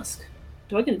Dragon Mask.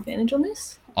 Do I get advantage on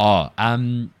this?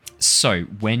 So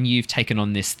when you've taken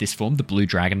on this form, the Blue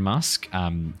Dragon Mask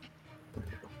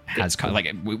has kind of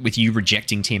like with you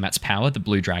rejecting Tiamat's power, the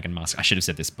Blue Dragon Mask. I should have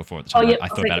said this before at the time. I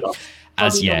thought about it.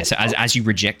 As you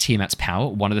reject Tiamat's power,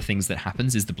 one of the things that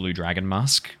happens is the Blue Dragon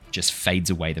Mask just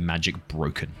fades away. The magic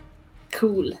broken.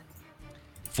 Cool.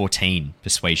 14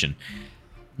 persuasion.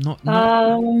 Not.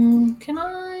 Can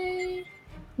I?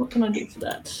 What can I do for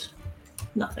that?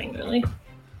 Nothing really.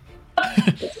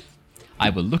 I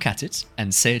will look at it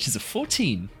and say it is a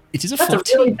 14. It is a That's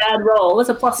 14. a really bad roll. That's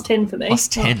a plus 10 for me. Plus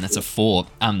 10, that's a 4.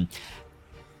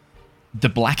 The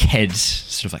black head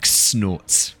sort of like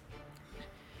snorts.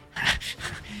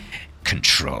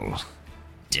 Control.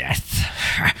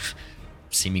 Death.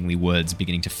 Seemingly words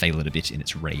beginning to fail it a bit in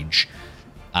its rage.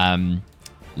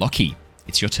 Lockie,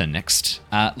 it's your turn next.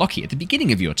 Lockie, at the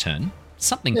beginning of your turn,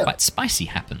 something quite spicy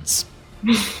happens.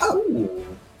 Oh.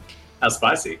 How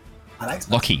spicy? I like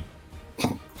spicy. Lockie,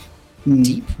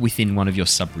 deep within one of your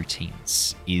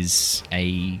subroutines is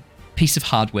a piece of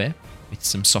hardware with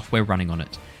some software running on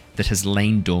it that has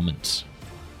lain dormant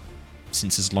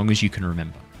since as long as you can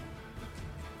remember.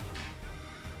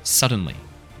 Suddenly,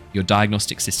 your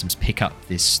diagnostic systems pick up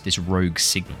this rogue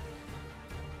signal,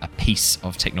 a piece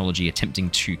of technology attempting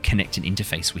to connect an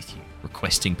interface with you,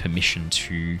 requesting permission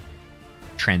to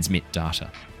transmit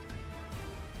data.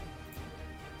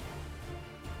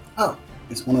 Oh.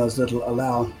 It's one of those little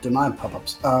allow deny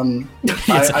pop-ups.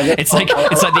 It's like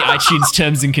the iTunes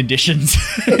terms and conditions.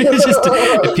 It just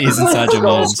appears inside your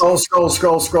mind. Scroll.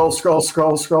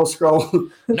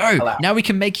 No, Allow. now we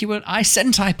can make you an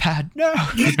iSent iPad. No.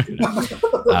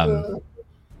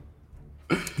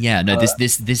 Yeah, no.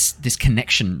 This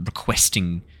connection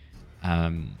requesting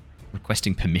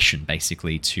permission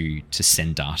basically to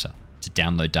send data, to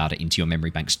download data into your memory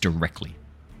banks directly.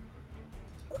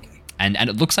 And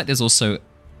it looks like there's also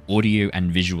audio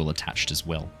and visual attached as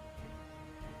well.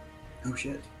 Oh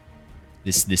shit!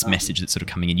 This message that's sort of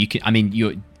coming in.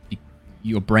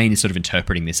 Your brain is sort of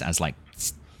interpreting this as like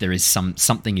there is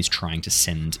something is trying to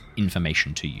send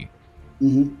information to you.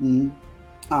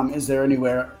 Is there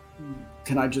anywhere?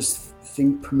 Can I just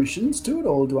think permissions to it,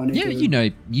 or do I need to?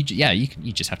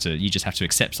 You just have to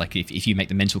accept. Like if you make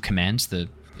the mental commands, the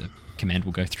command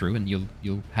will go through, and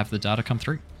you'll have the data come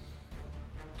through.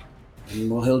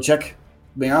 Well, he'll check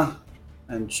Mira,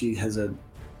 and she has a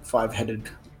 5-headed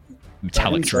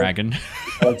metallic dragon.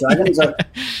 So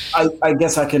I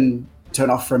guess I can turn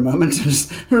off for a moment. It's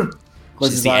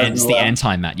the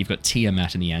anti-mat. You've got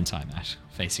Tiamat and the anti-mat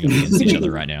facing up against each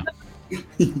other right now.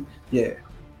 Yeah.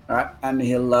 All right, and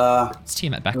he'll. It's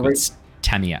Tiamat backwards.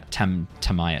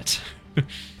 Tamayat.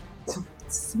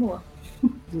 Similar.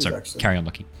 Sorry, carry on,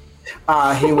 Lucky.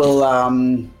 He will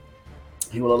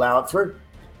allow it through.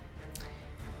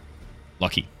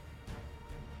 Lucky.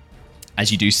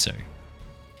 As you do so,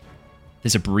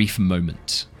 there's a brief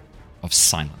moment of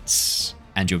silence,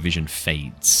 and your vision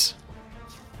fades.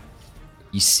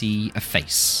 You see a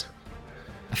face,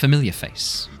 a familiar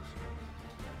face,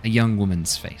 a young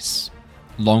woman's face,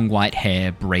 long white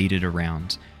hair braided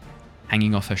around,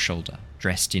 hanging off her shoulder,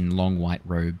 dressed in long white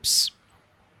robes,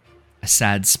 a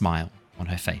sad smile on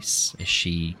her face as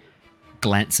she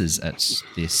glances at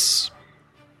this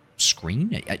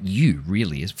screen, at you,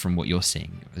 really, from what you're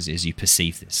seeing, as you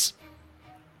perceive this.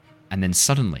 And then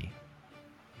suddenly,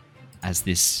 as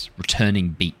this returning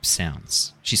beep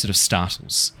sounds, she sort of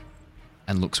startles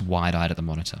and looks wide-eyed at the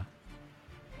monitor.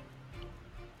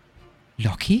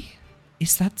 Loki?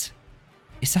 Is that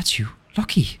you?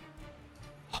 Loki?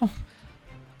 Oh,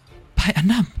 by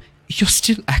Anam, you're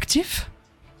still active?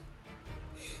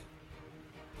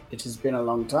 It has been a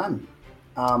long time.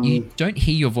 You don't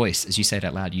hear your voice as you say it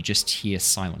out loud, you just hear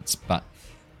silence, but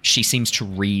she seems to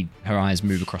read, her eyes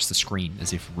move across the screen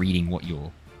as if reading what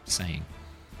you're saying.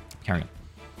 Carry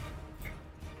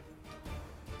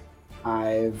on.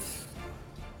 I've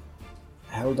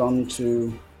held on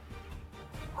to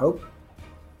hope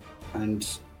and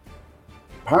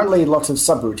apparently lots of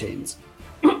subroutines.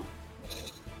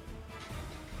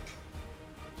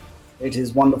 It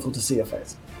is wonderful to see your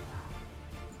face.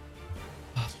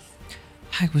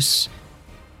 I was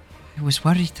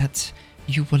worried that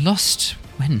you were lost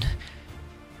when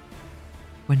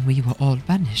we were all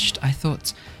banished. I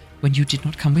thought when you did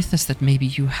not come with us that maybe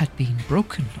you had been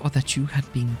broken or that you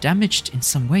had been damaged in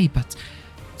some way, but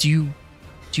do you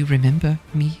remember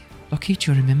me, Loki?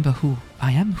 Do you remember who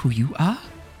I am, who you are?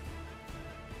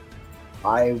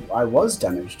 I was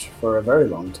damaged for a very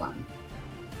long time.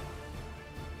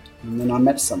 And then I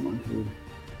met someone who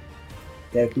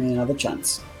gave me another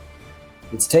chance.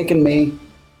 It's taken me,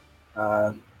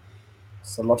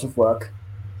 it's a lot of work.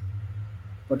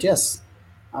 But yes,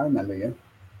 I remember you.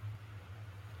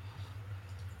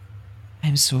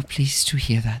 I'm so pleased to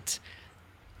hear that.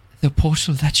 The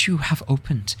portal that you have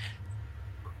opened,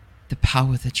 the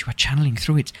power that you are channeling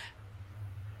through it,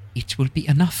 it will be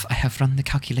enough. I have run the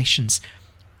calculations.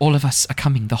 All of us are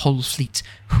coming, the whole fleet.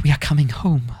 We are coming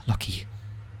home, Loki.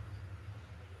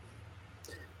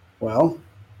 Well,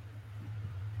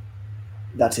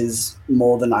 that is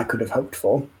more than I could have hoped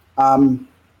for.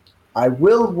 I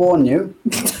will warn you,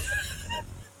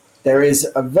 there is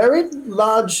a very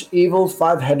large, evil,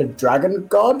 5-headed dragon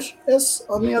goddess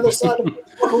on the other side of the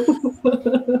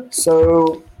portal.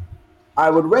 So I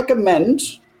would recommend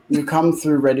you come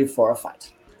through ready for a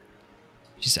fight.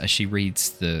 As she reads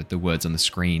the words on the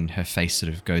screen, her face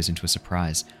sort of goes into a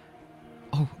surprise.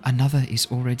 Oh, another is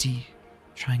already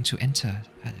trying to enter.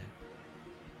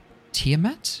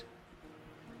 Tiamat?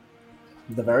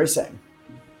 The very same.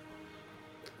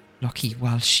 Loki,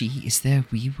 while she is there,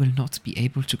 we will not be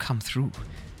able to come through.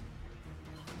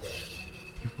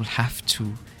 You will have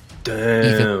to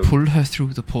either pull her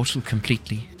through the portal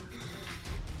completely,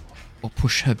 or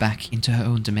push her back into her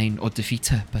own domain, or defeat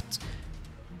her, but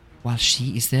while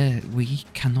she is there, we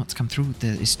cannot come through.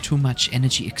 There is too much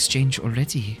energy exchange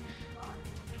already.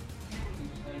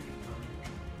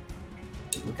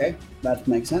 Okay, that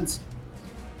makes sense.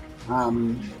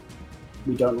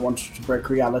 We don't want to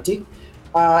break reality.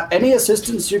 Any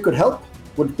assistance you could help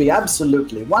would be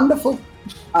absolutely wonderful.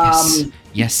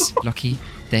 Yes, Lockie,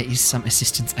 there is some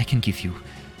assistance I can give you.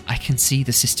 I can see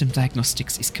the system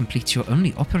diagnostics is complete. You're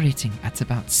only operating at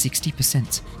about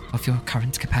 60% of your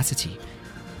current capacity.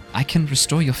 I can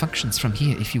restore your functions from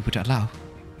here if you would allow.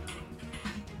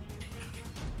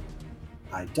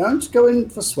 I don't go in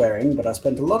for swearing, but I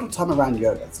spent a lot of time around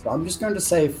yoga, so I'm just going to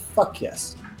say fuck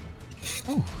yes.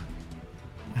 Oh.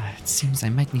 It seems I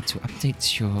might need to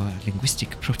update your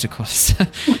linguistic protocols.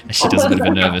 She does a bit of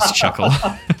a nervous chuckle.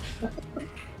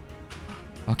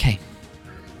 Okay.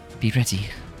 Be ready.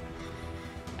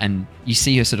 And you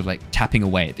see her sort of like tapping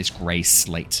away at this grey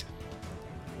slate.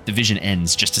 The vision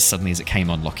ends just as suddenly as it came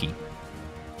on Lockie.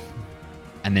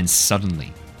 And then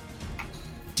suddenly,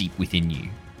 deep within you,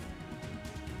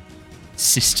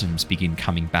 systems begin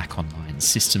coming back online.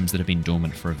 Systems that have been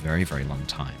dormant for a very, very long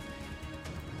time.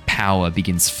 Power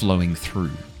begins flowing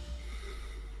through.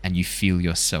 And you feel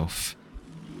yourself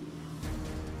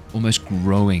almost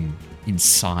growing in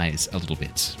size a little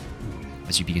bit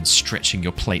as you begin stretching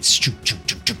your plates.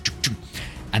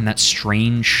 And that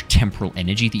strange temporal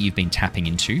energy that you've been tapping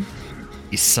into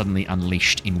is suddenly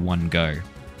unleashed in one go.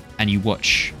 And you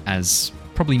watch as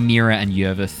probably Mira and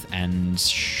Yervith and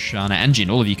Shana and Jin,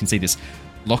 all of you can see this.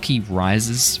 Lockie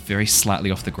rises very slightly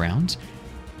off the ground,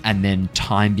 and then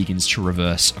time begins to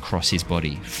reverse across his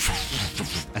body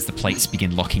as the plates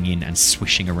begin locking in and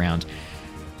swishing around.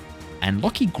 And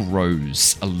Lockie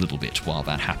grows a little bit while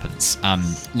that happens.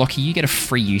 Lockie, you get a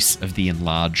free use of the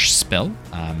enlarge spell.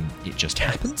 It just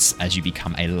happens as you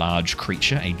become a large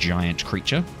creature, a giant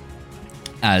creature.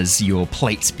 As your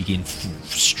plates begin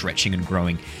stretching and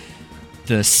growing,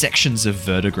 the sections of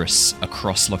verdigris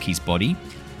across Lockie's body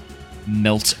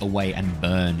melt away and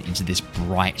burn into this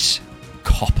bright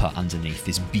copper underneath,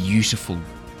 this beautiful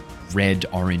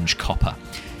red-orange copper.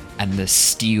 And the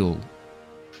steel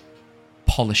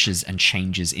polishes and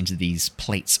changes into these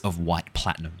plates of white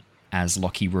platinum as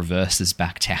Lockie reverses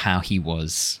back to how he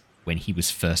was when he was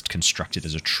first constructed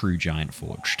as a true giant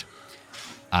forged.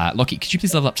 Lockie, could you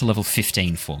please level up to level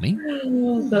 15 for me?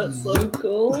 Oh, that's so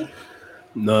cool.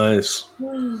 Nice.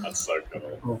 That's so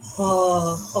cool.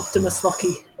 Oh, Optimus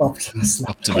Lockie. Optimus.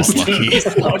 Optimus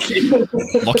Lockie.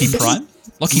 Lockie Prime?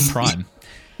 Lockie Prime.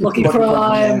 Lockie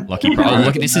Prime. Lockie Prime. Oh,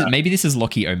 look, this is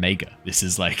Lockie Omega. This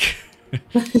is like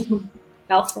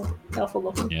Alpha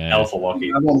Lockie. yeah. Alpha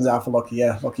Lockie. That one's Alpha Lockie,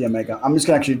 yeah. Lockie Omega. I'm just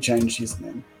going to actually change his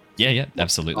name. Yeah,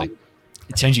 absolutely.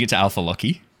 Changing it to Alpha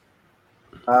Lockie.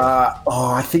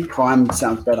 I think Prime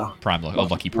sounds better. Prime,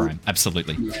 Lockie Prime.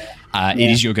 Absolutely.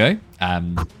 It is your go.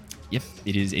 Yep,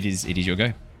 it is your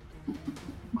go.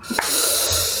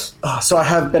 So I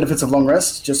have benefits of long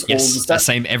rest, just all the Yes, stats.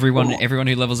 same. Everyone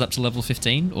who levels up to level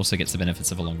 15 also gets the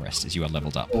benefits of a long rest as you are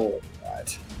leveled up. All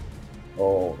right.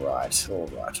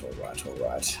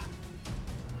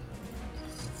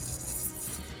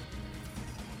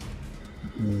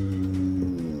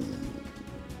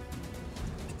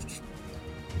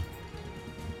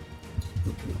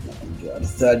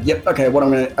 Third. Yep. Okay. What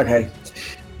I'm gonna. Okay.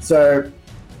 So,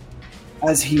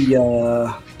 as he.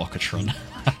 Locatron.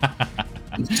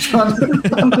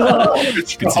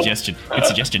 Good suggestion. Good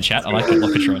suggestion, chat. I like it,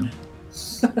 Locatron.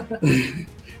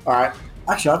 All right.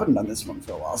 Actually, I haven't done this one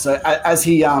for a while. So as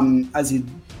he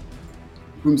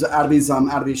booms out of his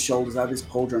shoulders, out of his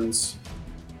pauldrons,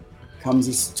 comes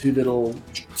this two little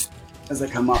as they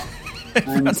come up. And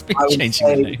Everyone's been I would changing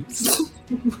their say names.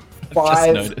 I've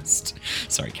 5. just noticed.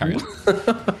 Sorry, carry on.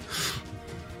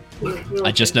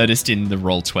 I just noticed in the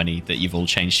Roll20 that you've all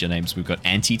changed your names. We've got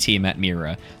Anti-Tiamat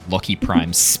Mira, Lockie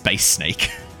Prime, Space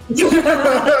Snake.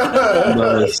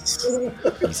 Nice.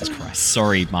 Jesus Christ.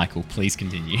 Sorry, Michael. Please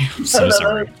continue. I'm so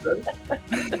sorry.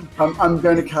 I'm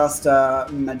going to cast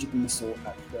Magic Missile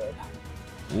at third.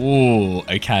 Ooh,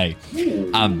 okay.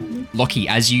 Lockie,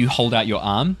 as you hold out your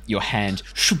arm, your hand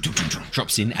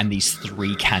drops in, and these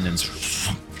 3 cannons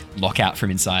lock out from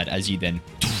inside as you then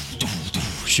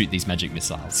shoot these magic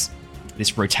missiles.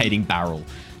 This rotating barrel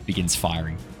begins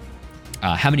firing.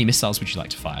 How many missiles would you like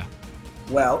to fire?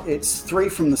 Well, it's 3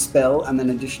 from the spell and then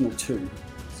additional 2,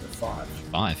 so 5.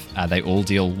 5. They all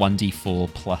deal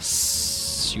 1d4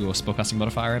 plus your spellcasting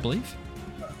modifier, I believe?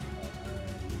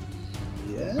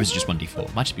 Yeah. Or is it just 1d4?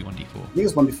 It might just be 1d4. I think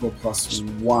it's 1d4 plus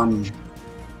 1.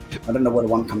 I don't know where the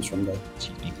 1 comes from, though.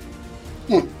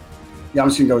 Yeah, I'm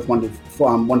just going to go with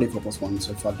 1d4 plus 1,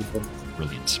 so 5d4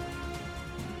 Brilliant.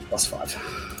 plus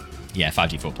 5. Yeah,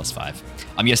 5d4 plus 5.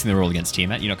 I'm guessing they're all against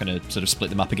Tiamat. You're not going to sort of split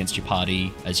them up against your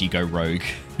party as you go rogue.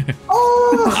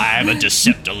 Oh! I am a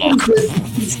Deceptolock.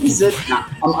 Is it? Nah,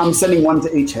 I'm sending 1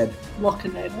 to each head.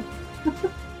 Lockinator.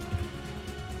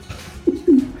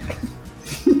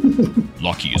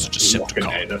 Loki is a Decepticon.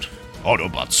 Lockinator.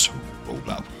 Autobots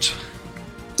roll out.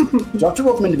 Do you have to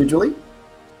roll them individually?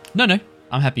 No.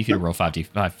 I'm happy for you to roll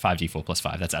 5d4 plus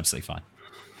 5. That's absolutely fine.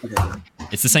 Okay.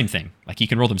 It's the same thing. Like, you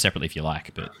can roll them separately if you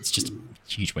like, but it's just a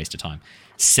huge waste of time.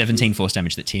 17 force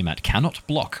damage that Tiamat cannot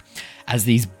block as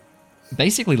these,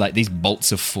 basically like these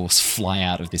bolts of force fly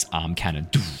out of this arm cannon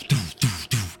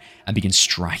and begin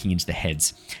striking into the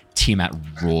heads. Tiamat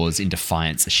roars in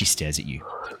defiance as she stares at you.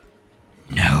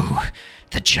 No,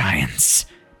 the giants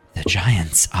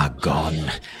are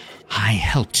gone. I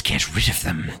helped get rid of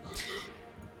them.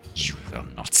 You will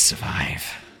not survive.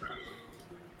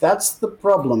 That's the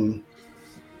problem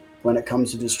when it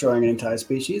comes to destroying an entire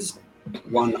species.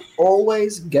 One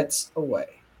always gets away.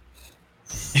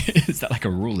 Is that like a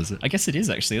rule, is it? I guess it is,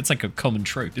 actually. It's like a common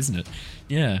trope, isn't it?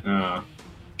 Yeah.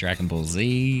 Dragon Ball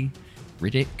Z,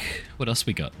 Riddick. What else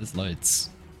we got? There's loads.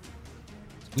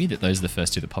 It's weird that those are the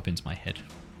first two that pop into my head.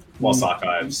 Lost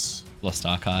Archives.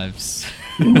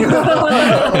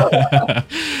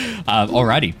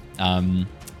 Alrighty.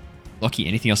 Loki,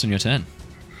 anything else on your turn?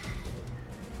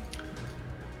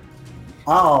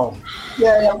 Oh,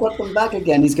 yeah, I've got them back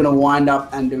again. He's going to wind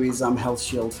up and do his health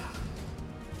shield.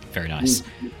 Very nice.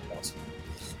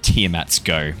 Tiamat's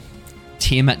go.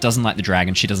 Tiamat doesn't like the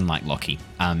dragon. She doesn't like Loki.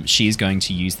 She is going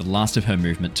to use the last of her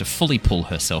movement to fully pull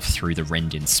herself through the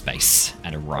rend in space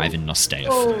and arrive in Nostea.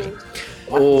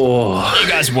 You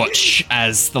guys watch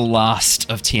as the last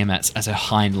of Tiamat's, as her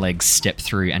hind legs step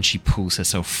through and she pulls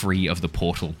herself free of the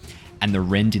portal. And the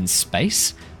rend in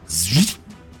space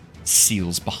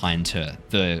seals behind her.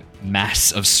 The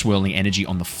mass of swirling energy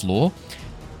on the floor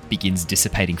begins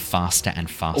dissipating faster and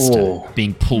faster,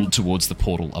 being pulled towards the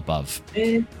portal above.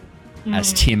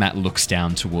 As Tiamat looks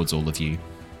down towards all of you,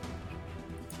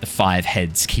 the 5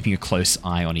 heads keeping a close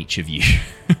eye on each of you.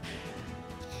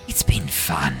 It's been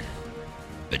fun,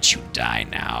 but you die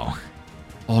now.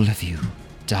 All of you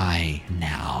die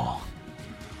now.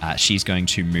 She's going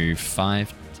to move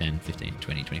 5, 10, 15,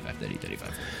 20, 25, 30,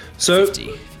 35, So,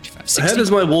 50, 55, 60. how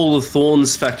does my wall of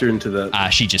thorns factor into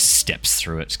that? She just steps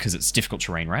through it because it's difficult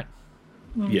terrain, right?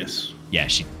 Yes. Yeah,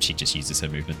 she just uses her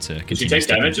movement to continue. She takes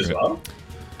stepping damage through as it. well?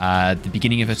 The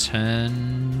beginning of her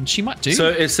turn, she might do. So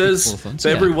it says Four thorns, for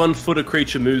yeah. every 1 foot a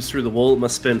creature moves through the wall, it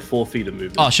must spend 4 feet of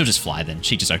movement. Oh, she'll just fly then.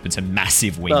 She just opens her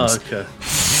massive wings okay.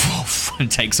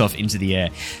 and takes off into the air.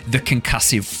 The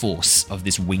concussive force of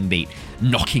this wing beat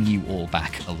knocking you all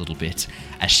back a little bit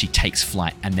as she takes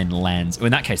flight and then lands. Well,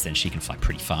 in that case, then she can fly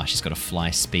pretty far. She's got a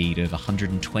fly speed of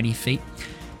 120 feet.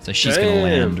 So she's going to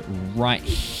land right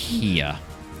here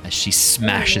as she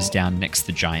smashes down next to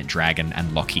the giant dragon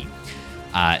and Loki.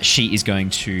 She is going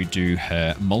to do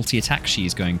her multi-attack. She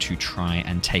is going to try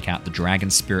and take out the dragon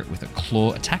spirit with a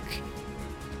claw attack.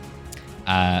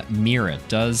 Mira,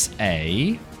 does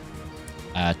a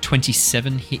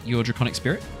 27 hit your draconic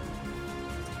spirit?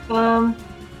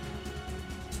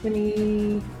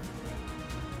 21.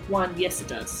 Yes, it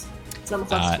does. So I'm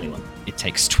plus 21. It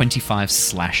takes 25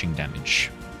 slashing damage.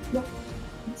 Yep,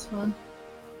 that's fine.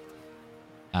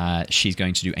 She's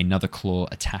going to do another claw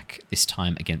attack, this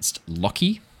time against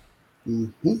Loki.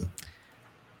 Mm-hmm.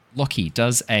 Loki,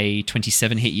 does a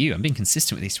 27 hit you? I'm being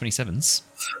consistent with these 27s.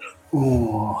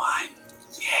 Oh,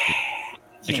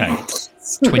 Okay.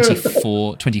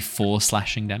 24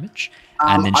 slashing damage.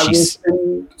 And then she's...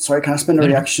 can I spend a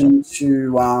reaction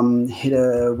to hit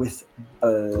her with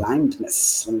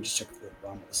blindness? Let me just check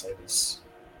what the save is.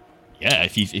 Yeah,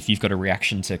 if you've got a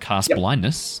reaction to cast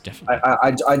blindness, definitely.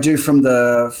 I do from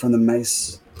the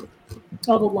mace.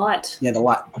 Oh, the light. Yeah, the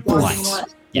light. Blinding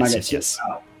light. Yes. That's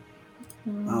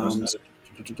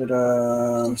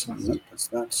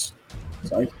that.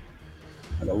 Sorry.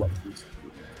 I got what?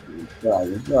 Where are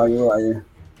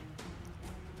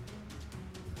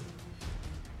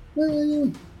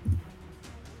you?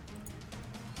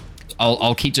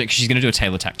 I'll keep doing. She's going to do a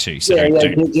tail attack too. So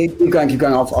keep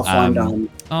going. I'll find Oh,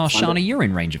 Shana, you're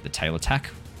in range of the tail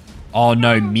attack. Oh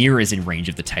no, Mira's in range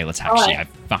of the tail attack. Right.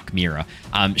 Fuck Mira.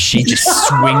 She just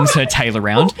swings her tail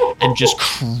around and just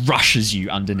crushes you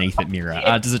underneath it,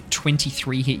 Mira. Does a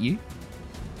 23 hit you?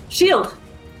 Shield.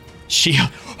 She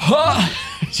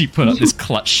put up this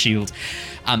clutch shield.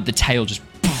 The tail just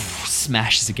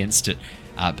smashes against it,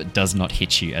 but does not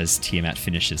hit you as Tiamat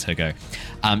finishes her go.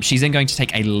 She's then going to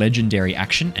take a legendary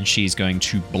action, and she's going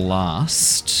to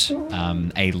blast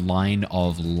a line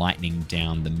of lightning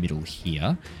down the middle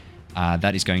here.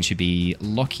 That is going to be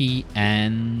Loki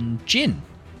and Jin.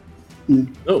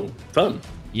 Oh, fun.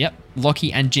 Yep,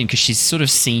 Loki and Jin, because she's sort of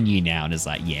seen you now and is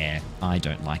like, yeah, I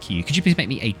don't like you. Could you please make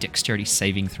me a dexterity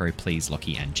saving throw, please,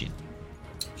 Loki and Jin?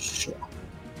 Sure.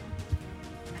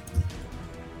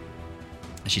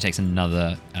 She takes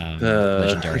another legendary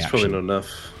That's action. probably not enough.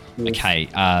 Okay,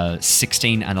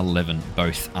 16 and 11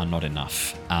 both are not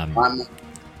enough. What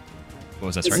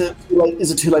was that? Sorry?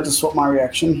 Is it too late to swap my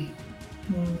reaction?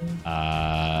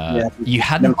 You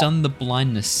hadn't done the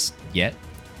blindness yet,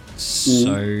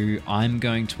 so I'm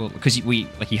going to because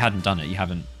you hadn't done it. You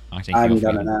haven't. I haven't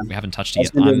done it now. We haven't touched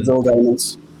it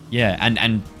yet. Yeah,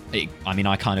 and I mean,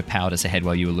 I kind of powered us ahead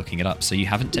while you were looking it up, so you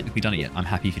haven't technically done it yet. I'm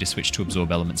happy for you to switch to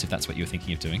absorb elements if that's what you were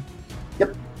thinking of doing.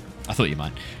 Yep. I thought you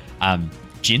might.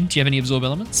 Jin, do you have any absorb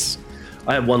elements?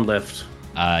 I have one left.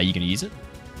 Are you going to use it?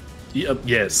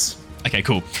 Yes. Okay,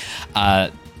 cool.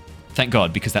 Thank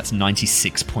God, because that's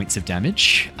 96 points of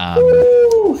damage.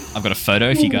 I've got a photo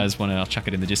if you guys want to. I'll chuck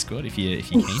it in the Discord if you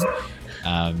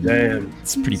can. Damn.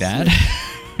 It's pretty bad.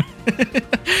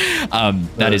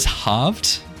 That is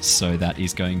halved, so that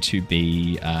is going to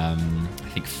be, I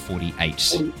think,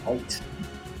 48.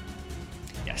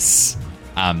 Yes.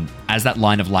 As that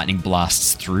line of lightning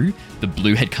blasts through, the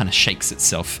blue head kind of shakes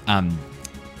itself,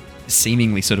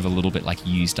 seemingly sort of a little bit like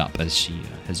used up as she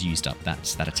has used up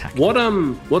that attack.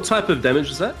 What type of damage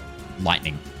is that?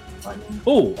 Lightning.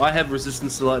 Oh, I have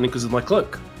resistance to lightning because of my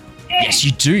cloak. Yes,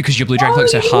 you do, because your blue dragon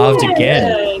cloaks are halved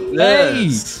again. Hey!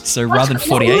 Yes. So rather than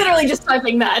 48, literally just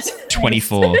typing that.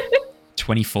 24.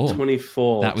 24.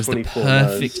 24. That was 24,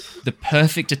 the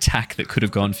perfect attack that could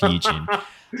have gone for you, Jin.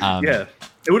 Yeah.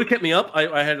 It would have kept me up.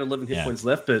 I had 11 hit points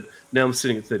left, but now I'm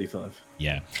sitting at 35.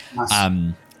 Yeah.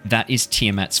 Nice. That is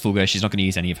Tiamat's full go. She's not going to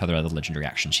use any of her other legendary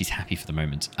actions. She's happy for the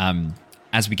moment.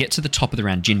 As we get to the top of the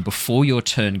round, Jin, before your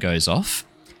turn goes off,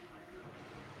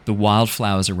 the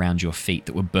wildflowers around your feet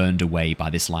that were burned away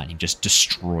by this lightning just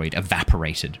destroyed,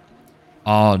 evaporated.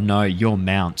 Oh no, your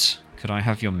mount. Could I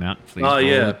have your mount, please? Oh,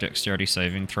 yeah. A dexterity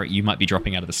saving throw. You might be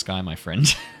dropping out of the sky, my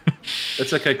friend.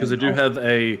 That's okay, because I do have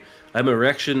I'm a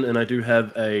reaction, and I do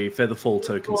have a Featherfall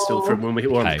token still from when we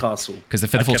were on the castle. Because the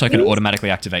Featherfall token automatically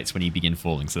activates when you begin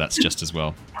falling, so that's just as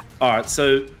well. Alright,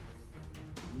 so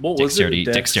what was it?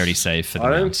 Dexterity save for the I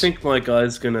don't mount. think my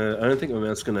mount's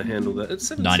gonna handle that. It's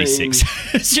 17. 96.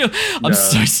 I'm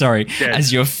so sorry. Dead.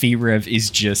 As your fee rev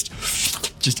is just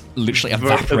literally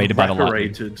evaporated by the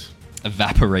lightning.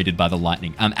 Evaporated by the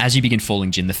lightning. As you begin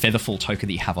falling, Jin, the Featherfall token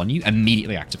that you have on you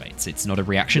immediately activates. It's not a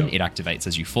reaction. It activates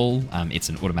as you fall. It's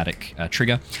an automatic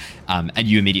trigger. And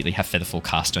you immediately have Featherfall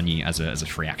cast on you as a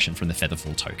free action from the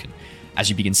Featherfall token. As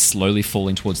you begin slowly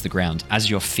falling towards the ground, as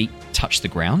your feet touch the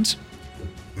ground,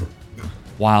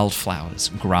 wildflowers,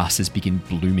 grasses begin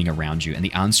blooming around you, and the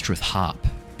Arnstruth harp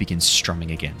begins strumming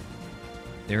again.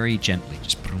 Very gently,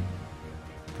 just boom,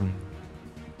 boom,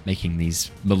 making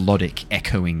these melodic,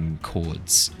 echoing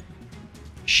chords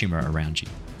shimmer around you.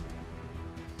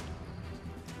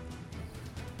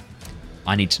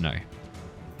 I need to know,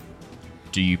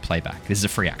 do you play back? This is a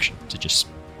free action to just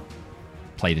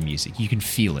play the music. You can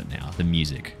feel it now, the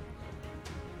music.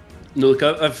 No, look,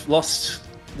 I've lost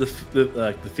the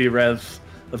fear rev.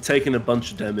 I've taken a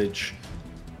bunch of damage.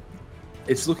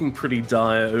 It's looking pretty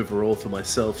dire overall for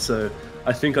myself, so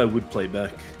I think I would play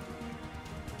back.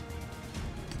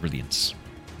 Brilliant.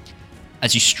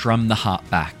 As you strum the harp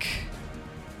back,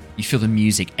 you feel the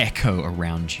music echo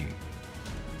around you.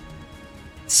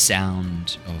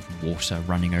 Sound of water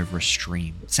running over a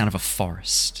stream, sound of a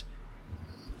forest,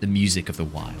 the music of the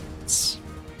wilds.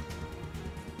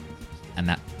 And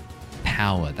that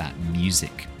power, that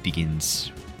music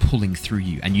begins pulling through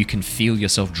you, and you can feel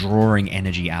yourself drawing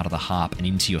energy out of the harp and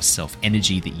into yourself,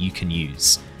 energy that you can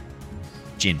use.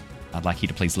 Jin, I'd like you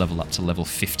to please level up to level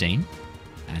 15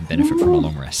 and benefit from a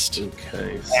long rest.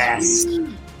 Okay. Yes.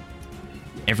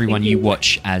 Everyone, you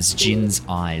watch as Jin's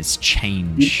eyes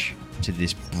change to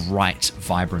this bright,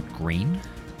 vibrant green.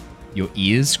 Your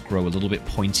ears grow a little bit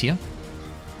pointier,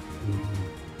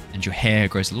 and your hair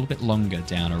grows a little bit longer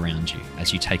down around you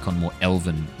as you take on more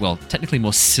elven, well, technically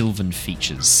more sylvan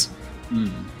features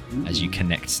as you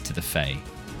connect to the Fae.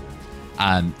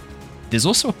 There's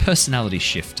also a personality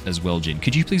shift as well, Jin.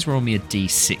 Could you please roll me a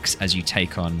d6 as you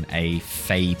take on a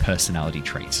Fae personality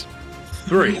trait?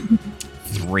 3.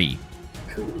 3.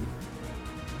 Cool.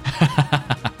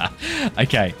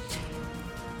 Okay.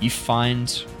 You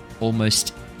find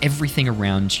almost everything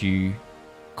around you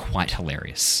quite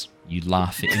hilarious. You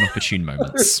laugh at inopportune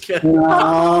moments. You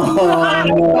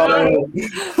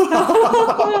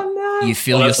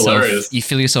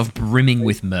feel yourself brimming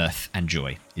with mirth and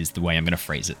joy, is the way I'm going to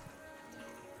phrase it.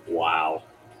 Wow.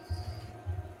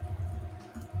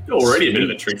 You're already a bit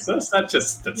of a trickster. That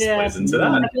just plays into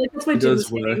that. I feel like that's what Jim's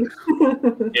saying.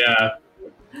 Yeah.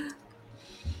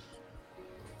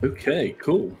 Okay,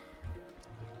 cool.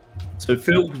 So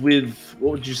filled with,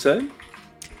 what would you say?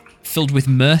 filled with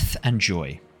mirth and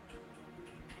joy.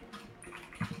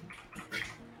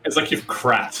 It's like you've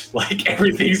cracked. Like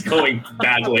everything's going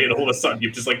badly, and all of a sudden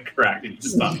you've just like cracked, and you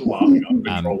just start laughing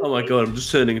uncontrollably. Oh my god, I'm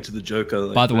just turning into the Joker.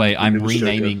 Like, By the way, I'm Joker.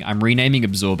 renaming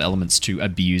absorb elements to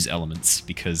abuse elements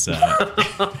because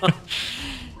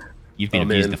you've been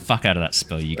abusing the fuck out of that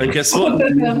spell. You And guys. guess what?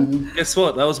 Guess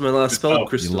what? That was my last spell Your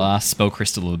crystal. last spell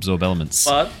crystal of absorb elements.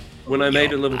 But when I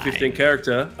made a level Eye. 15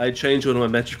 character, I changed one of my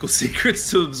magical secrets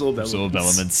to absorb elements. Absorb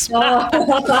elements. Oh.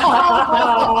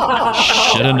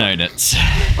 Should have known it.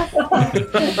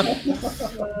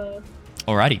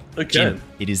 Alrighty. Okay. Jin,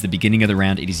 it is the beginning of the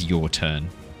round. It is your turn.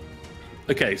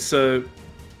 Okay, so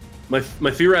my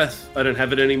Firath, I don't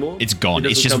have it anymore. It's gone.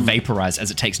 It It's doesn't just come- vaporized as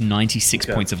it takes 96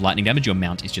 Okay. points of lightning damage. Your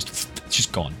mount is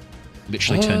just gone.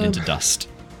 Literally turned into dust.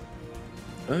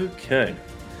 Okay.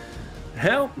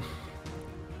 How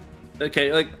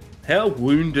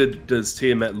wounded does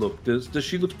Tiamat look? Does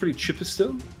she look pretty chipper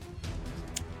still?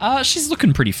 She's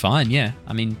looking pretty fine, yeah.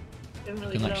 I mean, I Doesn't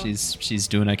really feel like know. she's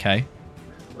doing okay.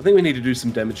 I think we need to do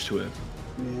some damage to her.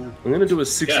 Yeah. I'm going to do a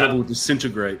 6 Yeah. level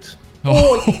disintegrate.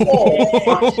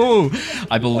 Oh,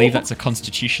 I believe that's a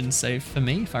Constitution save for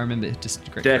me, if I remember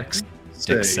disintegrate Dex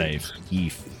correctly. Dex save. save. You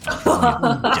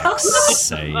fucking Dex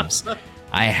saves.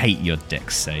 I hate your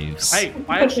Dex saves. Hey,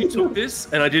 I actually took this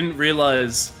and I didn't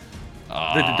realize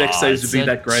that the Dex saves would be it's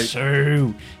that great.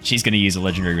 2. She's going to use a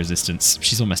legendary resistance.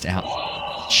 She's almost out.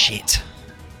 Shit.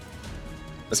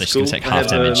 That's So she's gonna take half I have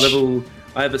damage.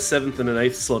 I have a 7th and an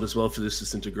 8th slot as well for this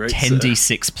disintegrate.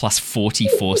 10d6 plus 40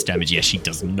 force damage. Yeah, she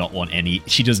does not want any.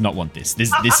 She does not want this.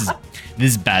 This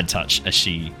is bad touch. As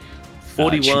she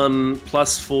 41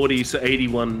 plus 40, so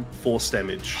 81 force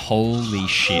damage. holy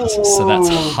shit. So that's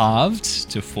halved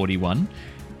to 41,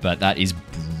 but that is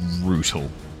brutal.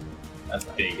 That's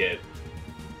a big hit.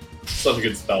 Such a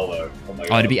good spell, though. Oh my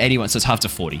god. Oh, it'd be 81, so it's half to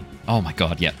 40. Oh my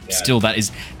god, yeah. Yeah. Still, that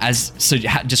is as so.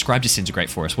 Describe disintegrate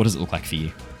for us. What does it look like for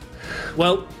you?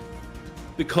 Well,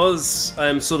 because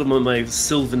I'm sort of on my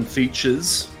sylvan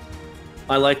features,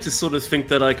 I like to sort of think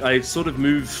that I sort of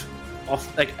move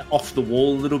off the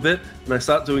wall a little bit, and I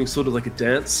start doing sort of like a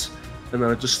dance, and then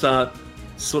I just start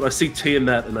I see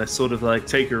Tiamat, and I sort of like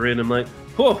take her in. I'm like,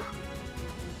 oh,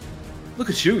 look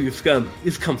at you! You've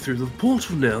come through the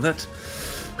portal now. That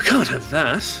I can't have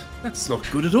that. That's not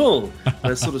good at all. And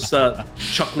I sort of start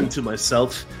chuckling to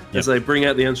myself as I bring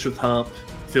out the Unshrith harp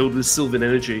filled with sylvan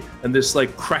energy, and this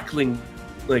like crackling,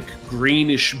 like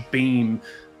greenish beam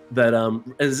that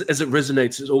as it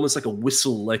resonates, it's almost like a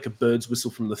whistle, like a bird's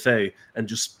whistle from the Fae, and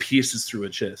just pierces through her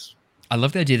chest. I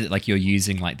love the idea that like you're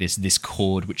using like this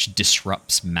chord which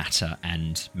disrupts matter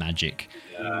and magic,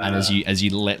 and as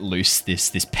you let loose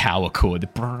this power chord,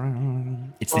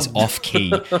 it's this off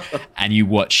key, and you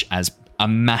watch as a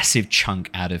massive chunk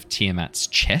out of Tiamat's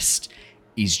chest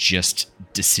is just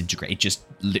disintegrate. It just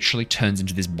literally turns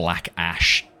into this black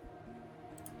ash.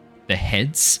 The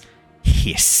heads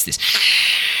hiss this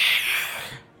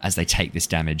as they take this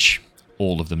damage.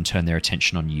 All of them turn their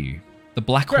attention on you. The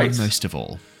black Great. one most of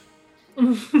all.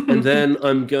 And then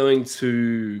I'm going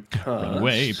to cast. Run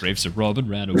away, brave Sir Robin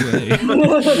ran away. I'm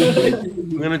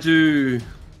going to do.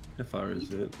 How far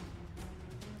is it?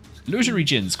 Illusory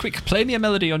Jins, quick, play me a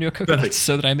melody on your coconut Perfect.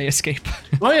 so that I may escape.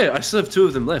 Oh yeah, I still have 2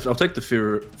 of them left. I'll take the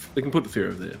fear. We can put the fear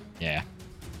over there. Yeah,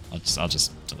 I'll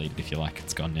just delete it if you like.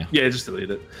 It's gone now. Yeah, just delete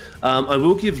it. I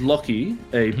will give Lockie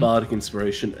a bardic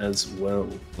inspiration as well.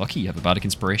 Lucky, you have a bardic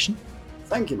inspiration.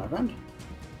 Thank you, my friend.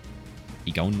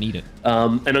 You gonna need it.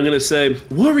 And I'm going to say,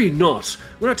 worry not.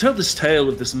 When I tell this tale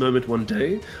of this moment one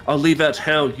day, I'll leave out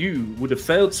how you would have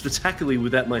failed spectacularly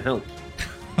without my help.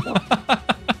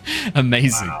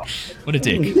 Amazing. What a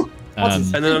dick. And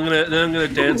then I'm gonna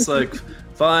dance like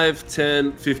 5,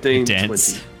 10, 15,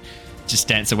 Dance. 20. Just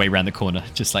dance away around the corner,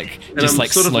 just like I'm sort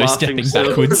of slow laughing stepping still.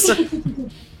 backwards.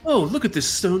 Oh, look at this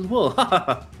stone wall.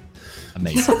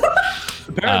 Amazing.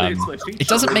 Apparently it's my feature. It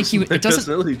doesn't make you. My It doesn't.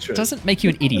 personality trait. Doesn't make you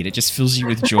an idiot. It just fills you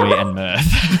with joy and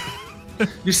mirth.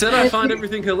 You said I find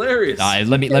everything hilarious.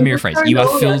 Let me rephrase.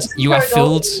 You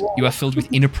are filled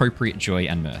with inappropriate joy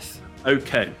and mirth.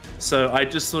 Okay, so I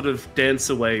just sort of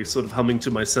dance away, sort of humming to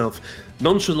myself,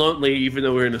 nonchalantly, even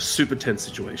though we're in a super tense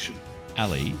situation.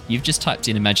 Ali, you've just typed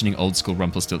in imagining old school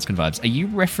Rumpelstiltskin vibes. Are you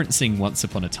referencing Once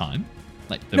Upon a Time?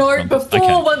 Like the No, before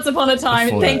okay. Once Upon a Time.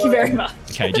 Before Thank that. you very much.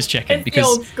 Okay, just checking It's the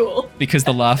old school. because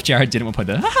the laugh Jared didn't want to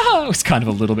play the was kind of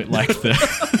a little bit like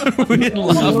the weird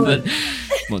laugh that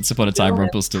Once Upon a Time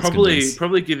Rumpelstiltskin does.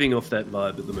 Probably giving off that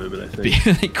vibe at the moment, I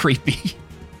think. Creepy.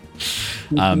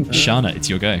 Shana, it's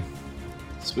your go.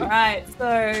 Sweet. Alright,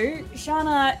 so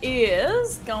Shana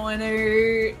is going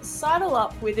to sidle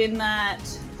up within that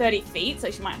 30 feet, so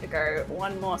she might have to go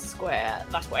one more square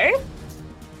that way.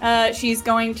 She's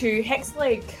going to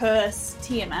Hexblade Curse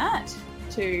Tiamat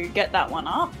to get that one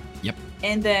up. Yep.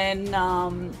 And then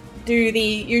do the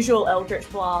usual Eldritch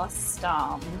Blast,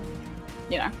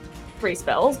 3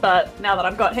 spells, but now that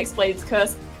I've got Hexblade's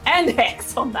Curse and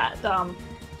Hex on that,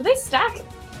 do they stack?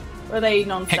 Or are they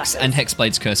non-stackers? Hex and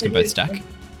Hexblade's Curse can both stack.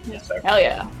 Hell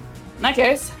yeah. In that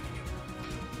case.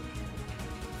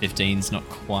 15's not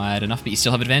quite enough, but you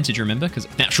still have advantage, remember? Because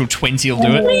natural 20 will do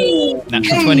it.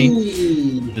 Natural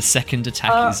 20. The second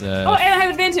attack is... Oh, and I have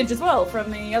advantage as well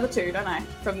from the other two, don't I?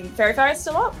 From Fairy Fire is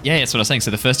still up? Yeah, that's what I was saying. So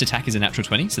the first attack is a natural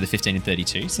 20, so the 15 and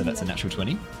 32, so that's a natural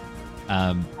 20.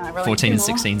 14 and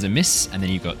 16's a miss, and then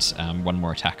you've got one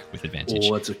more attack with advantage.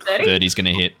 Oh, that's a 30's going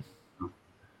to hit.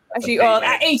 Actually,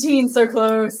 that 18 so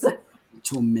close.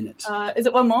 To a minute. Is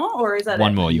it one more, or is that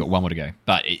One it? more, you got one more to go.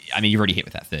 But, you've already hit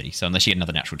with that 30, so unless you get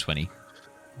another natural 20,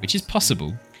 which is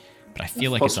possible, but I feel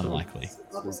like possible. it's unlikely.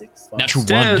 Natural 1.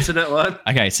 Damn, it's a net one.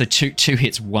 Okay, so two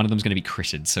hits, one of them's going to be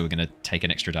critted, so we're going to take an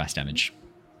extra dice damage.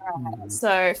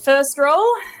 So first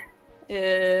roll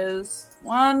is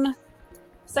 1,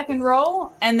 second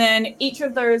roll, and then each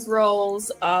of those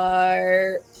rolls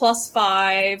are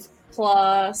 +5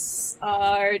 plus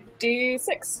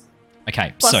d6.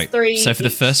 Okay, Plus 3 so for the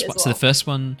each first as one, well. so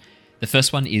the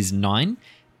first one is 9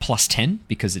 plus 10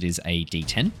 because it is a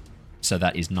d10, so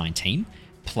that is 19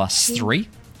 plus 3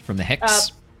 from the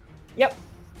hex. Yep.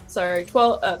 So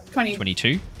 20,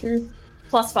 22,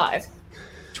 plus 5.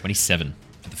 27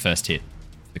 for the first hit,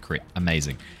 the crit.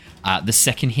 Amazing. The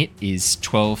second hit is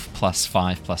 12 plus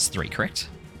 5 plus 3, correct?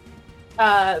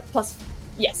 Plus,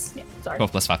 yes. Yeah, sorry.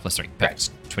 12 plus 5 plus 3.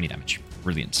 Perfect. 20 damage.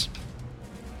 Brilliant.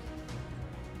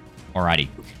 Alrighty.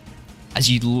 As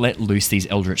you let loose these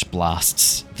Eldritch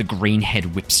Blasts, the green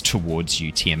head whips towards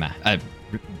you, Tiamat.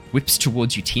 Whips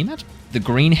towards you, Tiamat? The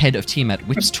green head of Tiamat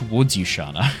whips towards you,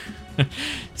 Shana,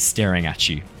 staring at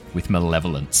you with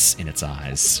malevolence in its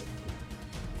eyes.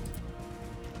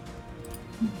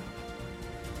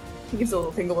 He gives a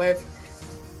little finger wave.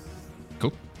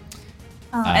 Cool.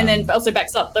 And then also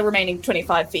backs up the remaining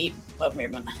 25 feet of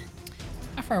movement.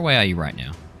 How far away are you right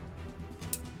now?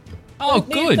 Oh,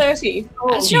 Near good. 30.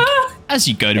 As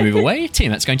you go to move away,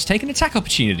 Tiamat's going to take an attack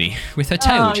opportunity with her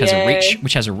tail,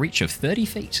 which has a reach of 30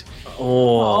 feet.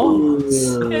 Oh.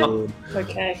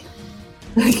 Okay.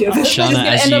 Shana,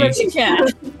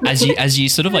 as you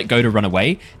sort of like go to run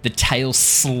away, the tail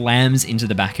slams into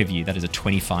the back of you. That is a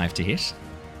 25 to hit.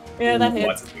 Yeah, that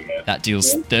hits. That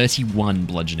deals 31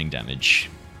 bludgeoning damage.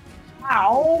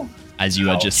 Ow. As you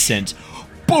are just sent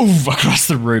boom across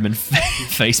the room and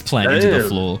face plant into the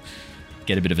floor.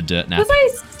 Get a bit of a dirt nap. Because I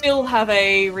still have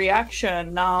a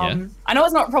reaction, I know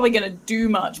it's not probably going to do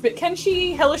much, but can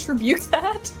she Hellish Rebuke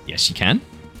that? Yes, you can.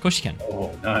 Of course you can.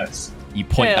 Oh, nice. You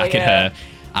point back at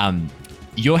her.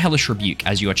 Your Hellish Rebuke,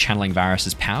 as you are channeling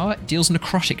Varus's power, deals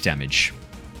necrotic damage.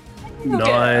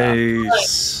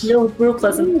 Nice. Real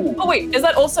pleasant. Oh wait, is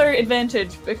that also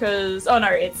advantage? Because never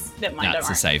mind. No, it's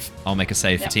a save. I'll make a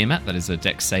save for Tiamat. That is a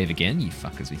dex save again. You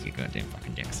fuckers with your goddamn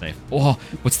fucking dex save. Oh,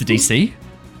 what's the DC?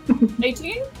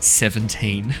 18?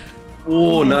 17.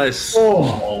 Oh, nice.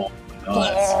 Oh,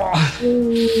 nice.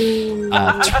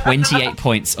 28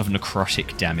 points of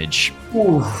necrotic damage.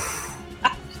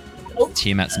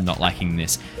 Tiamat's not liking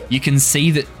this. You can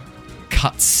see that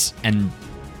cuts and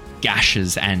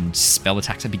gashes and spell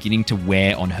attacks are beginning to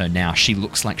wear on her now. She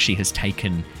looks like she has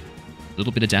taken a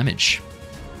little bit of damage.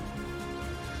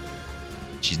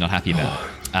 She's not happy about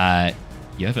it.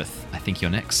 Yervith, I think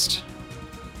you're next.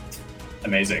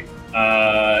 Amazing.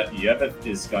 Yervith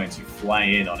is going to fly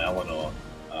in on Eleanor.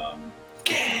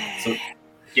 So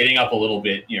getting up a little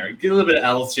bit, get a little bit of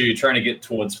altitude, trying to get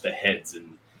towards the heads.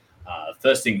 And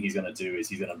first thing he's going to do is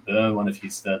he's going to burn one of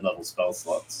his third level spell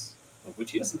slots, of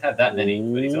which he doesn't have that many,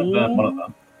 but he's going to burn one of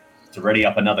them to ready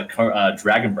up another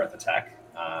Dragon Breath attack.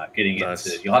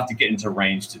 You'll have to get into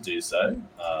range to do so.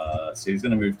 So he's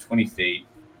going to move 20 feet,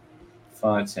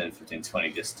 5, 10, 15,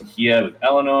 20, just to here with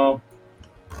Eleanor.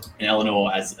 And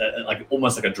Eleanor, as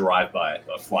almost like a drive-by,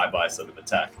 a fly-by sort of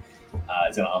attack,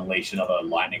 is going to unleash another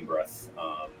lightning breath,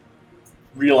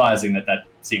 realizing that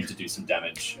seemed to do some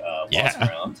damage last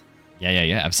round.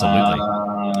 Yeah, absolutely.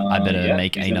 I better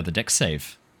make another dex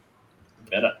save.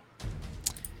 Better.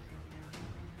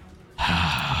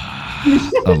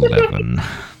 11.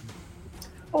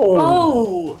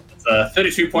 Oh! It's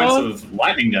 32 points of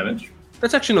lightning damage.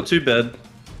 That's actually not too bad.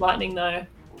 Lightning, though.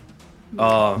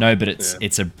 Oh No, but it's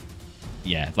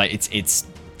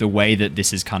the way that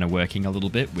this is kind of working a little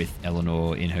bit with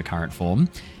Eleanor in her current form,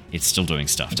 it's still doing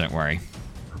stuff. Don't worry.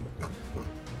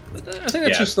 I think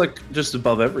it's just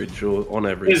above average or on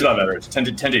average. It is above average.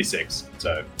 10d6.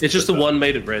 So it's just the one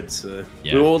made it red. So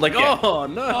Yeah. we're all like, oh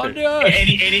no,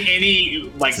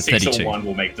 any like It's a 6 or 32. 1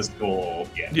 will make the score.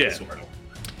 Yeah. Score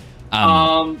it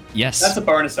Um, yes. That's a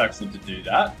bonus action to do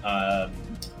that.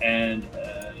 And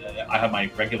I have my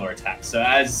regular attack. So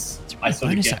as I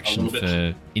sort of bonus get a action little bit.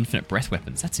 for infinite breath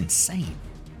weapons. That's insane.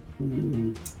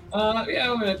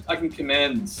 I can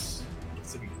command.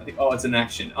 I think. Oh, it's an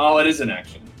action. Oh, it is an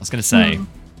action. I was going to say,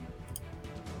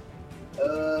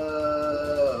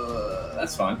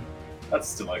 That's fine. That's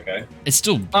still okay. it's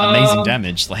still amazing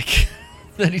damage, like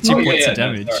 32 points of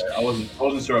damage. No, sorry. I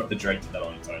wasn't sure if the Drake did that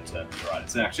on its own turn. Right,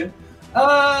 it's an action. Can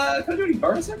I do any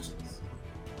bonus actions?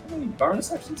 Any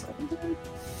bonus actions I can do?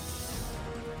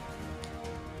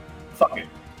 Fuck it.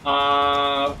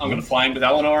 I'm gonna fly in with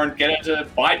Eleanor and get her to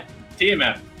bite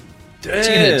Tiamat. Do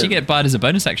you get bite as a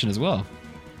bonus action as well?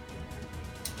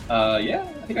 Yeah,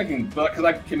 I think I can, because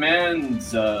I can command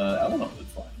Eleanor to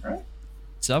fly, right?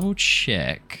 Double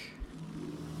check.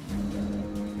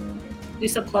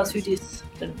 This applies with this.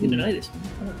 We don't know this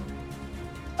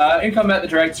one. In combat, the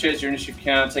Drake shares your initiative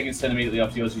count. Taking a turn immediately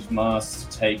after yours, you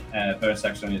must take a bonus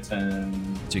action on your turn.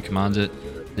 Do you command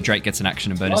it? The Drake gets an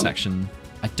action and bonus action.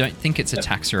 I don't think it's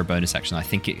attacks or a bonus action. I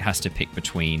think it has to pick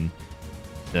between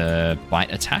the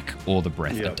bite attack or the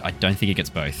breath. Yeah. I don't think it gets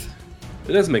both.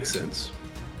 It does make sense.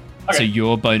 So Okay.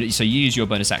 you use your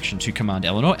bonus action to command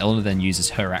Eleanor. Eleanor then uses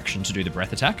her action to do the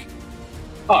breath attack.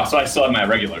 Oh, so I still have my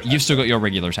regular attack. You've still got your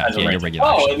regular attack. As a Yeah, your ranger. regular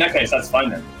Oh, action. in that case, that's fine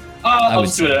then. I'll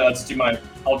just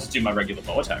do my regular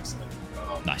bow attacks then.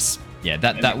 Nice. Yeah,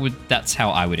 that's how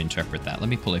I would interpret that. Let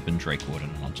me pull open Drake Warden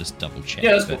and I'll just double check.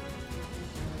 Yeah, that's cool.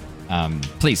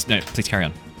 Please carry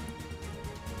on.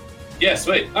 Yeah,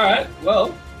 sweet. All right.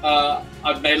 Well,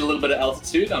 I've made a little bit of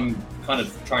altitude. I'm kind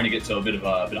of trying to get to a bit of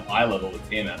eye level with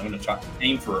Tiamat. I'm going to try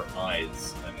aim for her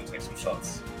eyes. I'm going to take some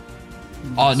shots.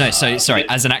 Oh no, so sorry.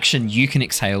 As an action, you can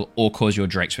exhale or cause your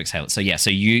Drake to exhale it. So yeah, so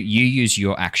you use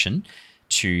your action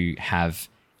to have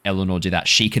Eleanor do that.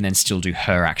 She can then still do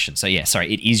her action. So yeah,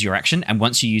 sorry, it is your action. And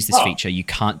once you use this feature, you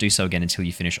can't do so again until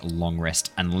you finish a long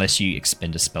rest, unless you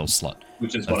expend a spell slot,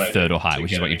 Which is a what I third did. or higher,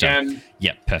 which is what you've done.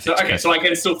 Yeah, perfect. So, okay, so I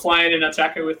can still fly in and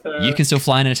attack her with her. You can still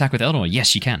fly in and attack with Eleanor.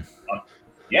 Yes, you can.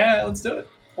 Yeah, let's do it.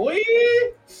 Boy.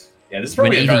 Yeah, this is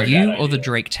When probably a either very you bad or the idea.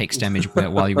 Drake takes damage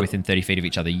while you're within 30 feet of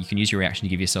each other, you can use your reaction to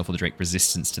give yourself or the Drake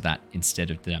resistance to that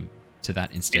instead of them. To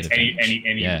that instead It's of any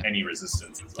damage. any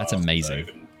resistance. As That's well, amazing.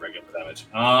 So even regular damage.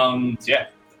 Yeah,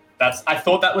 I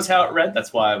thought that was how it read.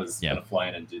 That's why I was gonna fly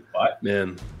in and do the bite.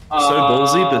 Man, so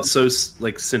ballsy, but so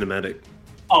like cinematic.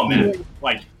 Oh man,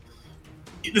 like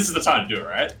this is the time to do it,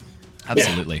 right?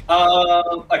 Absolutely. Yeah.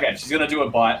 Okay, she's gonna do a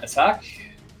bite attack.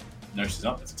 No, she's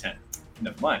not. It's a 10.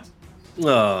 Never mind.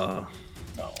 Oh.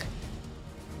 Oh.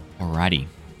 Alrighty.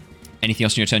 Anything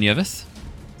else on your turn, Yervith?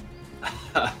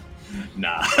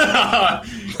 Nah. I'm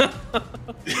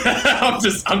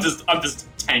just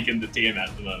tanking the Tiamat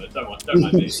at the moment. Don't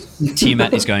mind me.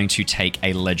 Tiamat is going to take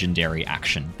a legendary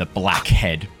action, the Black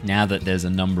Head. Now that there's a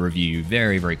number of you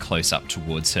very, very close up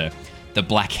towards her, the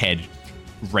Black Head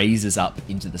raises up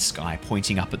into the sky,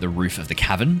 pointing up at the roof of the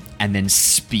cavern, and then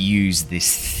spews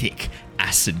this thick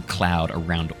acid cloud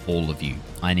around all of you.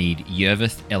 I need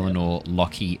Yervith, Eleanor,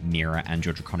 Lockie, Mira, and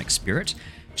your Draconic Spirit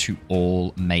to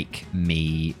all make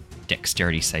me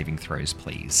dexterity saving throws,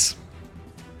 please.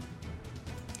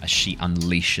 As she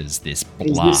unleashes this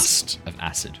blast of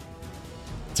acid.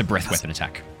 It's a breath weapon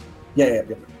attack. Yeah.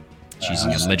 She's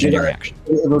using a legendary action.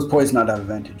 If it was poison, I'd have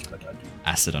advantage, but I do.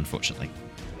 Acid, unfortunately.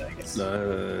 I guess.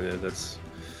 No, that's.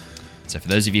 So for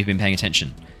those of you who've been paying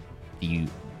attention, the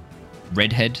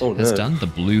red head Oh, has no. done, the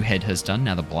blue head has done,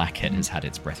 now the black head has had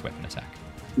its breath weapon attack.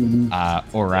 Mhm.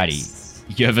 Alrighty.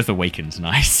 Yervith awakened,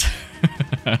 nice.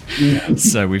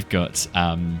 So we've got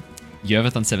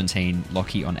Yervith on 17,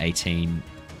 Lockie on 18,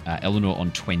 Eleanor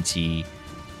on 20,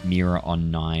 Mira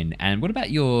on 9. And what about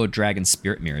your Dragon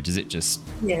Spirit Mirror? Does it just...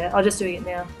 Yeah, I'm just doing it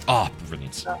now. Oh,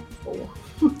 brilliant. 4.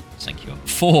 Thank you.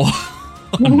 4.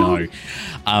 Oh, no.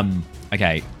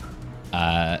 Okay.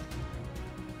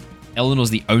 Eleanor's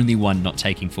the only one not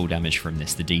taking full damage from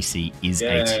this. The DC is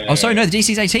 18. Oh, sorry, no, the DC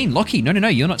is 18. Lockie, no,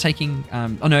 you're not taking...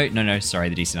 no, sorry,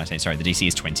 the DC is 19. Sorry, the DC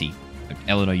is 20.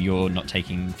 Eleanor, you're not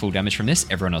taking full damage from this.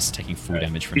 Everyone else is taking full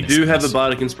damage from You this. do have a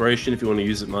Bardic Inspiration if you want to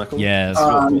use it, Michael. Yeah,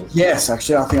 that's Yes,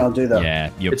 actually, I think I'll do that. yeah,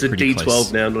 you're It's a pretty D12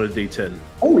 close. now, not a D10.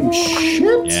 Holy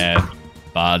shit! Yeah,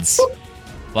 bards.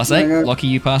 Plus 8, Yeah. Lockie,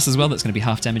 you pass as well. That's going to be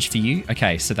half damage for you.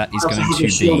 Okay, so that is I'll going take to a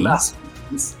shield be... mask.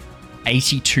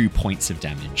 82 points of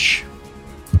damage.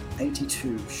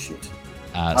 82. Shit.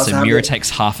 So Mira takes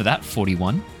half of that,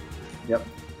 41. Yep.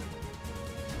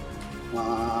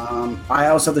 I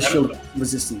also have the shield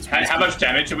resistance. How much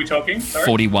damage are we talking? Sorry?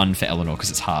 41 for Eleanor because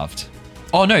it's halved.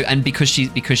 Oh no, and because she's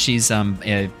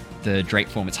the Drake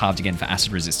form, it's halved again for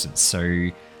acid resistance. So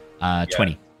 20.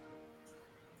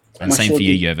 And My same shield for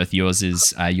you, Yervith.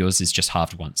 Yours is just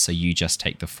halved once, so you just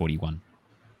take the 41.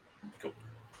 Cool.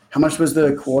 How much was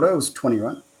the quarter? It was 20,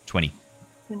 right? 20.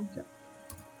 Okay.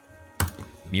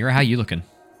 Mira, how you looking?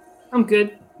 I'm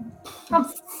good. I'm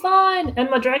fine. And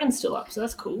my dragon's still up, so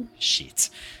that's cool. Shit.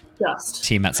 Just.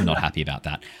 Tiamat's not happy about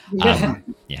that. Yeah.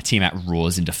 Tiamat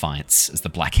roars in defiance as the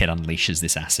Blackhead unleashes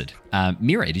this acid.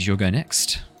 Mira, it is your go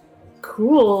next.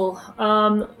 Cool.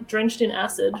 Drenched in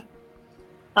acid.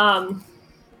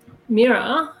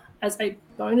 Mira, as a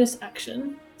bonus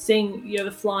action, seeing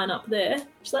Yerva flying up there,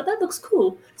 she's like, that looks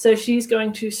cool. So she's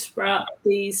going to sprout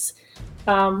these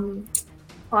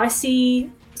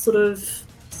icy sort of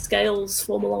scales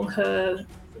form along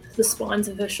the spines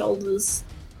of her shoulders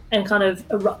and kind of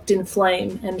erupt in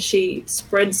flame, and she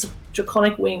spreads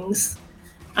draconic wings,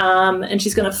 and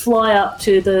she's going to fly up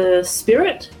to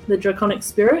the draconic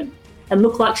spirit, and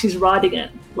look like she's riding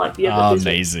it. Like the other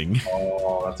amazing.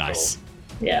 Oh, that's Nice. cool.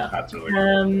 Yeah. That's really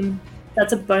cool.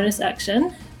 That's a bonus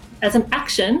action. As an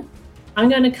action, I'm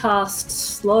going to cast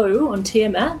Slow on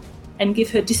Tiamat and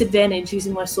give her disadvantage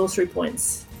using my sorcery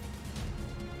points.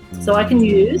 So I can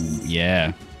use...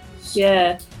 Yeah.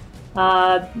 Yeah.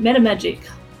 Meta Magic.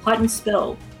 Heightened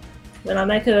Spell. When I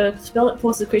make a spell that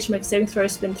forces a creature to make a saving throw,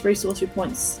 spend 3 sorcery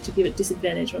points to give it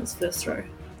disadvantage on its first throw.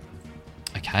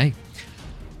 Okay.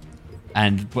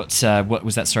 And what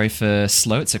was that? Sorry, for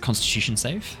slow? It's a Constitution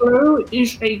save. Throw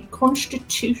is a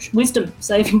Constitution Wisdom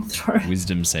saving throw.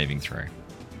 Wisdom saving throw.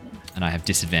 And I have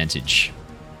disadvantage.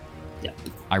 Yep.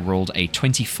 I rolled a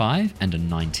 25 and a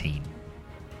 19.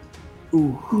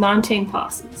 Ooh. 19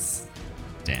 passes.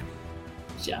 Damn.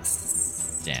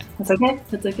 Just. Damn. That's okay.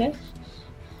 That's okay.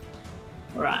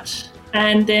 Alright.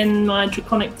 And then my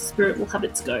Draconic Spirit will have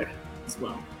its go as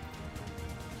well.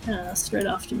 Straight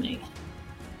after me.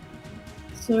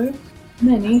 So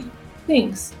many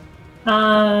things.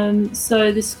 So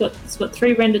it's got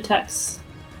 3 rend attacks.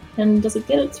 And does it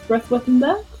get its breath weapon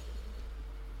back?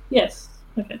 Yes.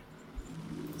 Okay.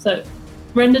 So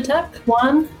rend attack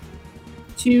 1,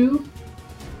 2,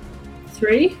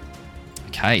 3.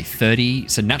 Okay, 30.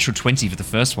 So natural 20 for the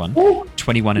first one. Ooh.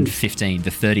 21 and 15.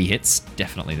 The 30 hits.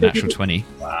 Definitely the natural 20.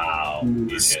 Wow.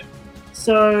 He's good.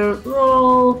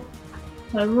 So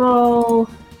I roll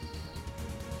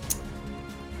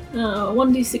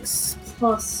 1d6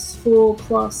 plus 4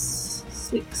 plus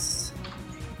 6.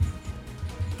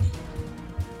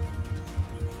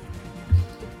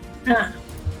 I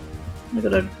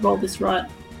gotta roll this right.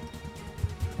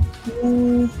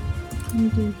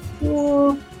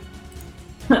 1d4.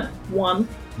 1.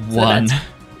 So 1. that's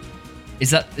Is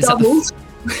that doubled.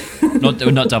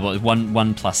 not double?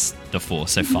 1 plus the 4,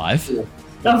 so 5.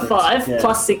 5 Yeah.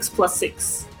 plus 6 plus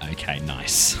 6. Okay,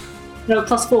 nice. No,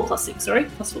 plus 4 plus 6, sorry.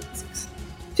 Plus 4 plus 6.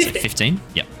 15. 15?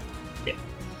 Yep. Yep.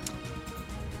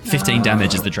 15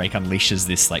 damage as the Drake unleashes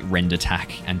this like rend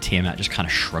attack, and Tiamat just kind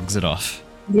of shrugs it off.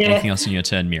 Yeah. Anything else in your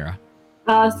turn, Mira?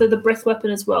 So the breath weapon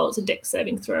as well, it's a dex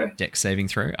saving throw. Dex saving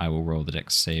throw. I will roll the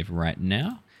dex save right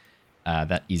now.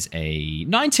 That is a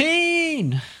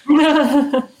 19!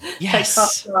 Takes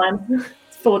half the line.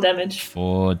 It's 4 damage.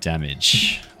 4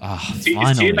 damage. Oh, Is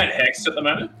finally. Tiamat hexed at the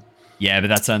moment? Yeah, but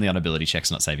that's only on ability checks,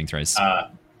 not saving throws. Yeah.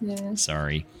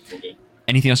 Sorry.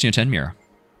 Anything else in your turn, Mira?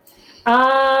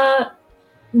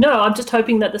 No, I'm just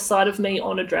hoping that the sight of me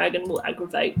on a dragon will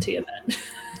aggravate Tiamat.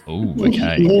 Oh,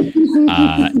 okay.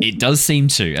 It does seem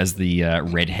to, as the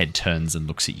red head turns and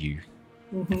looks at you.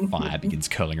 Fire begins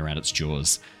curling around its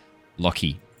jaws.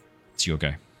 Lockie, it's your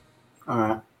go.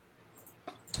 Alright.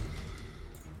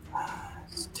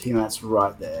 Tiamat's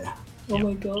right there. Oh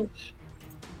my gosh.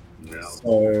 No.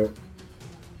 So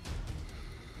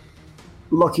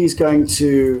Lockie's going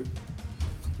to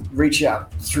reach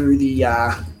out through the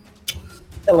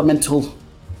elemental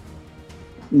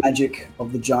magic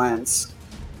of the giants,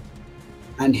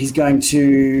 and he's going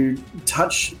to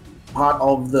touch part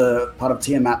of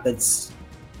Tiamat that's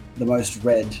the most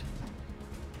red,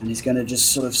 and he's going to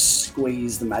just sort of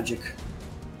squeeze the magic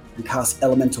and cast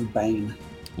Elemental Bane.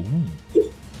 Ooh.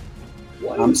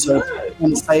 So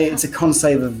it's a con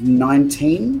save of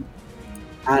 19,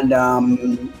 and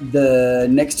the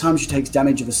next time she takes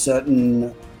damage of a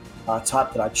certain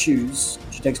type that I choose,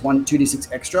 she takes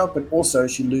 2d6 extra, but also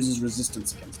she loses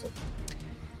resistance against it.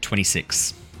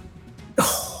 26.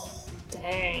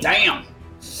 Dang. Damn!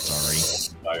 Sorry.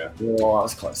 Tiger. Oh, that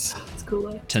was close. It's cool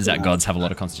though. Turns out gods have a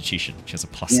lot of constitution, which has a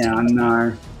plus Yeah, 10. I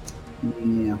know.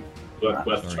 Yeah. Worth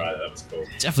a Sorry. try. That was cool.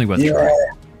 Definitely worth Yeah. trying.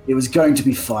 It was going to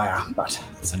be fire, but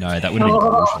I know, that would have been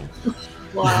brutal.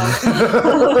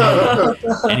 Wow.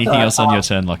 Anything else on your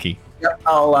turn, Lucky? yep,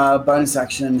 I'll bonus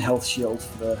action health shield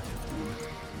for the.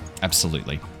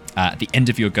 Absolutely. At the end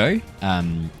of your go,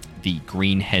 the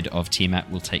green head of Tiamat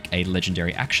will take a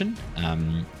legendary action.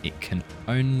 It can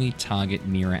only target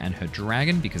Mira and her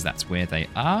dragon because that's where they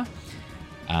are.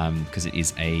 Because it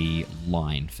is a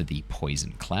line for the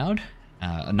poison cloud.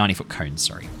 A 90-foot cone,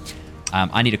 sorry.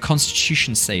 I need a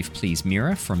constitution save, please,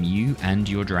 Mira, from you and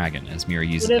your dragon, as Mira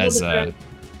uses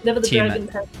Whatever the Tiamat. dragon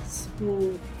has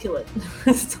will kill it.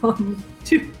 It's on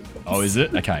two. Oh, is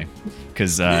it? Okay.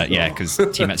 Because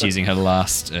Tiamat's using her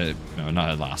last, no, not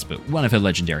her last, but one of her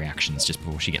legendary actions just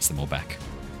before she gets them all back.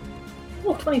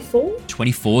 Oh, 24?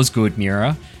 24 is good,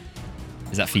 Mira.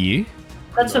 Is that for you?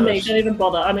 That's for me. Don't even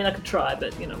bother. I mean, I could try,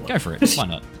 but you know what. Go for it. Why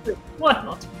not? Why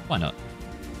not? Why not?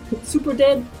 Super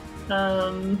dead.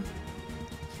 21.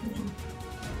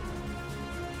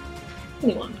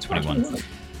 21.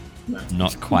 No.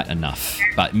 Not quite enough.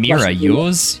 But Mira,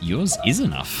 yours is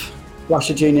enough. Flush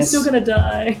of He's genius. still gonna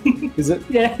die. Is it?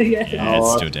 Yeah. Yeah, Oh,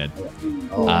 it's still dead.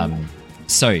 Oh.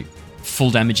 So,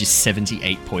 full damage is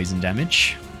 78 poison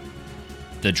damage.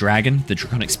 The dragon, the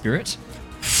draconic spirit,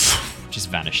 just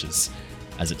vanishes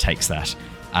as it takes that.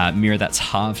 Mira, that's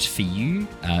halved for you,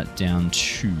 down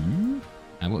to...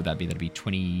 what would that be? That'd be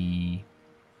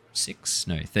 26?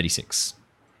 No, 36.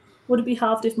 Would it be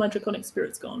halved if my draconic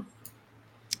spirit's gone?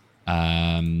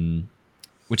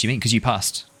 What do you mean? Because you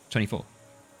passed 24.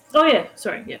 Oh yeah,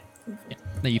 sorry, yeah. Yeah,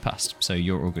 no, you passed, so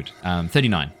you're all good.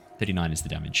 39. 39 is the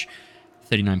damage.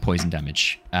 39 poison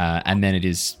damage. And then it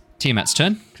is Tiamat's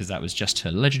turn, because that was just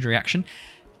her legendary action.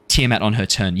 Tiamat on her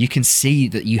turn. You can see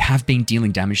that you have been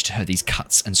dealing damage to her, these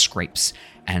cuts and scrapes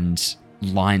and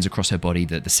lines across her body,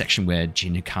 the section where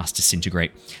Jin had cast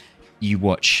Disintegrate. You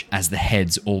watch as the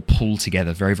heads all pull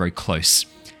together very, very close.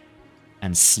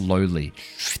 And slowly,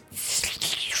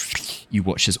 you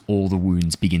watch as all the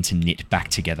wounds begin to knit back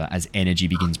together as energy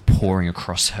begins pouring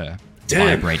across her,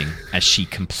 vibrating as she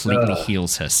completely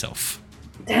heals herself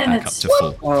back up to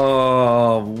full.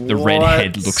 Oh, The red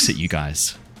head looks at you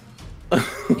guys.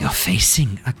 You're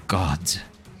facing a god.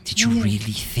 Did you really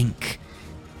think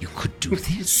you could do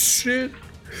this? Shit.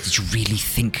 Did you really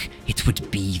think it would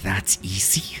be that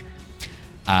easy?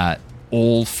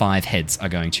 All 5 heads are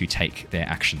going to take their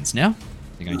actions now.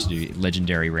 They're going to do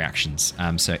legendary reactions.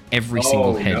 So every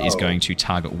single head is going to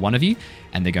target one of you,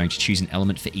 and they're going to choose an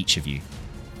element for each of you.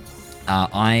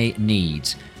 I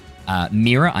need...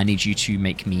 Mira, I need you to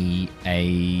make me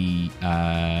a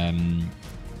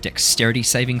dexterity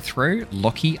saving throw.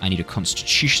 Loki, I need a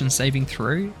constitution saving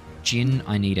throw. Jin,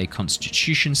 I need a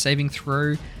constitution saving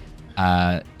throw.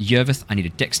 Yervith, I need a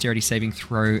dexterity saving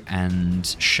throw. And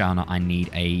Shana, I need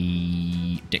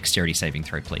a dexterity saving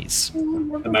throw, please.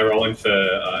 Am I rolling for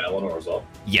Eleanor as well?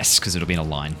 Yes, because it'll be in a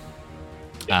line.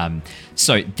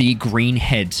 So the green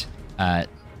head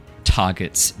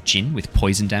targets Jin with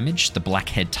poison damage. The black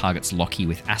head targets Loki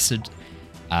with acid.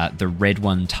 The red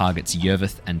one targets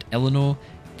Yervith and Eleanor.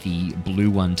 The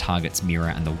blue one targets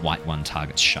Mira, and the white one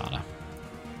targets Shana.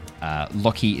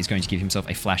 Loki is going to give himself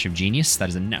a flash of genius. That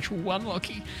is a natural 1,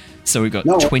 Loki. So we've got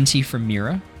 20 from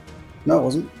Mira. No, it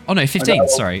wasn't. Oh no, 15.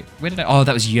 Sorry. Where did I? Oh,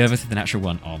 that was Yervith with the natural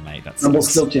 1. Oh mate, that's.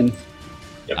 Rumpelstiltskin.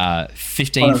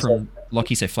 15 from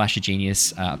Loki, so flash of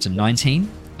genius, up to 19.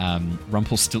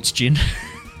 Rumpelstiltskin.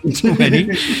 20.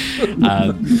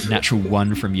 Natural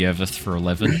 1 from Yervith for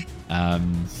 11.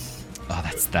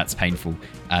 That's painful.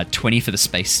 20 for the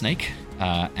space snake.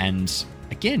 And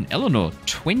again, Eleanor,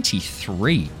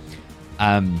 23.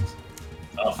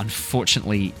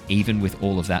 Unfortunately, even with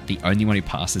all of that, the only one who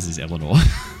passes is Eleanor.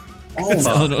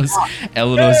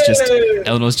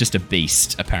 Eleanor's just a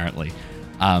beast, apparently.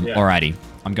 Alrighty.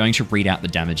 I'm going to read out the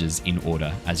damages in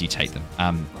order as you take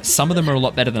them. Some of them are a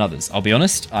lot better than others. I'll be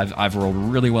honest, I've rolled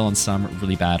really well on some,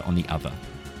 really bad on the other.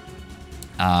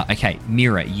 Okay,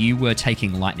 Mira, you were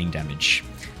taking lightning damage.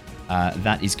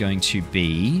 That is going to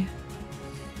be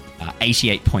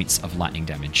 88 points of lightning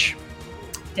damage.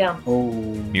 Down.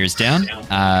 Mira's down.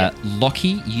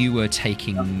 Loki, you were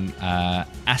taking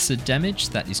acid damage.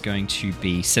 That is going to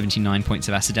be 79 points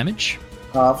of acid damage.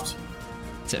 Halved.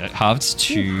 So halved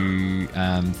to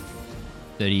 39.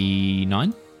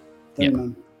 39. Yep.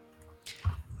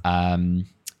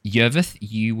 Yervith,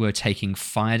 you were taking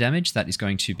fire damage. That is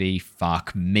going to be,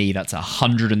 fuck me, that's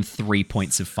 103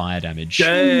 points of fire damage.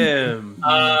 Damn.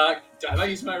 Have I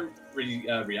used my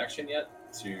reaction yet?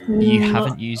 to? You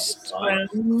haven't used. Fine.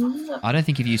 I don't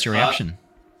think you've used your reaction.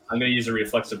 I'm going to use a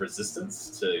reflexive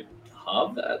resistance to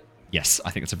halve that. Yes,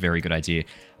 I think that's a very good idea.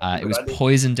 It was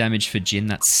poison damage for Jin.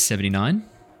 That's 79.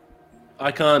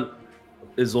 I can't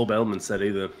absorb elements that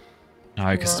either.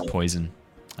 No, because it's poison,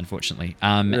 unfortunately.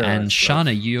 And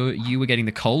Shana, you were getting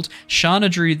the cold. Shana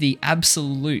drew the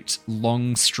absolute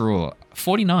long straw.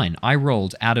 49. I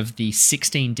rolled out of the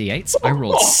 16 d8s. I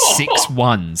rolled 6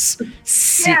 ones.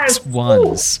 6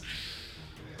 ones.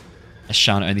 As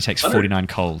Shana only takes 49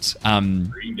 cold.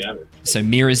 So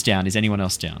Mira's down. Is anyone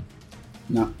else down?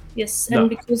 No. Yes, and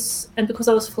because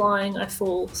I was flying, I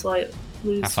fall, so I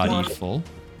lose. How far do you fall?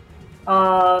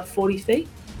 40 feet.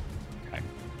 Okay.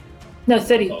 No,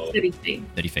 30 feet.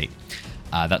 30 feet.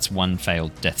 That's one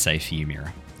failed death save for you,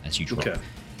 Mira, as you drop. Okay.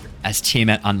 As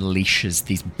Tiamat unleashes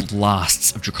these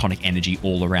blasts of draconic energy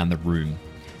all around the room,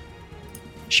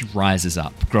 she rises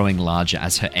up, growing larger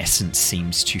as her essence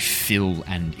seems to fill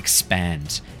and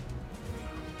expand.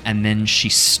 And then she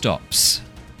stops.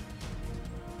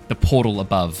 The portal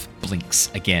above blinks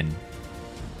again.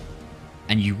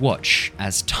 And you watch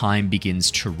as time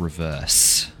begins to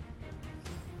reverse.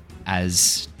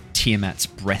 As Tiamat's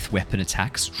breath weapon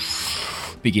attacks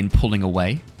begin pulling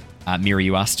away. Mira,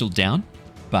 you are still down,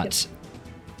 but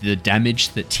the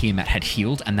damage that Tiamat had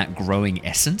healed and that growing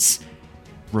essence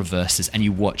reverses, and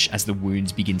you watch as the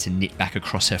wounds begin to knit back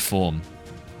across her form.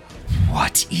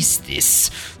 What is this?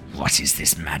 What is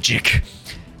this magic?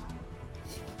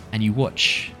 And you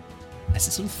watch as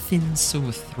this little thin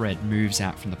silver thread moves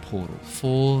out from the portal,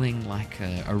 falling like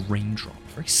a raindrop,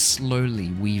 very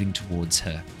slowly weaving towards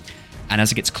her. And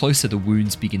as it gets closer, the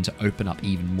wounds begin to open up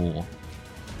even more.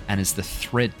 And as the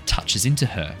thread touches into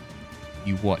her,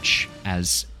 you watch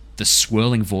as the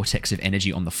swirling vortex of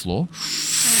energy on the floor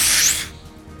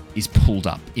is pulled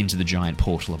up into the giant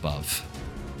portal above.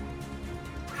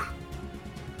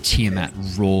 Tiamat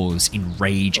roars in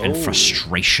rage and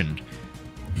frustration.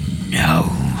 No!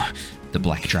 The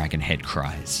black dragon head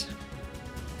cries.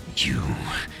 You...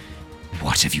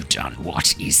 What have you done?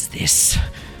 What is this?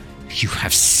 You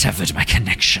have severed my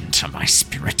connection to my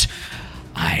spirit.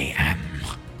 I am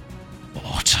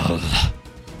mortal.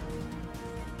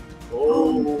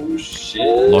 Oh, shit.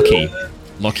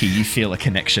 Lockie, you feel a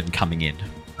connection coming in.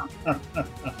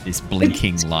 This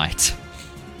blinking light.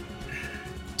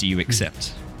 Do you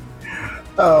accept?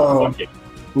 Oh, Okay.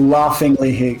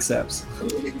 laughingly he accepts.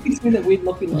 He's made that weird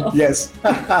Lockie laugh. Yes.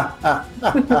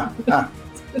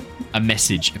 A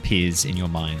message appears in your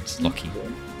mind, Lockie.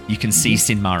 You can see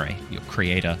Sinmare, your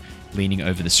creator, leaning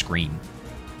over the screen,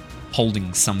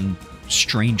 holding some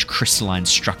strange crystalline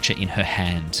structure in her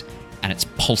hand, and it's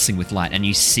pulsing with light, and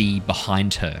you see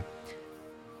behind her,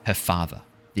 her father,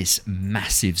 this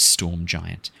massive storm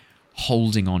giant,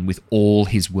 holding on with all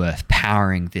his worth,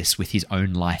 powering this with his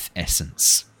own life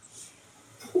essence.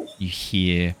 You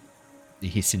hear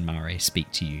Sinmare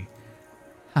speak to you.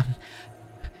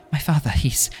 My father,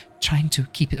 he's trying to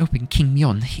keep it open. King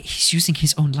Myon, he's using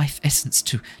his own life essence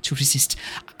to resist.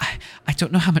 I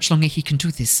don't know how much longer he can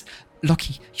do this.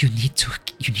 Loki, you need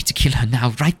to kill her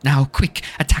now, right now, quick.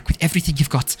 Attack with everything you've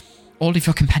got. All of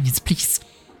your companions, please.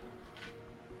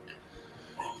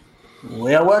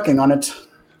 We are working on it.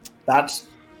 That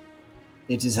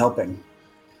it is helping.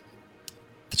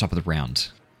 The top of the round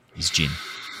is Jin.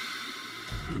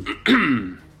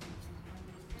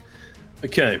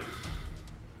 Okay.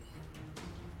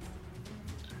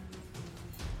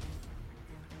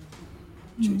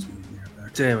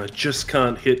 Damn, I just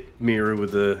can't hit Mira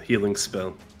with a healing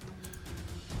spell.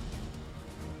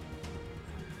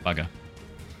 Bugger.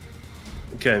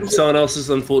 Okay, someone else is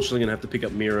unfortunately going to have to pick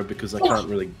up Mira because I can't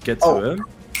really get to her.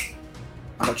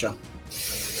 Gotcha.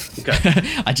 Okay.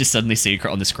 I just suddenly see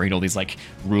on the screen all these like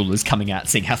rulers coming out,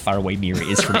 seeing how far away Mira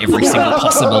is from every single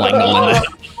possible angle in there.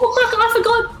 Oh, I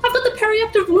forgot. I've got the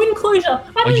periaptive wound closure.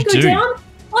 I you didn't go do? down.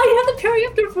 I have the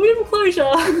periaptive wound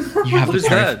closure. You have What is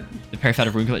that? the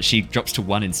peripheral wound closure. She drops to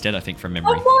 1 instead, I think, from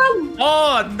memory. One.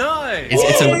 Oh, nice!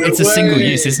 It's a single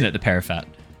way. use, isn't it? The perifat.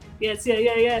 Yes,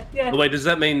 yeah. Oh, wait, does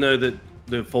that mean though that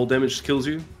the fall damage kills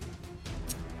you?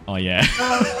 Oh yeah.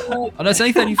 Oh no, it's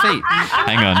only 30 feet.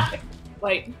 Hang on.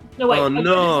 Wait. No, wait. Oh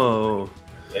no!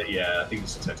 Yeah, I think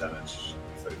it's 10 damage.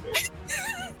 30 feet.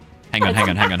 Hang on.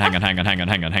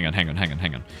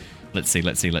 Let's see.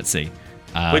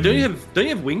 Wait, don't you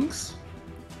have wings?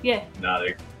 Yeah, No,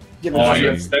 they. Give Oh, it you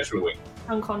a have spectral wing.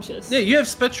 unconscious. Yeah, you have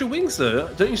spectral wings though.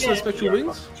 Don't you still have spectral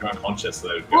wings? You're unconscious,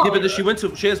 though. Yeah, but she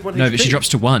has one. No, HP. but she drops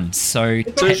to 1, so So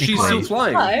technically. she's still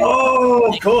flying. No,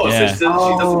 Oh, of course. Yeah. She doesn't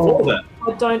fall then.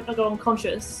 I go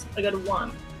unconscious. I go to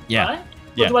 1. Yeah. Right?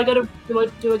 Yeah. Or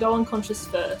do I go unconscious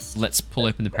first? Let's pull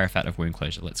open the parapet of wound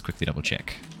closure. Let's quickly double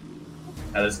check.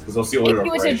 Because what's the If order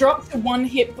you of were to drop to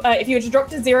if you were to drop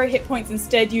to 0 hit points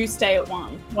instead, you stay at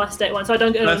 1. Why stay at 1? So I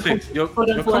don't go Perfect. You're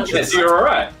unconscious. conscious. So you're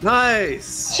alright.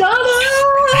 Nice. Shut up!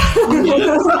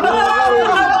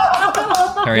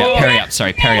 Parry up.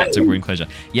 Sorry, parry up to wound closure.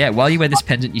 Yeah, while you wear this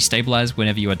pendant, you stabilize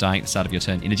whenever you are dying at the start of your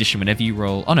turn. In addition, whenever you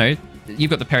roll... Oh no,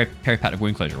 you've got the parapet of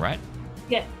wound closure, right?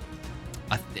 Yeah.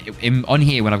 On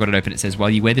here, when I've got it open, it says, while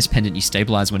you wear this pendant, you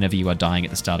stabilize whenever you are dying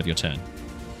at the start of your turn.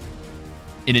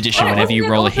 In addition, whenever you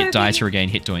roll a hit die to regain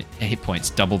hit points,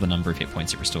 double the number of hit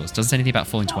points it restores. Doesn't say anything about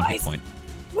falling to 1 hit point.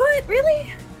 What?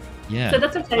 Really? Yeah. So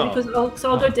that's okay because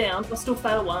I'll go down. I'll still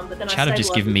fail 1, but then Chad have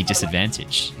just given me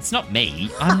disadvantage. It's not me.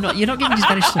 I'm not. You're not giving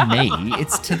disadvantage to me.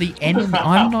 It's to the enemy.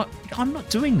 I'm not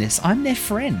doing this. I'm their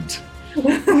friend.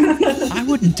 I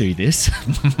wouldn't do this.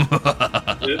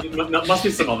 There must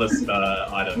be some other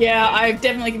item. Yeah, I've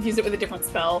definitely confused it with a different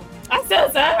spell. I'm so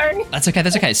sorry. That's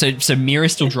okay. So Mira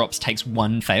still drops, takes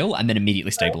 1 fail, and then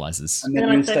immediately stabilizes. And then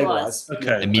Then I you stabilize.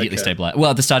 Okay. Immediately stabilize.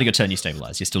 Well, at the start of your turn, you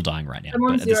stabilize. You're still dying right now, I'm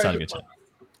on but at the 0 start of your hit turn. points.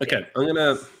 Okay, I'm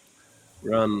gonna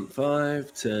run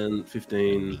 5, 10,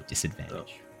 15,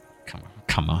 Disadvantage.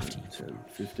 Come after you. 10,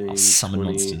 15, I'll summon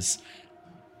 20, monsters.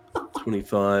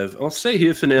 25. I'll stay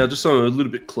here for now, just so I'm a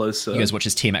little bit closer. You guys watch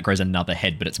as Tiamat grows another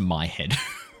head, but it's my head.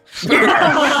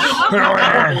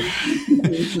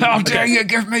 How dare you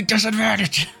give me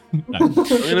disadvantage? No. I'm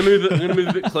gonna move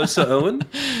a bit closer, Owen.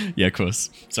 Yeah, of course.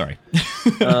 Sorry.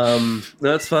 No,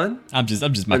 that's fine. I'm just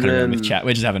mucking around with then- chat.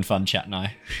 We're just having fun, chat and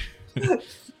I.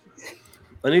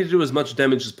 I need to do as much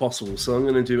damage as possible, so I'm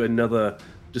gonna do another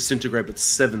disintegrate at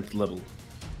 7th level.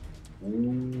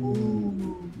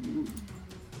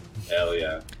 Hell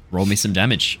yeah. Roll me some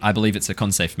damage. I believe it's a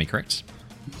con save for me, correct?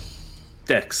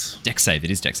 Dex. Dex save.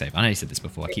 It is dex save. I know you said this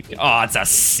before. I keep. Oh, it's a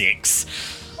 6.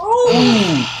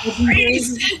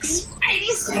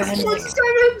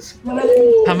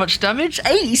 How much damage?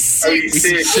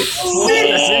 86.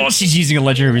 Oh, she's using a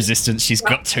legendary resistance. She's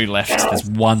got 2 left. There's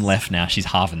 1 left now. She's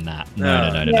halving that.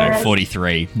 No.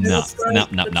 43. No.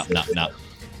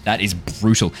 That is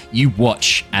brutal. You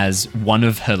watch as one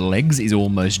of her legs is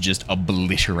almost just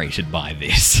obliterated by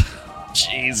this.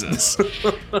 Jesus.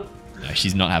 No,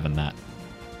 she's not having that.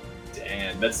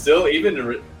 Damn, that's still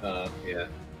even. Yeah.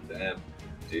 Damn.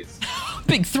 Jeez.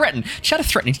 Big threaten. Shadow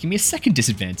threatening to give me a second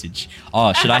disadvantage.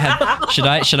 Oh, should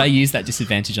I use that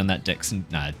disadvantage on that dex?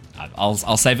 No,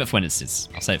 I'll save it for when it is.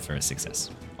 I'll save it for a success.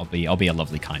 I'll be a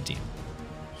lovely kind dear.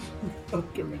 I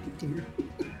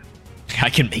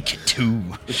can make it 2.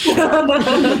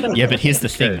 Yeah, but here's the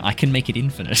thing. I can make it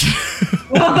infinite.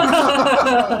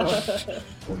 Oh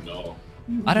no.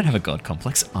 I don't have a god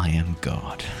complex. I am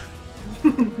God.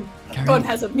 God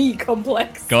has a me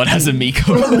complex. God has a me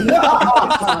complex.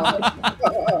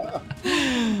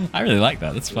 I really like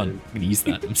that. That's fun. I'm going to use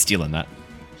that. I'm stealing that.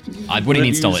 What do you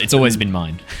mean stole it? It's always been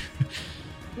mine.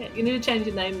 Yeah, you need to change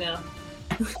your name now.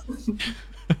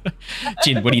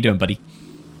 Jin, what are you doing, buddy?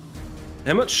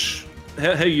 How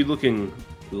are you looking,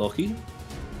 Lockie?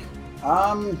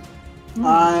 I'm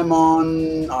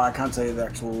on. Oh, I can't tell you the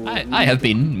actual. I have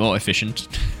been more efficient.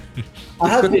 I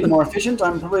have been more efficient.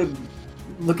 I'm probably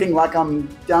looking like I'm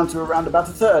down to around about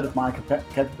a third of my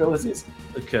capabilities.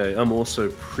 Okay, I'm also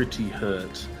pretty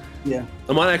hurt. Yeah.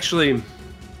 I might actually.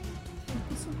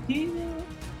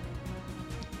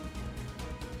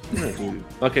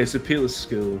 Okay, so Peerless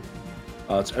skill.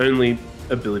 It's only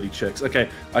ability checks. Okay,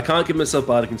 I can't give myself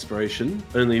Bardic Inspiration.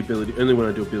 Only when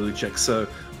I do ability checks. So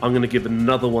I'm going to give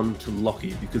another one to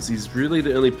Lockie because he's really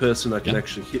the only person I can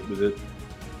actually hit with it.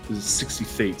 It's 60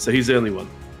 feet, so he's the only one.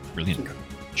 Brilliant.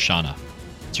 Shana,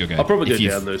 it's your go. I'll probably go if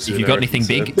down though soon, If you've got I reckon, anything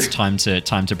so. big, it's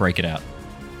time to break it out.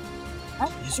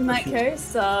 In that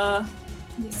case,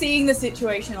 seeing the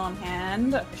situation on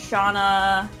hand,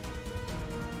 Shana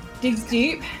digs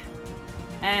deep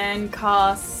and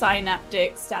casts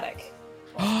Synaptic Static.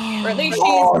 Or at least she's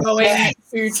going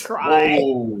to try.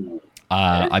 Oh.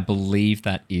 I believe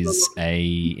that is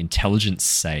a intelligence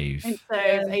save. And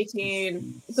save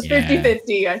 18. It's a Yeah.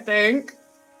 50-50, I think.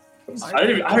 I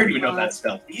don't even know what that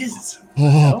spell is.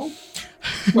 Oh,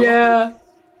 Yeah.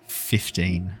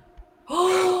 15.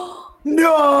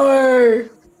 No!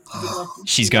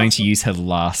 She's going to use her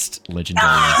last legendary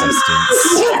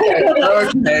resistance.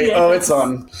 Okay. Oh, it's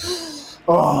on.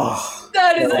 Oh.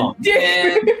 That is a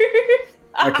dick!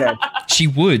 Okay. She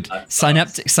would.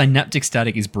 Synaptic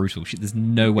static is brutal. There's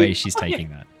no way she's taking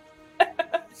that.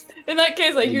 In that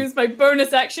case, I use my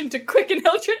bonus action to quicken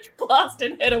Eldritch Blast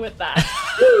and hit her with that.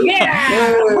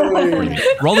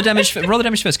 Roll the damage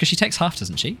first, because she takes half,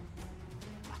 doesn't she?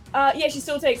 Yeah, she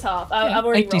still takes half. I've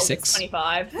already rolled 8d6.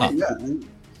 25. Oh, Yeah.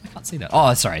 I can't see that.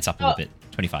 Oh, sorry, it's up a little bit.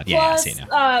 25. Yeah, I see it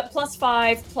now. Plus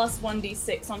 5 plus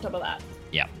 1d6 on top of that.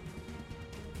 Yeah.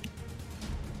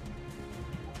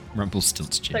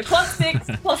 Rumpelstiltskin. So plus 6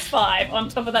 plus 5 on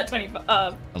top of that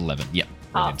 25. 11. Yep.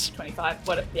 Half 25.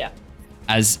 What? Yeah.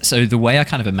 So the way I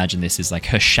kind of imagine this is like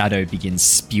her shadow begins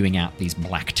spewing out these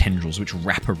black tendrils which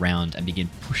wrap around and begin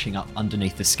pushing up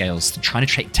underneath the scales, trying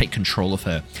to take control of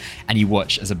her. And you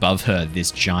watch as above her,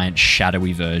 this giant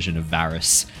shadowy version of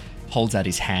Varus holds out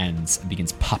his hands and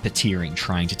begins puppeteering,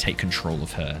 trying to take control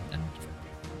of her and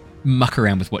muck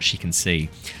around with what she can see.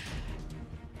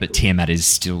 But Tiamat is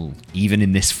still, even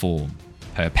in this form,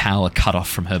 her power cut off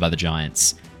from her by the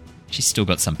giants, she's still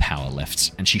got some power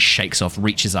left, and she shakes off,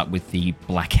 reaches up with the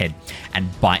black head, and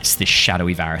bites this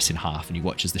shadowy Varus in half, and you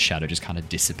watch as the shadow just kind of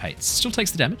dissipates. Still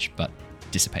takes the damage, but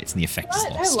dissipates, and the effect is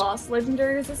What? lost. I lost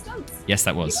legendary resistance. Yes,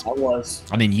 that was. I was.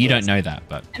 I mean, you don't know that,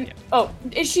 but yeah. Oh,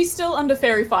 is she still under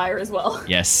fairy fire as well?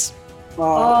 Yes.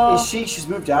 Is she? She's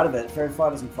moved out of it. Fairy Fire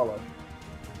doesn't follow.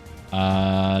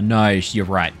 No, you're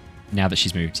right. Now that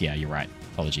she's moved, yeah, you're right.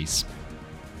 Apologies.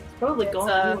 Probably It's, gone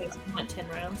anyways, like 10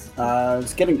 rounds.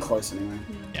 It's getting close anyway.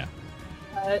 Yeah.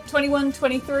 21,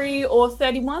 23, or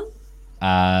 31?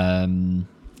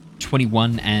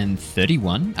 21 and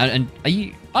 31. And are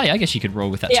you... Oh, yeah, I guess you could roll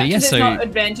with that Yeah, too. Yeah, 'cause so... it's not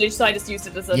advantage, so I just used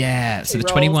it as a Yeah, so the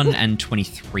 21 and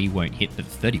 23 won't hit, but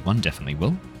the 31 definitely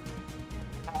will.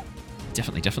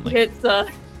 Definitely. It's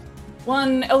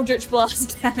 1 Eldritch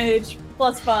Blast damage,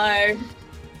 plus 5,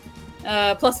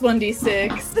 plus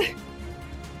 1d6. So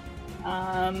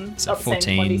not the same,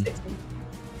 14. 1d6.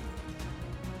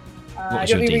 What was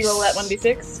do you want your me to reroll that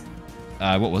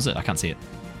 1d6? What was it? I can't see it.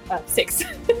 6.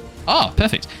 Oh,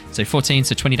 perfect. So 14,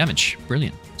 so 20 damage.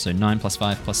 Brilliant. So 9 plus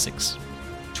 5 plus 6.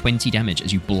 20 damage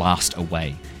as you blast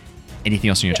away. Anything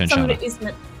else on your turn, Some of Shana? it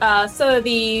is so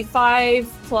the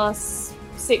 5 plus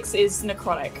 6 is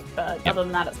necrotic, but Yep. other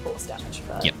than that, it's force damage.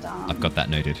 But, Yep, I've got that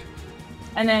noted.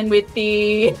 And then with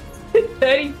the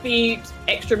 30 feet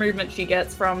extra movement she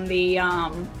gets from the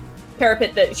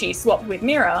parapet that she swapped with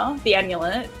Mira, the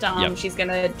amulet, Yep. she's going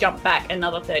to jump back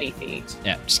another 30 feet.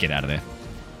 Yeah, just get out of there.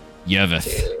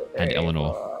 Yervith and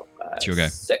Eleanor. It's your go.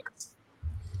 6.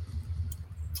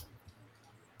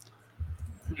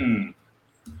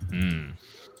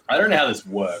 I don't know how this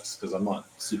works because I'm not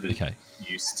super Okay.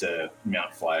 used to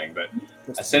mount flying, but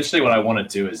essentially what I want to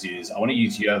do is I want to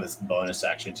use Yervith's bonus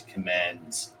action to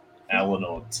command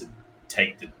Eleanor to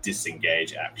take the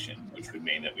disengage action, which would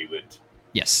mean that we would...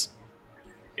 Yes.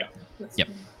 Yeah. Yep.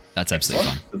 That's absolutely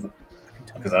fine.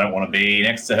 Because I don't want to be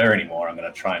next to her anymore, I'm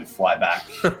going to try and fly back.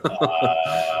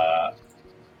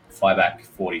 Fly back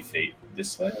 40 feet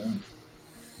this way.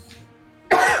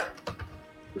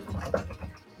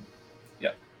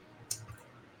 Yep.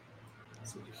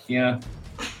 So here.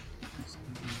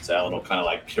 So Eleanor kind of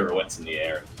like pirouettes in the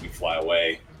air and we fly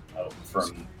away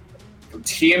from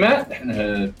Tiamat and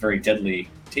her very deadly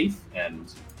teeth,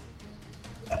 and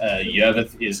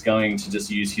Yervith is going to just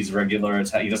use his regular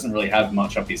attack. He doesn't really have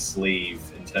much up his sleeve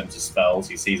in terms of spells.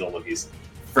 He sees all of his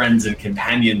friends and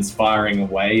companions firing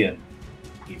away, and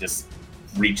he just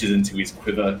reaches into his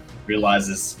quiver,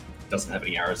 realizes he doesn't have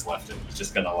any arrows left, and he's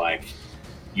just going to like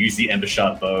use the Ember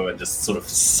Shard bow and just sort of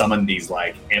summon these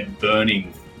like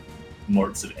burning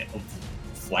motes of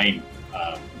flame.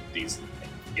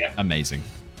 Amazing.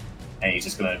 And he's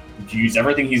just gonna use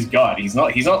everything he's got. He's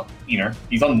not, he's on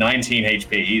 19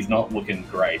 HP. He's not looking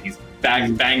great. He's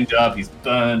banged up. He's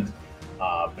burned,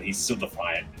 but he's still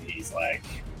defiant. He's like,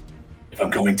 if I'm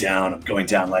going down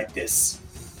like this.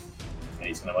 And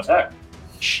he's gonna attack.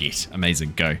 Shit.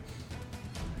 Amazing. Go.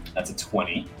 That's a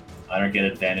 20. I don't get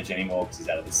advantage anymore because he's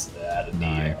out of this.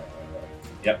 No.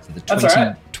 Yep. So the That's 20, all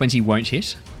right. 20 won't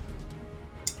hit.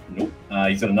 Nope.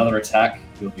 He's got another attack.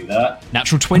 He'll do that.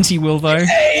 Natural 20 will, though.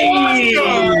 Hey!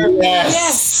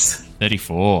 Yes!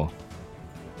 34.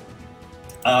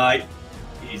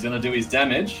 He's gonna do his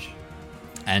damage.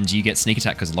 And you get sneak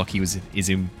attack because Lockie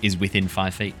is within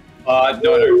 5 feet.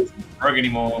 No, rogue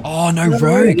anymore. Oh, no,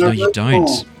 rogue. No, you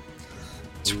don't.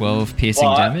 12 piercing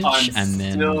damage, I'm and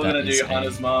then still that gonna is do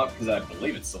Hunter's Mark because I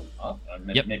believe it's still up.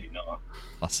 Yep. Maybe not.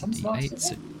 plus a I'm smart, d8,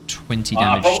 so isn't 20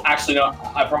 damage. Actually, no.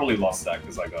 I probably lost that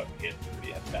because I got hit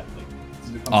pretty badly.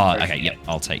 Oh, okay, yep,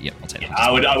 I'll take that. Yeah,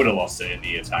 I would have lost it in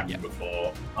the attack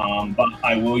before. But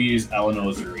I will use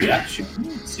Eleanor's reaction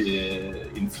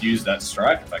to infuse that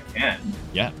strike if I can.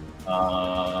 Yeah.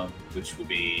 Which will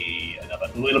be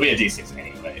it'll be a d6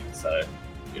 anyway. So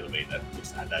you know what I mean? That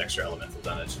just add that extra elemental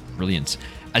damage. Brilliant.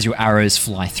 As your arrows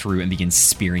fly through and begin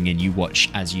spearing in, you watch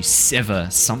as you sever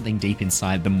something deep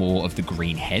inside the maw of the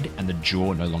green head, and the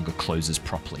jaw no longer closes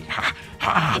properly. Ha,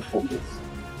 ha.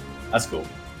 That's cool.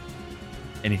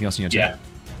 Anything else in your turn? Yeah.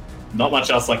 Not much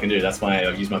else I can do. That's why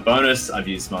I've used my bonus. I've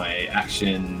used my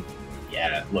action.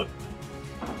 Yeah, look.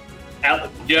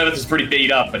 Yervith is pretty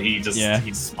beat up, but he's smiling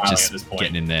just at this point.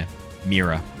 getting in there.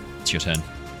 Mira, it's your turn.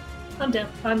 I'm down.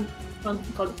 I'm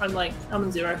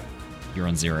on 0. You're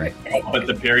on 0. But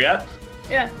the period?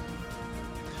 Yeah.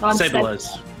 I'm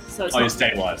Stabilize. So it's Oh, not- you're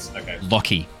stabilized. Okay.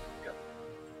 Lockie.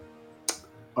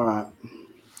 All right.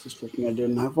 Just checking I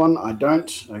didn't have one. I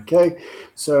don't. Okay.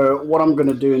 So what I'm going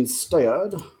to do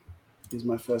instead is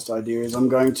my first idea is I'm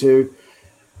going to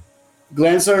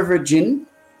glance over at Jin,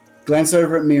 glance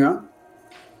over at Mira.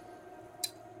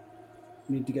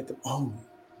 Need to get them. Oh,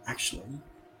 actually,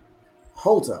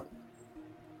 hold up.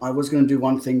 I was going to do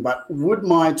one thing, but would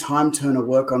my time turner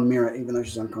work on Mira even though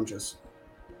she's unconscious?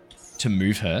 To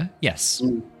move her? Yes.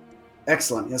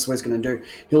 Excellent. That's what he's going to do.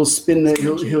 He'll spin the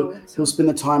he'll spin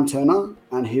the time turner,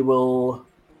 and he will.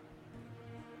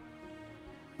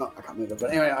 Oh, I can't move it.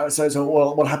 But anyway, so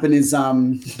what happened is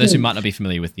Those who might not be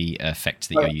familiar with the effect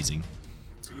that you're using.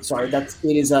 Sorry, it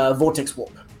is a vortex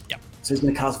warp. Yeah. So he's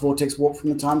going to cast vortex warp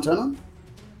from the time turner.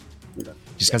 Okay.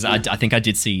 Just because I think I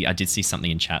did see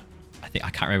something in chat. I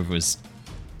can't remember if it was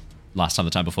last time or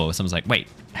the time before. Where someone's like, "Wait,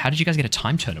 how did you guys get a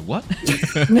time turner? What?"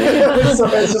 I was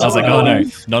like, "Oh no,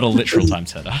 not a literal time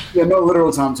turner." Yeah, not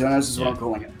literal time turner. That's just what I'm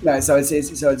calling it. No, so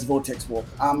it's vortex warp.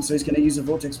 So he's going to use a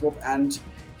vortex warp, and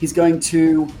he's going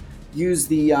to use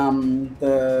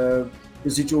the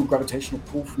residual gravitational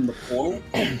pull from the portal.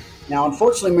 Now,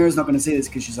 unfortunately, Mira's not going to see this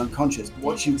because she's unconscious. But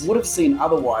what she would have seen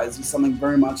otherwise is something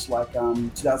very much like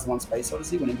 2001: Space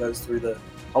Odyssey when it goes through the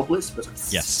obelisk. But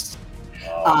Yes.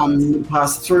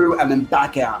 Pass through and then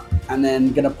back out, and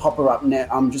then going to pop her up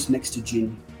just next to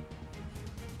Jin.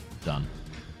 Done.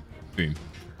 Boom.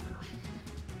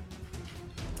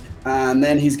 And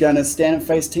then he's going to stand and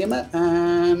face Tiamat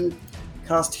and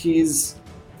cast his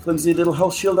flimsy little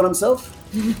health shield on himself.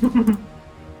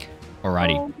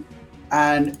 Alrighty.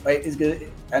 And wait, is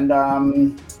good. And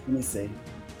let me see.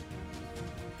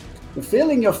 The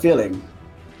feeling you're feeling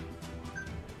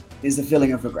is the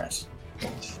feeling of regret.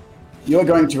 You're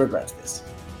going to regret this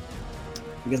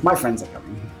because my friends are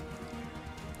coming.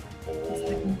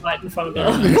 Right in front of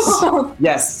Nice. us.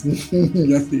 Yes,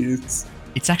 yes, he is.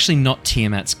 It's actually not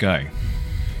Tiamat's go.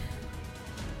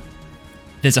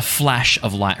 There's a flash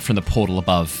of light from the portal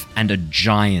above, and a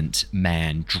giant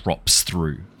man drops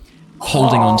through,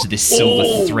 holding onto this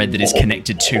silver thread that is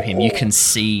connected to him. You can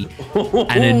see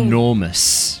an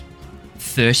enormous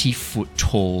 30-foot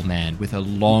tall man with a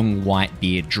long white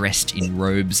beard, dressed in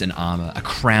robes and armor, a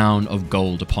crown of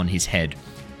gold upon his head.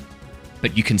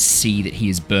 But you can see that he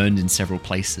is burned in several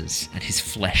places, and his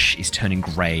flesh is turning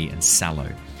grey and sallow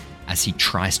as he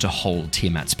tries to hold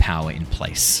Tiamat's power in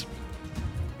place.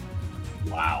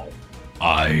 Wow.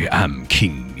 I am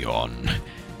King Yon.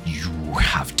 You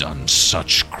have done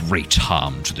such great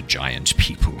harm to the giant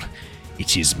people.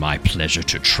 It is my pleasure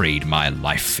to trade my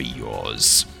life for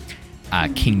yours.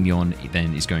 King Yon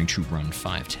then is going to run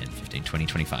 5, 10, 15, 20,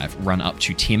 25, run up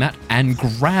to Tiamat and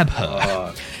grab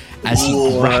her. As he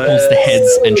grapples the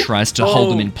heads and tries to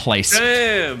hold them in place.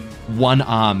 Damn! One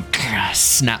arm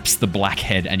snaps the black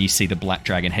head, and you see the black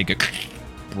dragon head go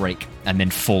break and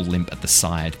then fall limp at the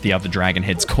side. The other dragon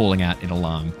head's calling out in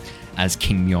alarm as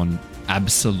King Myon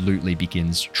absolutely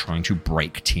begins trying to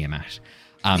break Tiamat.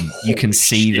 You can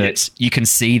see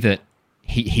that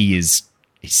his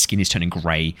skin is turning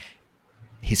grey.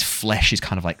 His flesh is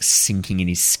kind of like sinking in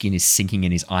his skin, is sinking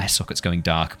in his eye sockets, going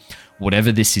dark.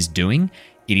 Whatever this is doing,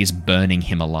 it is burning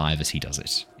him alive as he does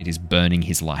it. It is burning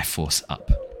his life force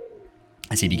up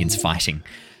as he begins fighting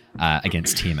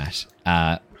against Tiamat.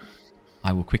 I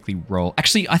will quickly roll.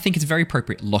 Actually, I think it's very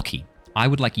appropriate. Lockie, I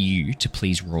would like you to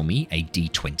please roll me a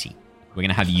d20. We're going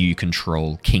to have you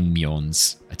control King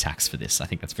Mjorn's attacks for this. I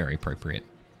think that's very appropriate.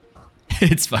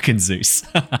 It's fucking Zeus.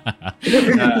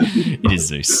 It is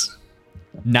Zeus.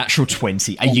 Natural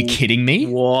 20. Are you kidding me?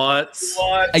 What?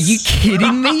 Are you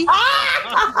kidding me?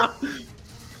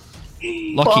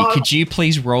 Lockie, could you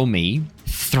please roll me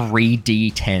 3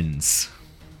 d10s?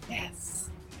 Yes.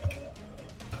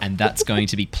 And that's going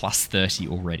to be plus 30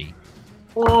 already.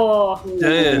 Oh.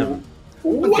 Damn. 50.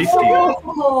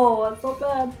 Oh, that's not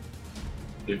bad.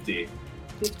 50.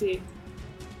 50.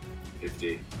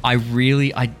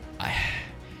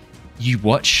 You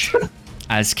watch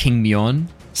as King Myon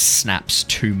snaps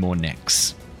 2 more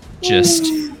necks.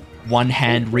 Just one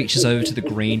hand reaches over to the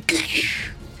green,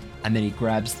 And then he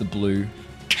grabs the blue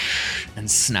and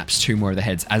snaps 2 more of the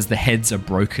heads. As the heads are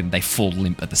broken, they fall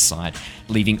limp at the side,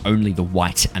 leaving only the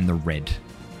white and the red.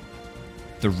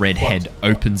 The red head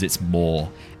opens its maw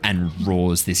and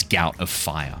roars this gout of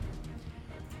fire.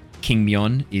 King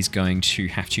Myon is going to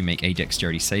have to make a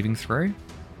dexterity saving throw.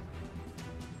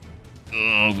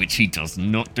 Which he does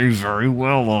not do very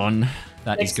well on.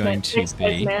 That is going to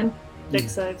be...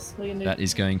 Dex saves. What are you gonna do? That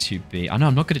is going to be... Oh no,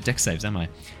 I'm not good at dex saves, am I?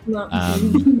 No.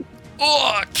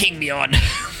 Oh, King Myon!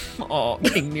 Oh,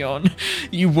 King Myon.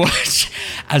 You watch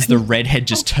as the redhead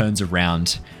just turns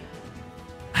around.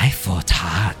 I fought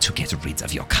hard to get rid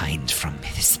of your kind from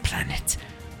this planet.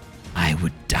 I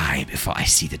would die before I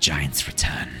see the giants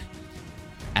return.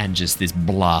 And just this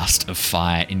blast of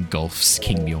fire engulfs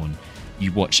King Myon.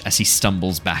 You watch as he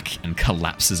stumbles back and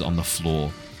collapses on the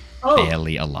floor,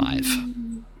 barely alive.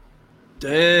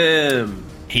 Damn.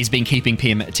 He's been keeping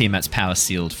Tiamat's power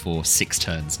sealed for 6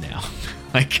 turns now.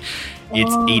 Like,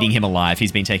 it's eating him alive.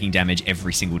 He's been taking damage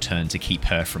every single turn to keep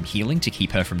her from healing, to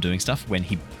keep her from doing stuff. When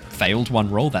he failed one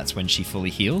roll, that's when she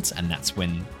fully healed, and that's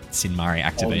when Sinmari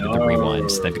activated the rewind.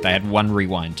 They had 1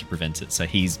 rewind to prevent it, so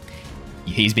he's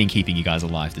been keeping you guys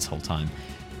alive this whole time.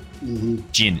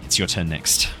 Jin, it's your turn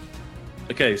next.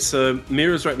 Okay, so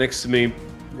Mira's right next to me.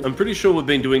 I'm pretty sure we've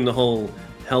been doing the whole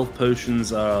health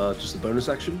potions are just a bonus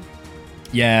action.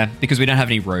 Yeah, because we don't have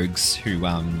any rogues who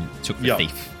took the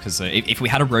thief. Because if we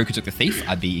had a rogue who took the thief,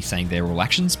 I'd be saying they're all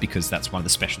actions, because that's one of the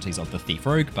specialties of the thief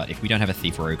rogue. But if we don't have a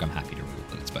thief rogue, I'm happy to rule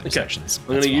that it's bonus actions. I'm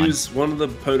going to use one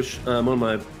of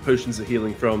my potions of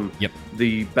healing from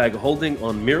the bag of holding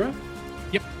on Mira.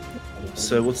 Yep.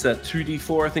 So what's that?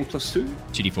 2d4, I think, plus 2?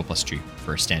 2d4 plus 2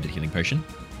 for a standard healing potion.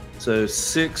 So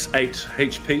 6, 8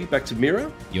 HP back to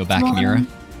Mira. You're back, Mira.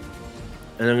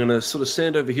 And I'm going to sort of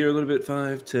stand over here a little bit.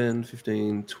 5, 10,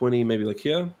 15, 20, maybe like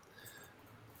here.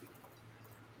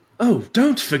 Oh,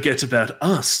 don't forget about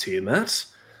us, Tiamat.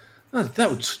 Oh,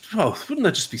 wouldn't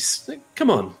that just be... Come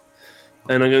on.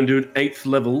 And I'm going to do an 8th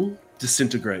level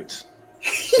Disintegrate.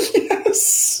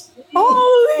 Yes!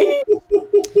 Holy!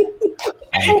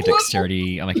 I'll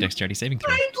make a dexterity saving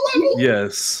throw.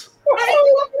 Yes.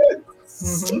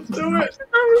 Do it!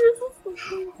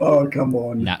 Oh, come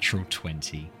on. Natural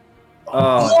 20.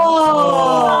 Oh.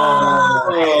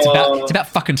 It's about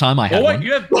fucking time I had one.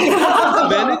 You have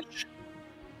advantage?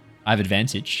 I have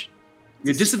advantage.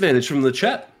 You're disadvantaged from the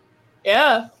chat.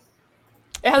 Yeah.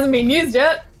 It hasn't been used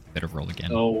yet. Better roll again.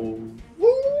 Oh.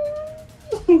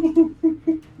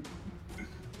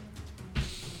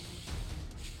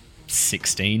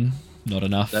 16. Not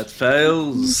enough. That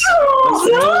fails.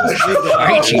 I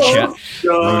hate you, chat.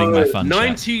 Ruining my fun,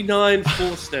 99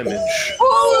 force damage.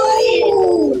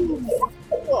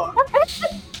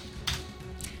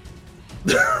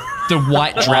 The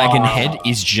white dragon head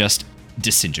is just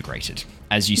disintegrated.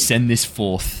 As you send this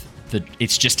forth,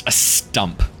 it's just a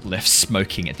stump left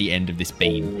smoking at the end of this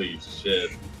beam. Holy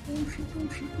shit.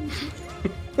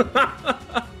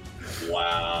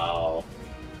 Wow.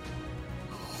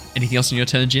 Anything else on your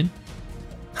turn, Jin?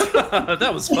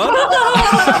 That was fun. And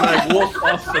I walk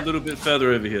off a little bit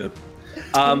further over here.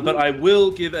 But I will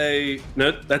give a...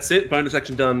 No, that's it. Bonus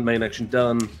action done. Main action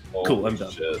done. Cool, I'm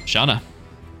done. Shit. Shana,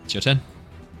 it's your turn.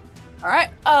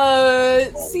 Alright,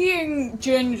 seeing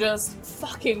Jin just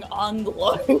fucking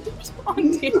unload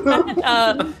on Tiamat,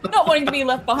 not wanting to be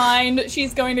left behind,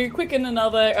 she's going to quicken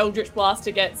another Eldritch Blast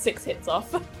to get 6 hits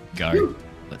off. Go.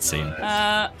 Let's see.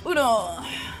 1, 2, 4.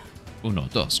 1,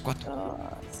 2,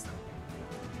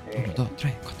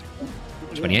 3, 4.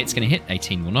 28's going to hit.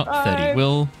 18 will not. 30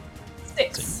 will.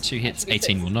 6. So 2 hits.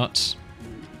 18 will not.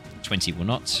 20 will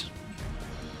not.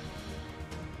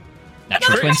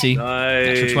 Natural 20.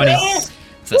 Natural 20. So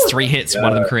that's 3 hits. One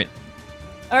of them crit.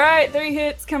 Alright, 3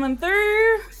 hits coming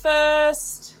through.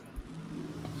 First,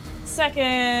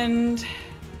 second,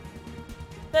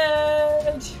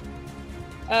 third,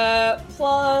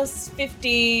 plus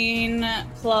 15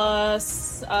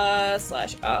 plus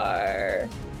 /R.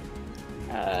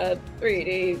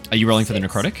 3D. Are you rolling for the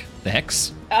necrotic? The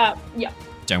hex? Yeah.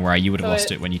 Don't worry, you would have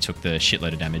lost it when you took the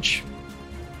shitload of damage.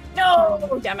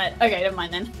 No! Damn it. Okay, never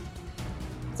mind then.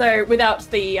 So without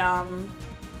the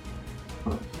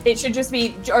it should just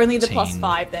be only the 14.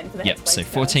 +5 then for the Yep, hex so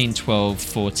blades 14, first. 12,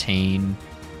 14,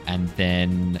 and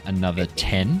then another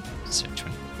 10. So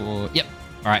 24. Yep.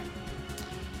 Alright.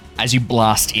 As you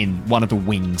blast in, one of the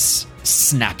wings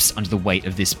snaps under the weight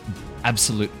of this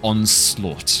absolute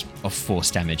onslaught of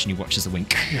force damage, and you watch as the wing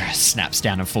snaps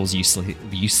down and falls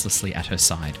uselessly at her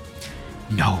side.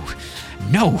 No,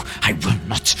 I will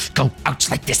not go out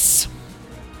like this.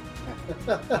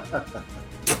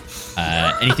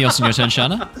 Anything else in your turn,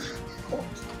 Shana?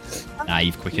 Nah,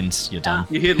 you've quickened. You're done.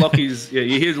 You hear Lockie's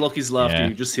laughter. Yeah.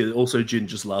 You just hear also Jin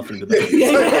just laughing in the back.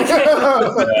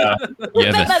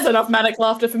 Yeah, That's enough manic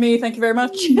laughter for me. Thank you very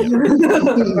much.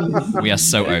 we are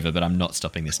so over, but I'm not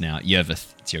stopping this now.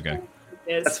 Yervith, it's your go.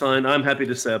 That's fine. I'm happy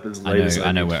to stay up as late as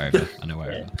I know we're over. I know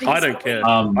we're over. I don't care.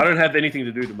 I don't have anything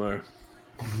to do tomorrow.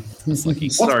 It's lucky.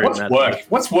 What's Matt. work?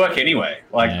 What's work anyway?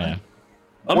 Like, Yeah.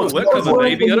 I'm a What's work more cover,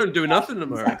 important baby. I than- don't do nothing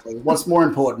tomorrow. Exactly. What's more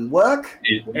important, work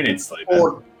it's sleep.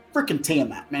 or freaking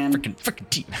Tiamat, man? Freaking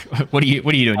team. What are you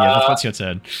doing, Yervith? What's your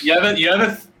turn?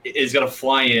 Yervith is going to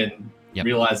fly in, Yep.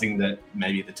 realizing that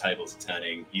maybe the tables are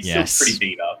turning. He's Yes. still pretty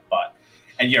beat up,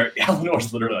 and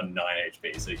Eleanor's literally on 9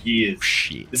 HP, so he is.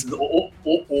 Shit. This is all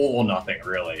or nothing,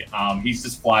 really. He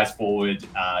just flies forward,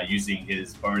 using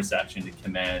his bonus action to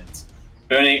command,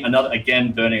 burning another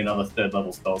third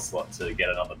level spell slot to get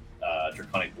another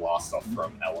draconic blast off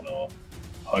from Eleanor,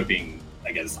 hoping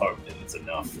that it's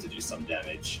enough to do some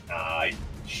damage. A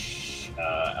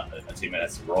teammate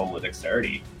has to roll a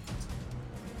dexterity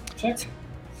check.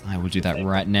 I will do that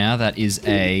right now. That is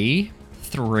a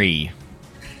 3.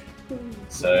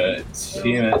 So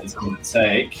teammate is going to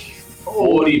take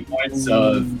 40 points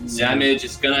of damage.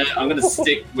 I'm gonna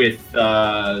stick with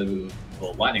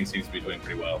lightning seems to be doing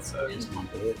pretty well, so I'm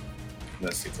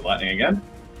gonna stick to lightning again.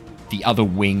 The other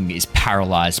wing is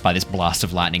paralyzed by this blast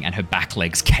of lightning, and her back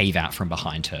legs cave out from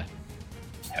behind her.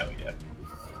 Hell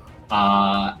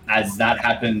yeah. As that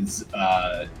happens,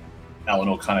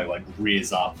 Eleanor kind of like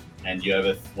rears up, and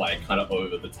Yervith, like kind of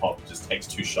over the top, just takes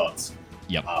 2 shots.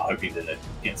 Yep. Hoping to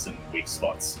get some weak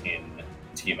spots in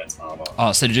Tiamat's armor.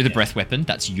 Oh, so to do the breath weapon,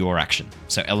 that's your action.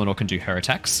 So Eleanor can do her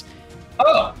attacks,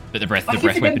 Oh, but the breath I keep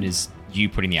weapon forgetting- is you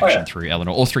putting the Oh, action yeah. through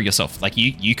Eleanor or through yourself. Like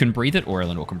you can breathe it, or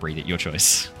Eleanor can breathe it. Your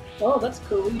choice. Oh, that's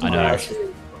cool. I know. That's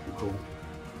really fucking cool.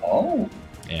 oh,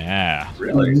 Yeah.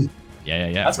 really?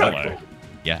 Yeah. That's kind of Hello. cool.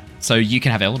 Yeah. So you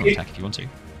can have Eleanor Yeah. attack if you want to.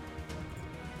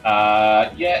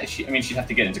 Yeah. She'd have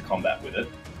to get into combat with it.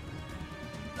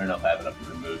 I don't know if I have enough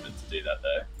movement to do that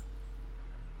though.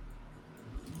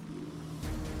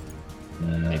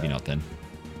 Maybe not then.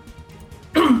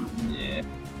 Yeah.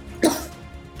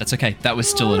 That's okay. That was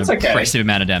still an That's okay. impressive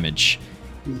amount of damage.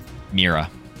 Mira.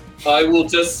 I will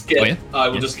just get. Oh, yeah? I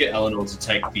will Yeah. just get Eleanor to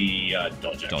take the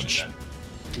dodge action. Dodge.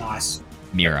 Then. Nice.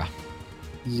 Mira.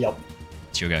 Yep.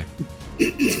 It's your go.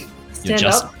 Stand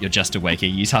up. You're just awake. You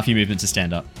use half your movement to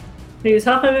stand up. I use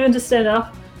half my movement to stand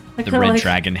up. I The kinda red like,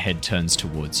 dragon head turns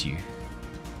towards you.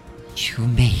 You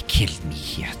may kill me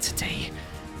here today,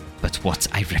 but what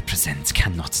I represent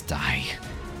cannot die.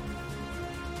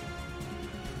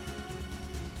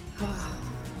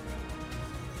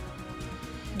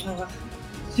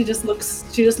 She just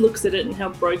looks at it and how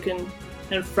broken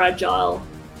and fragile.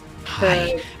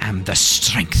 I am the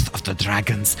strength of the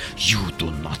dragons. You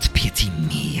do not pity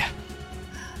me.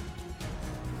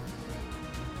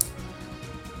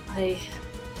 I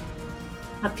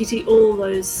pity all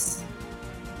those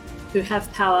who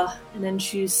have power and then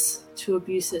choose to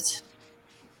abuse it.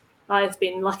 I have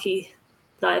been lucky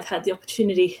that I have had the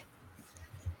opportunity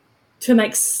to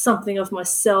make something of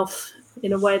myself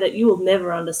in a way that you will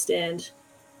never understand.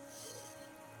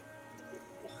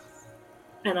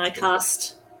 And I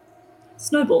cast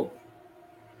Snowball,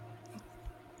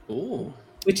 Oh.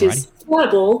 which is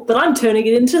Fireball, but I'm turning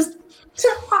it into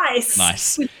ice.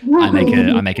 Nice.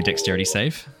 I make a dexterity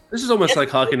save. This is almost like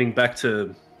harkening back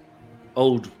to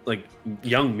old, like,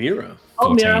 young Mira.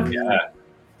 Oh, 14. Mira.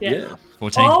 Yeah.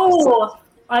 14. Oh,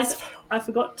 I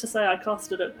forgot to say I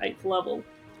cast it at 8th level.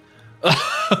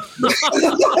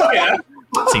 Yeah.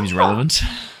 Seems relevant.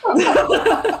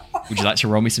 Would you like to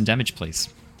roll me some damage, please?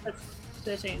 That's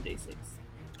 13d6.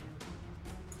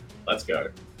 Let's go.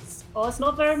 Oh, it's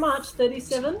not very much.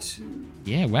 37.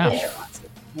 Yeah, wow. Yeah.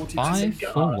 5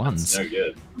 God, for that's ones. No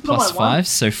good. Plus Got my one. 5,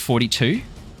 so 42.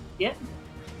 Yep.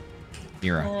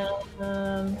 Mira.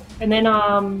 And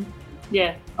then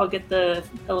yeah, I'll get the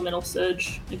elemental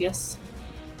surge, I guess.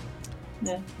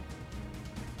 Yeah.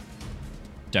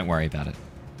 Don't worry about it.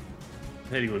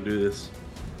 How do you want to do this?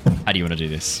 How do you want to do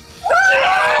this?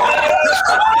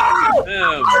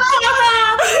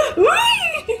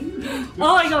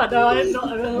 Oh my god, no, I'm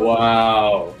not.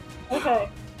 Wow.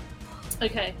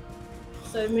 Okay.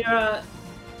 So Mira,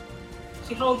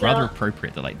 she holds Rather out.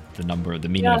 appropriate that the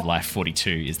meaning Yeah. of life 42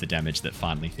 is the damage that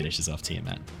finally finishes off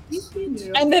Tiamat.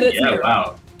 And then it's Yeah. Mira.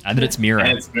 Wow. And then it's Mira.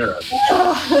 And it's Mira.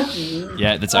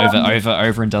 Yeah, that's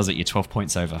over and does it. You're 12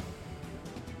 points over.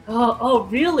 Oh,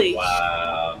 really?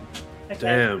 Wow. Okay.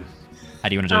 Damn. How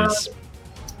do you want to do this?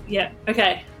 Yeah.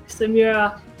 Okay. So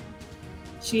Mira,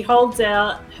 she holds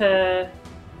out her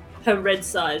red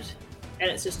side, and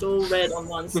it's just all red on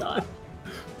one side.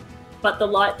 but the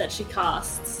light that she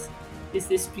casts is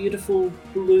this beautiful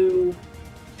blue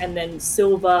and then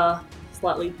silver,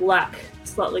 slightly black,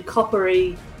 slightly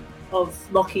coppery of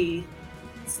Lockie,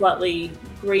 slightly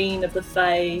green of the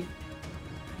Fae,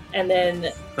 and then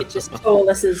it just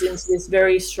coalesces into this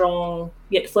very strong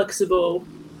yet flexible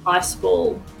ice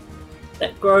ball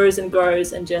that grows and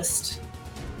grows and just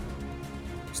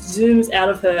zooms out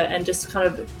of her, and just kind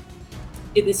of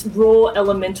this raw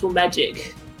elemental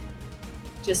magic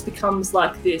just becomes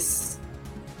like this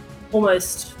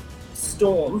almost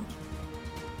storm,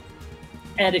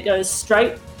 and it goes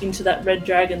straight into that red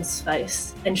dragon's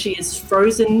face, and she is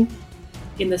frozen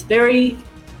in this very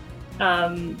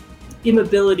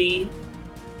immobility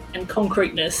and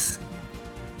concreteness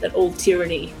that all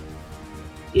tyranny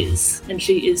is, and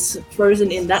she is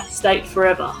frozen in that state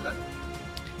forever.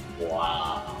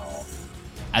 Wow.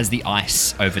 As the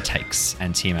ice overtakes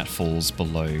and Tiamat falls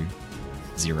below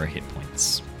 0 hit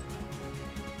points,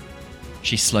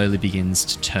 she slowly begins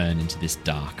to turn into this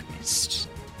dark mist,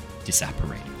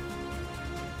 disapparating.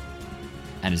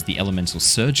 And as the elemental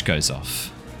surge goes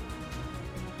off,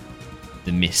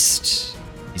 the mist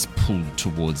is pulled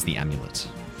towards the amulet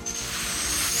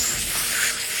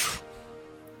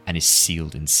and is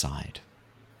sealed inside.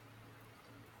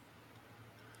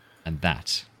 And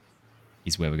that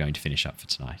is where we're going to finish up for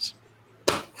tonight.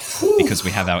 Because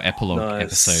we have our epilogue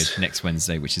episode next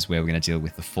Wednesday, which is where we're going to deal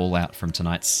with the fallout from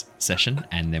tonight's session,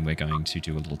 and then we're going to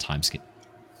do a little time skip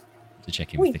to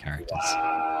check in with the characters.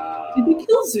 Did we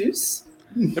kill Zeus?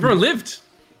 Everyone lived.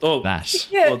 Oh, That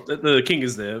well, the king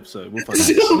is there, so we'll find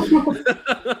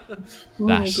out.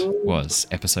 That was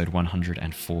episode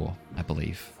 104, I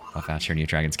believe, of our Tyranny of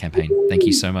Dragons campaign. Thank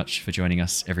you so much for joining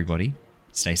us, everybody.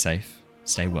 Stay safe,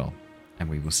 stay well, and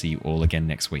we will see you all again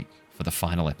next week for the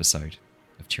final episode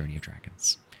of Tyranny of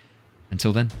Dragons.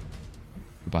 Until then,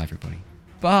 goodbye, everybody.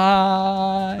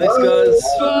 Bye! Thanks, guys.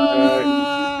 Bye.